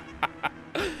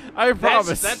 I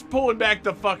promise. That's pulling back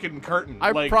the fucking curtain.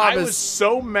 I I promise. was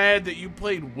so mad that you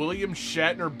played William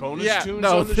Shatner bonus tunes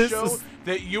no, on the this show is-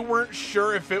 that you weren't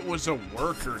sure if it was a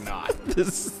work or not.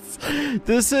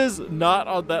 This is not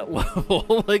on that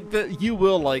level. Like that, you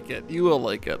will like it. You will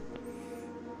like it.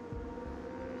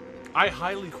 I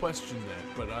highly question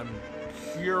that, but I'm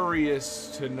curious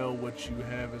to know what you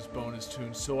have as bonus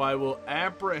tunes, so I will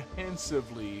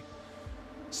apprehensively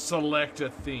select a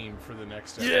theme for the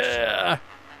next episode. Yeah.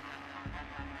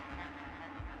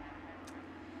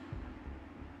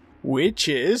 Which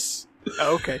is...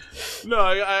 Okay. No,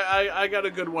 I got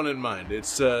a good one in mind.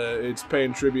 It's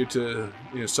paying tribute to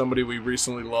somebody we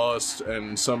recently lost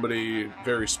and somebody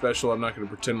very special. I'm not going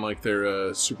to pretend like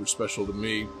they're super special to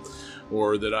me,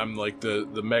 or that I'm like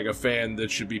the mega fan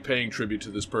that should be paying tribute to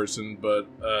this person. But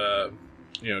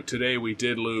today we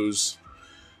did lose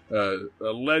a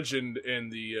legend in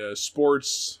the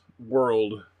sports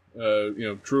world.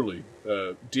 Truly,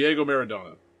 Diego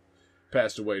Maradona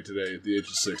passed away today at the age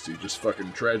of 60. Just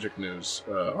fucking tragic news.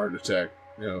 Heart attack.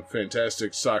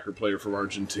 Fantastic soccer player from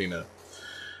Argentina.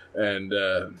 And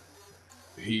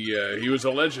he was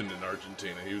a legend in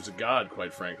Argentina. He was a god,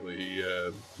 quite frankly.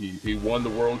 He won the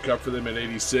World Cup for them in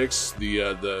 '86.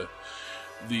 The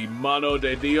Mano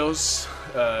de Dios,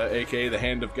 aka the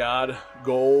Hand of God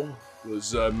goal,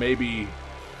 was maybe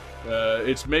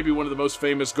one of the most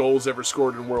famous goals ever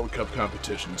scored in World Cup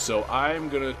competition. So I'm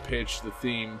gonna pitch the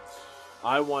theme.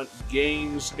 I want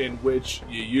games in which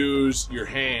you use your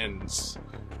hands,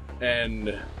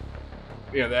 and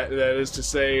that is to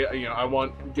say, I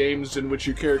want games in which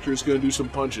your character is going to do some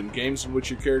punching, games in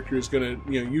which your character is going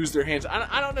to use their hands.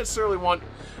 I don't necessarily want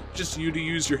just you to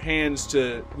use your hands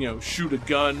to shoot a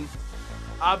gun.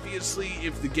 Obviously,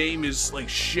 if the game is like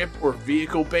ship or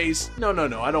vehicle based, no,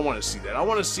 I don't want to see that. I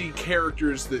want to see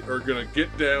characters that are going to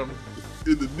get down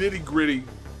in the nitty gritty,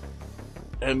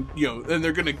 and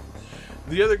and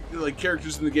the other like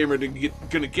characters in the game are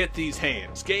gonna get these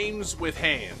hands. Games with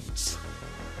hands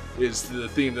is the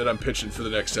theme that I'm pitching for the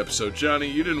next episode. Johnny,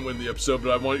 you didn't win the episode,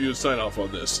 but I want you to sign off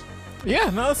on this. Yeah,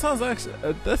 no,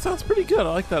 that sounds pretty good.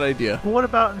 I like that idea. What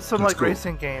about in some That's like cool.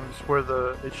 racing games where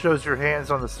it shows your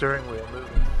hands on the steering wheel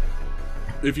moving?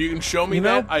 If you can show me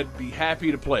that, I'd be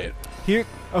happy to play it.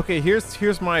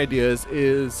 Here's my idea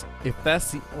is if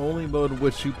that's the only mode in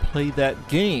which you play that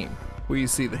game where you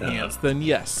see the hands, then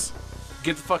yes.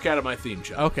 Get the fuck out of my theme,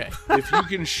 John. Okay. If you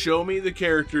can show me the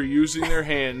character using their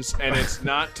hands and it's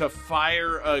not to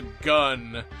fire a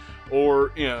gun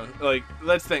or, like,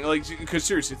 let's think, like, because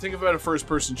seriously, think about a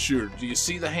first-person shooter. Do you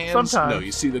see the hands? Sometimes. No,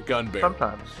 you see the gun barrel.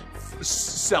 Sometimes.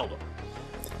 Seldom.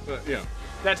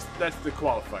 That's the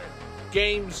qualifier.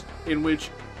 Games in which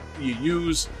you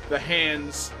use the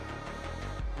hands,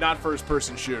 not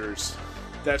first-person shooters.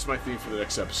 That's my theme for the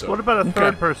next episode. What about a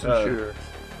third-person shooter?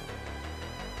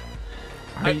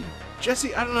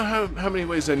 Jesse, I don't know how many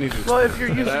ways I need to explain. Well, if you're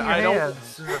using your I don't-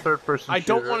 hands in a third-person shooter. I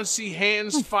don't want to see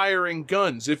hands firing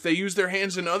guns. If they use their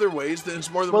hands in other ways, then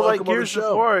it's more than Well, welcome like on the Gears show.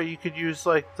 of War, you could use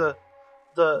like the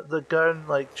gun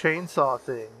like chainsaw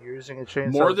thing. You're using a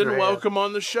chainsaw. More with than your welcome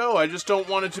on the show. I just don't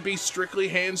want it to be strictly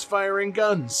hands firing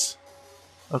guns.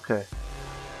 hand. Okay.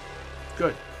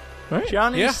 Good. Right?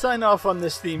 Johnny, Yeah. sign off on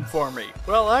this theme for me.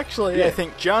 Well, actually, I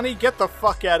think, Johnny, get the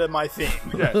fuck out of my theme.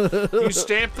 Yeah. You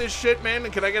stamp this shit, man,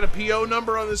 and can I get a PO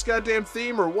number on this goddamn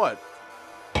theme or what?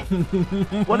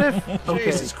 What if? Okay.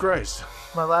 Jesus Christ.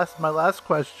 My last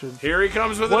question. Here he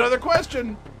comes with another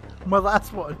question. My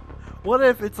last one. What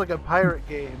if it's like a pirate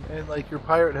game and like your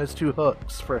pirate has two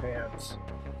hooks for hands?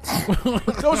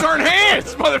 Those aren't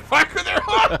hands, motherfucker. They're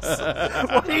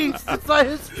hooks. Wait, it's not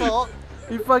his fault.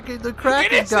 He fucking the It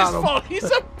Kraken is his got him. fault. He's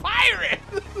a pirate.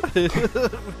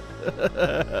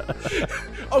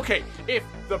 Okay, if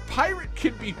the pirate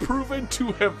can be proven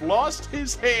to have lost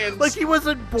his hands, Like he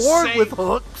wasn't born Say- with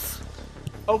hooks.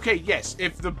 okay, yes,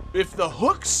 if the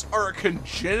hooks are a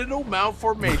congenital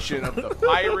malformation of the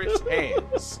pirate's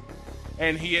hands,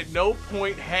 and he at no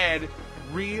point had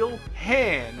real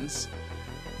hands,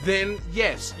 then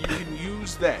yes, you can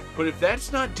use that. But if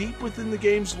that's not deep within the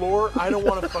game's lore, I don't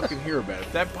want to fucking hear about it.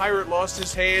 If that pirate lost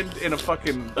his hand in a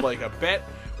fucking, like, a bet,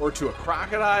 or to a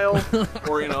crocodile,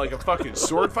 or, like, a fucking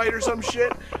sword fight or some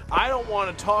shit, I don't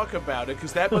want to talk about it,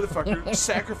 because that motherfucker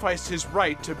sacrificed his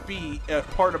right to be a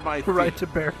part of my theme. Right to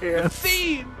bare The hands.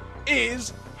 theme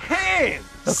is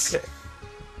hands!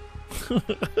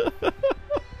 Okay.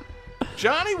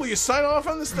 Johnny, will you sign off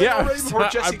on this thing already before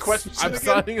Jesse questions I'm it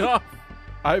again? signing off.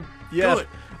 Good.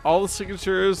 All the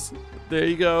signatures. There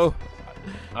you go.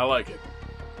 I like it.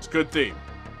 It's a good theme.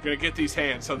 Gonna get these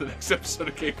hands on the next episode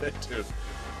of Game That Tune.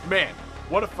 Man,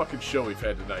 what a fucking show we've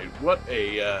had tonight. What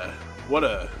a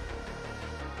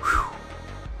whew.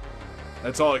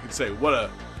 That's all I can say. What a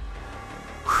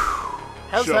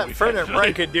How's show that we've had Fernet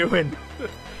tonight. Branca doing?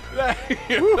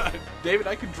 David,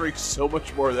 I could drink so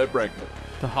much more of that Branca.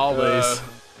 The holidays.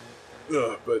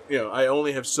 But, I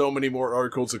only have so many more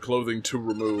articles of clothing to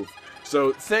remove.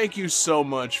 So, thank you so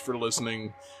much for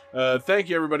listening. Thank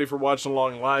you, everybody, for watching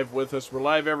along live with us. We're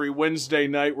live every Wednesday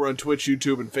night. We're on Twitch,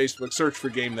 YouTube, and Facebook. Search for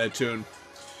Game That Tune.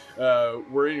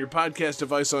 We're in your podcast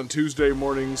device on Tuesday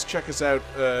mornings. Check us out,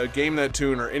 Game That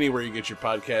Tune, or anywhere you get your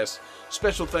podcasts.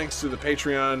 Special thanks to the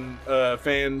Patreon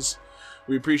fans.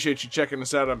 We appreciate you checking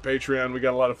us out on Patreon. We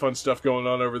got a lot of fun stuff going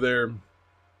on over there.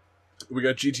 We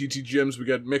got GTT Gems, we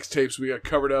got mixtapes, we got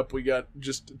Covered Up, we got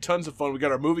just tons of fun. We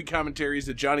got our movie commentaries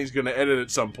that Johnny's going to edit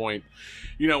at some point.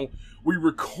 We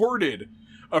recorded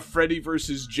a Freddy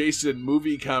vs. Jason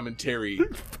movie commentary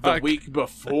the week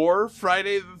before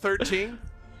Friday the 13th.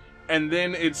 And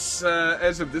then it's,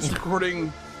 as of this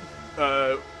recording,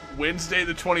 Wednesday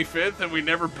the 25th, and we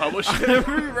never published it.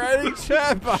 Every writing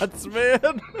chatbots,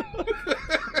 man.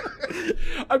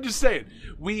 I'm just saying,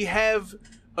 we have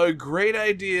a great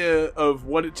idea of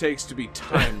what it takes to be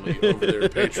timely over there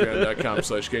at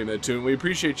patreon.com/GameThatTune. We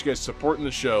appreciate you guys supporting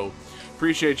the show.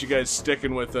 Appreciate you guys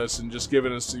sticking with us and just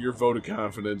giving us your vote of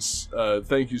confidence.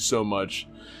 Thank you so much.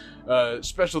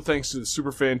 Special thanks to the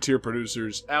Superfan tier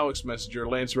producers, Alex Messenger,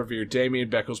 Lance Revere, Damian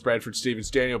Beckles, Bradford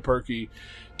Stevens, Daniel Perkey,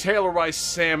 Taylor Weiss,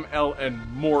 Sam L., and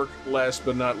Mork. Last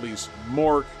but not least,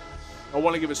 Mork. I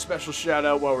want to give a special shout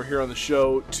out while we're here on the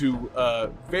show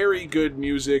to Very Good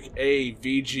Music, a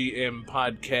VGM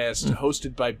podcast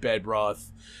hosted by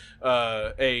Bedroth,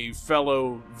 a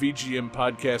fellow VGM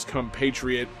podcast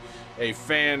compatriot, a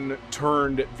fan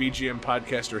turned VGM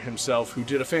podcaster himself who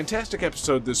did a fantastic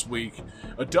episode this week,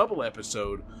 a double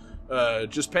episode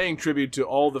just paying tribute to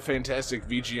all the fantastic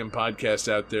VGM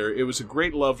podcasts out there. It was a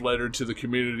great love letter to the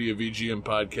community of VGM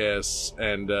podcasts,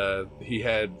 and he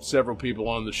had several people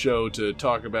on the show to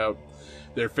talk about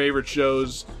their favorite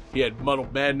shows. He had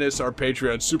Muddled Madness, our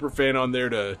Patreon superfan, on there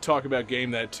to talk about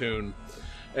Game That Tune.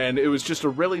 And it was just a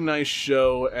really nice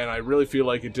show, and I really feel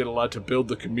like it did a lot to build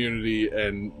the community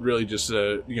and really just,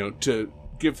 to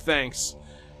give thanks.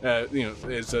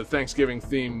 As a Thanksgiving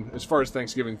theme, as far as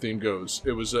Thanksgiving theme goes,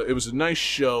 it was a nice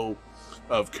show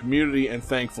of community and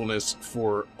thankfulness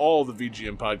for all the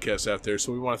VGM podcasts out there.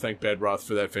 So we want to thank Bedroth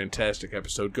for that fantastic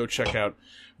episode. Go check out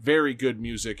Very Good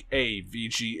Music, a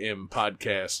VGM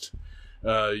podcast.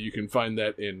 You can find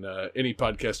that in any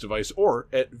podcast device or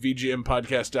at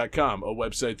VGMpodcast.com, a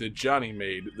website that Johnny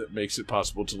made that makes it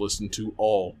possible to listen to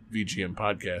all VGM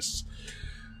podcasts.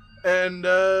 And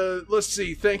let's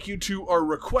see, thank you to our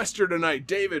requester tonight,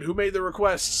 David, who made the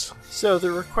requests. So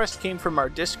the request came from our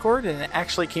Discord, and it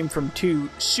actually came from two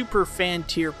super fan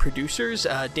tier producers,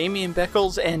 Damian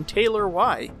Beckles and Taylor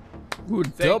Y. Ooh,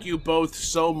 Thank you both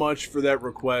so much for that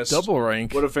request. Double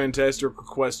rank. What a fantastic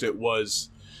request it was.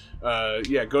 Go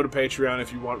to Patreon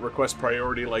if you want request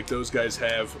priority like those guys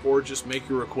have, or just make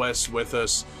your requests with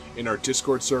us in our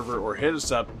Discord server, or hit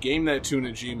us up,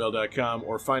 gamethattune@gmail.com,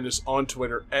 or find us on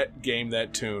Twitter at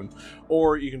gamethattune,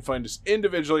 or you can find us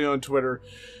individually on Twitter.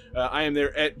 I am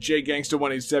there at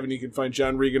jgangsta187. You can find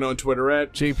John Regan on Twitter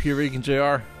at JP Regan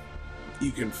JR.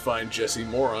 You can find Jesse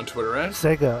Moore on Twitter at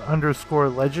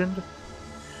Sega_legend.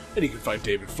 And you can find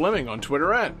David Fleming on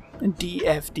Twitter at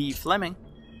DFD Fleming.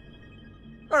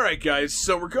 Alright guys,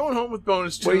 so we're going home with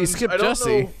bonus tunes. Wait, you skipped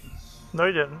Jesse. No,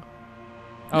 you didn't.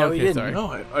 Oh, No, okay, he didn't. sorry.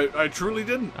 No, I truly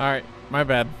didn't. Alright, my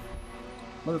bad.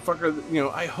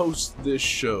 Motherfucker, I host this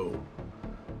show.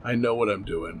 I know what I'm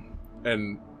doing.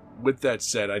 And with that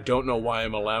said, I don't know why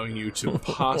I'm allowing you to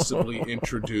possibly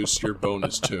introduce your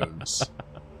bonus tunes.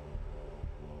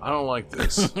 I don't like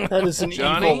this. That is an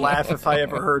Johnny? evil laugh if I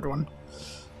ever heard one.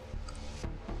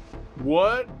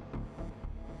 What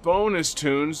bonus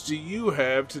tunes do you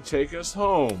have to take us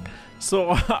home?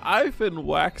 So I've been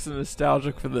waxing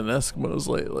nostalgic for the Eskimos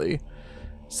lately.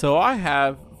 So I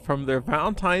have, from their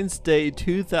Valentine's Day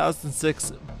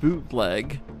 2006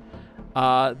 bootleg,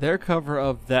 their cover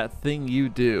of That Thing You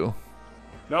Do.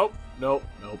 Nope.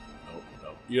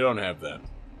 You don't have that.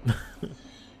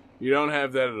 You don't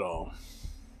have that at all.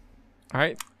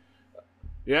 Alright.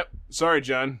 Yep. Sorry,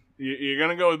 John. You're going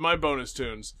to go with my bonus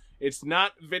tunes. It's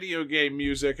not video game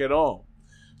music at all.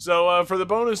 So for the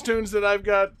bonus tunes that I've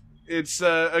got, it's,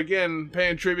 again,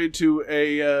 paying tribute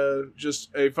to just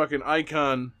a fucking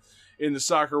icon in the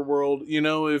soccer world.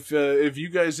 If you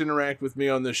guys interact with me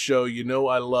on this show,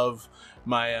 I love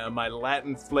my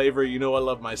Latin flavor. I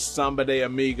love my Samba de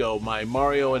Amigo, my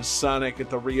Mario and Sonic at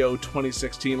the Rio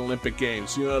 2016 Olympic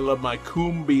Games. I love my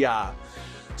Cumbia.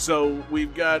 So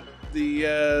we've got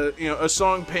a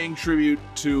song paying tribute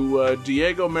to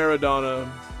Diego Maradona,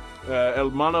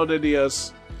 El Mano de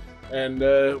Dios, and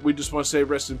we just want to say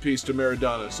rest in peace to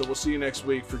Maradona. So we'll see you next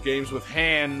week for Games with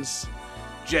Hands.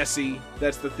 Jesse,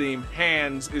 that's the theme.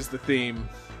 Hands is the theme.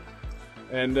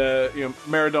 And,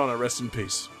 Maradona, rest in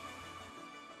peace.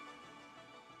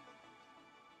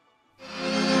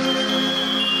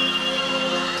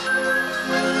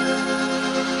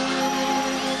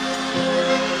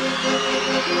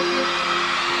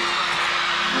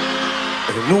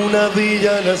 En una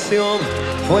villa nació,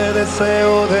 fue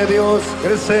deseo de Dios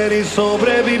crecer y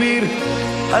sobrevivir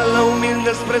a la humilde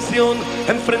expresión,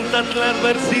 enfrentar la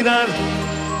adversidad,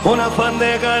 con afán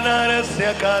de ganarse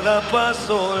a cada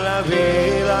paso la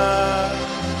vida.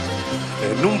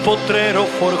 En un potrero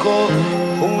forjó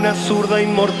una zurda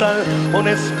inmortal, con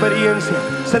experiencia,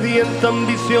 sedienta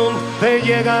ambición de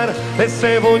llegar de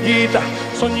cebollita.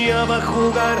 Soñaba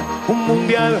jugar un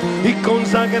mundial y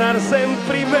consagrarse en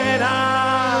primera.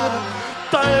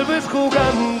 Tal vez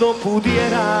jugando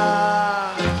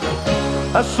pudiera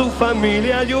a su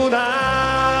familia ayudar.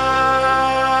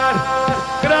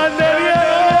 ¡Grande Diego!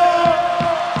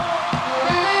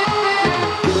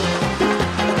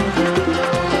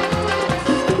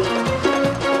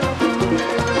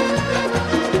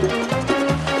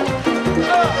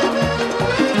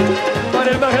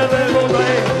 Para el más grande del mundo,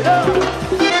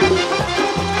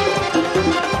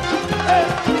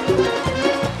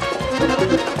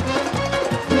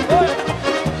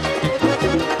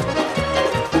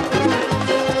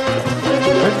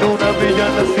 En una villa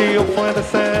nació, fue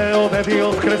deseo de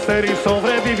Dios crecer y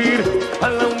sobrevivir a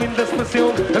la humilde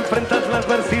expresión, enfrentar la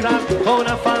adversidad con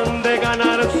afán de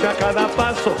ganarse a cada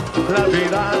paso la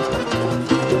vida.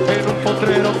 En un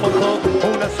potrero forjó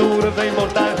una zurda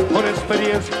inmortal, con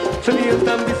experiencia,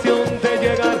 sedienta ambición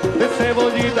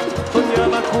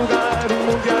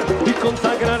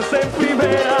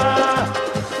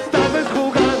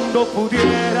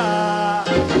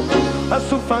a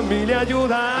su familia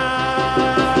ayudar.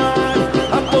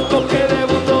 A poco que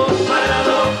debutó,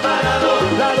 parado,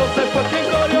 Lalo se fue quien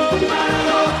corrió,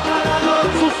 parado,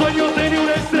 su sueño tenía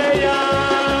una estrella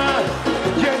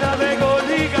llena de gol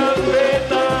y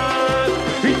gambetas,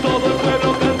 y todo el pueblo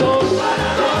cantó,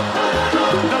 parado,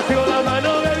 nació la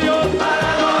mano de Dios,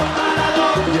 parado,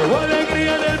 llevó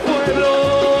alegría en el pueblo,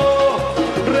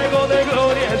 regó de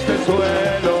gloria este suelo.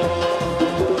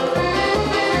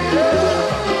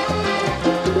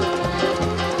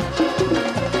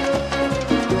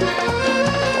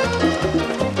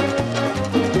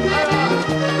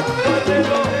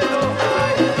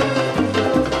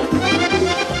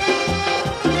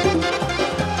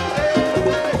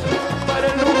 Para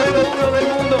el número 1 del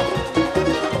mundo.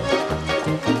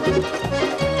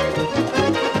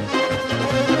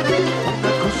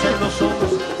 Una cruz en los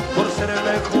ojos por ser el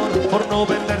mejor, por no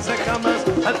venderse jamás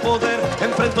al poder.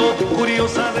 Enfrentó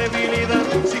curiosa debilidad.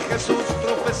 Si Jesús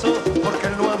tropezó, porque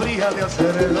él no habría de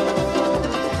hacerlo.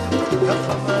 La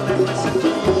fama le presentó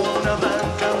una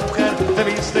blanca mujer de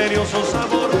misterioso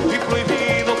sabor y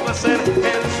prohibido placer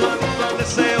en su actual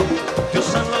deseo.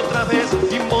 Dios anda otra vez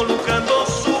involucrando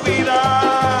su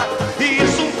vida, y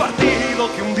es un partido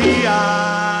que un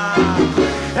día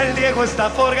el Diego está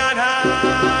por ganar.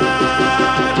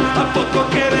 A poco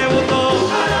que debutó,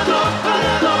 parado,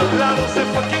 Lalo se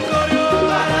fue quien corrió,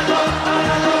 parado,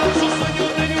 su sueño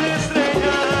tenía una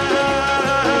estrella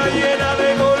llena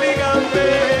de gol y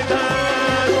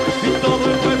gambetas, y todo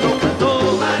el pueblo cantó,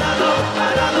 parado,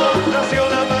 nació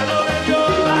la mano de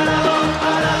Dios,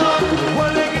 parado, hubo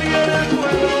alegría en el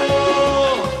pueblo,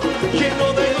 lleno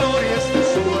de gloria este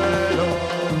suelo.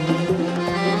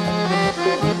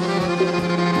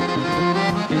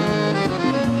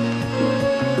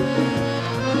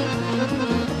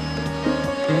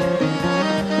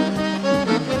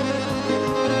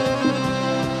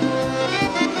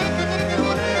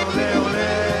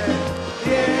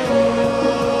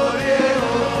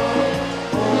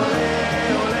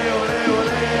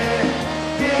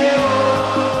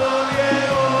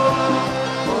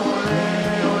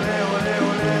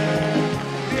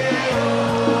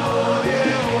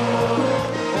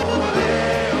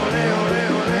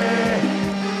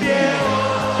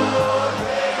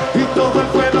 Y todo el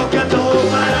pueblo cantó,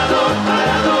 parado,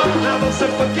 Lalo se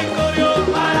fue quien corrió,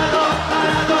 parado,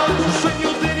 su sueño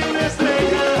tenía una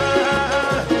estrella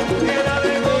llena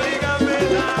de gol y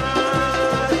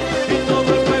gambetas, y todo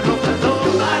el pueblo cantó,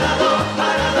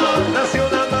 parado, nació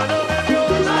la mano de Dios,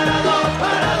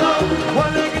 parado, hubo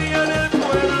alegría en el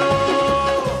pueblo,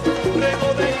 regó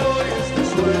de gloria este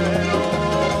suelo,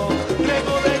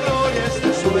 regó de gloria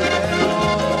este suelo,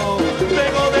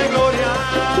 regó de gloria.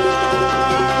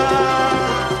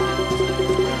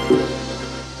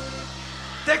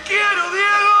 ¡Te quiero,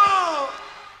 Diego!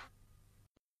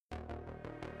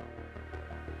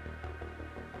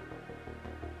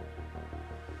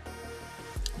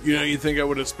 You know, you think I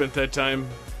would have spent that time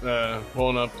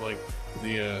pulling up like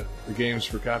the games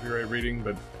for copyright reading,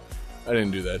 but I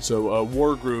didn't do that. So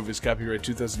War Groove is copyright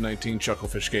 2019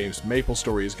 Chucklefish Games. Maple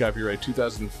Story is copyright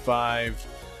 2005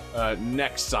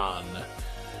 Nexon.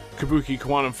 Kabuki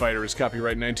Quantum Fighter is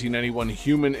copyright 1991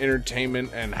 Human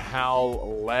Entertainment and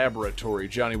HAL Laboratory.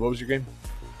 Johnny, what was your game?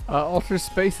 Ultra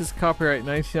Space is copyright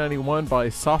 1991 by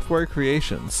Software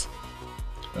Creations.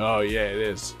 Oh, yeah, it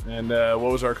is. And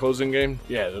what was our closing game?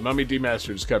 Yeah, The Mummy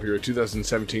Demastered is copyright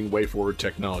 2017 WayForward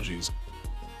Technologies.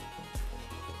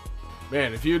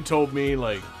 Man, if you had told me,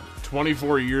 like,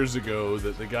 24 years ago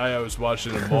that the guy I was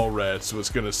watching in Mallrats was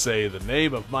going to say the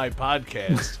name of my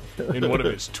podcast in one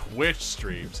of his Twitch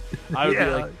streams, I would be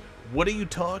like, what are you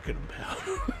talking about?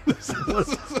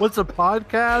 What's a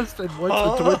podcast and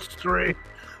what's a Twitch stream?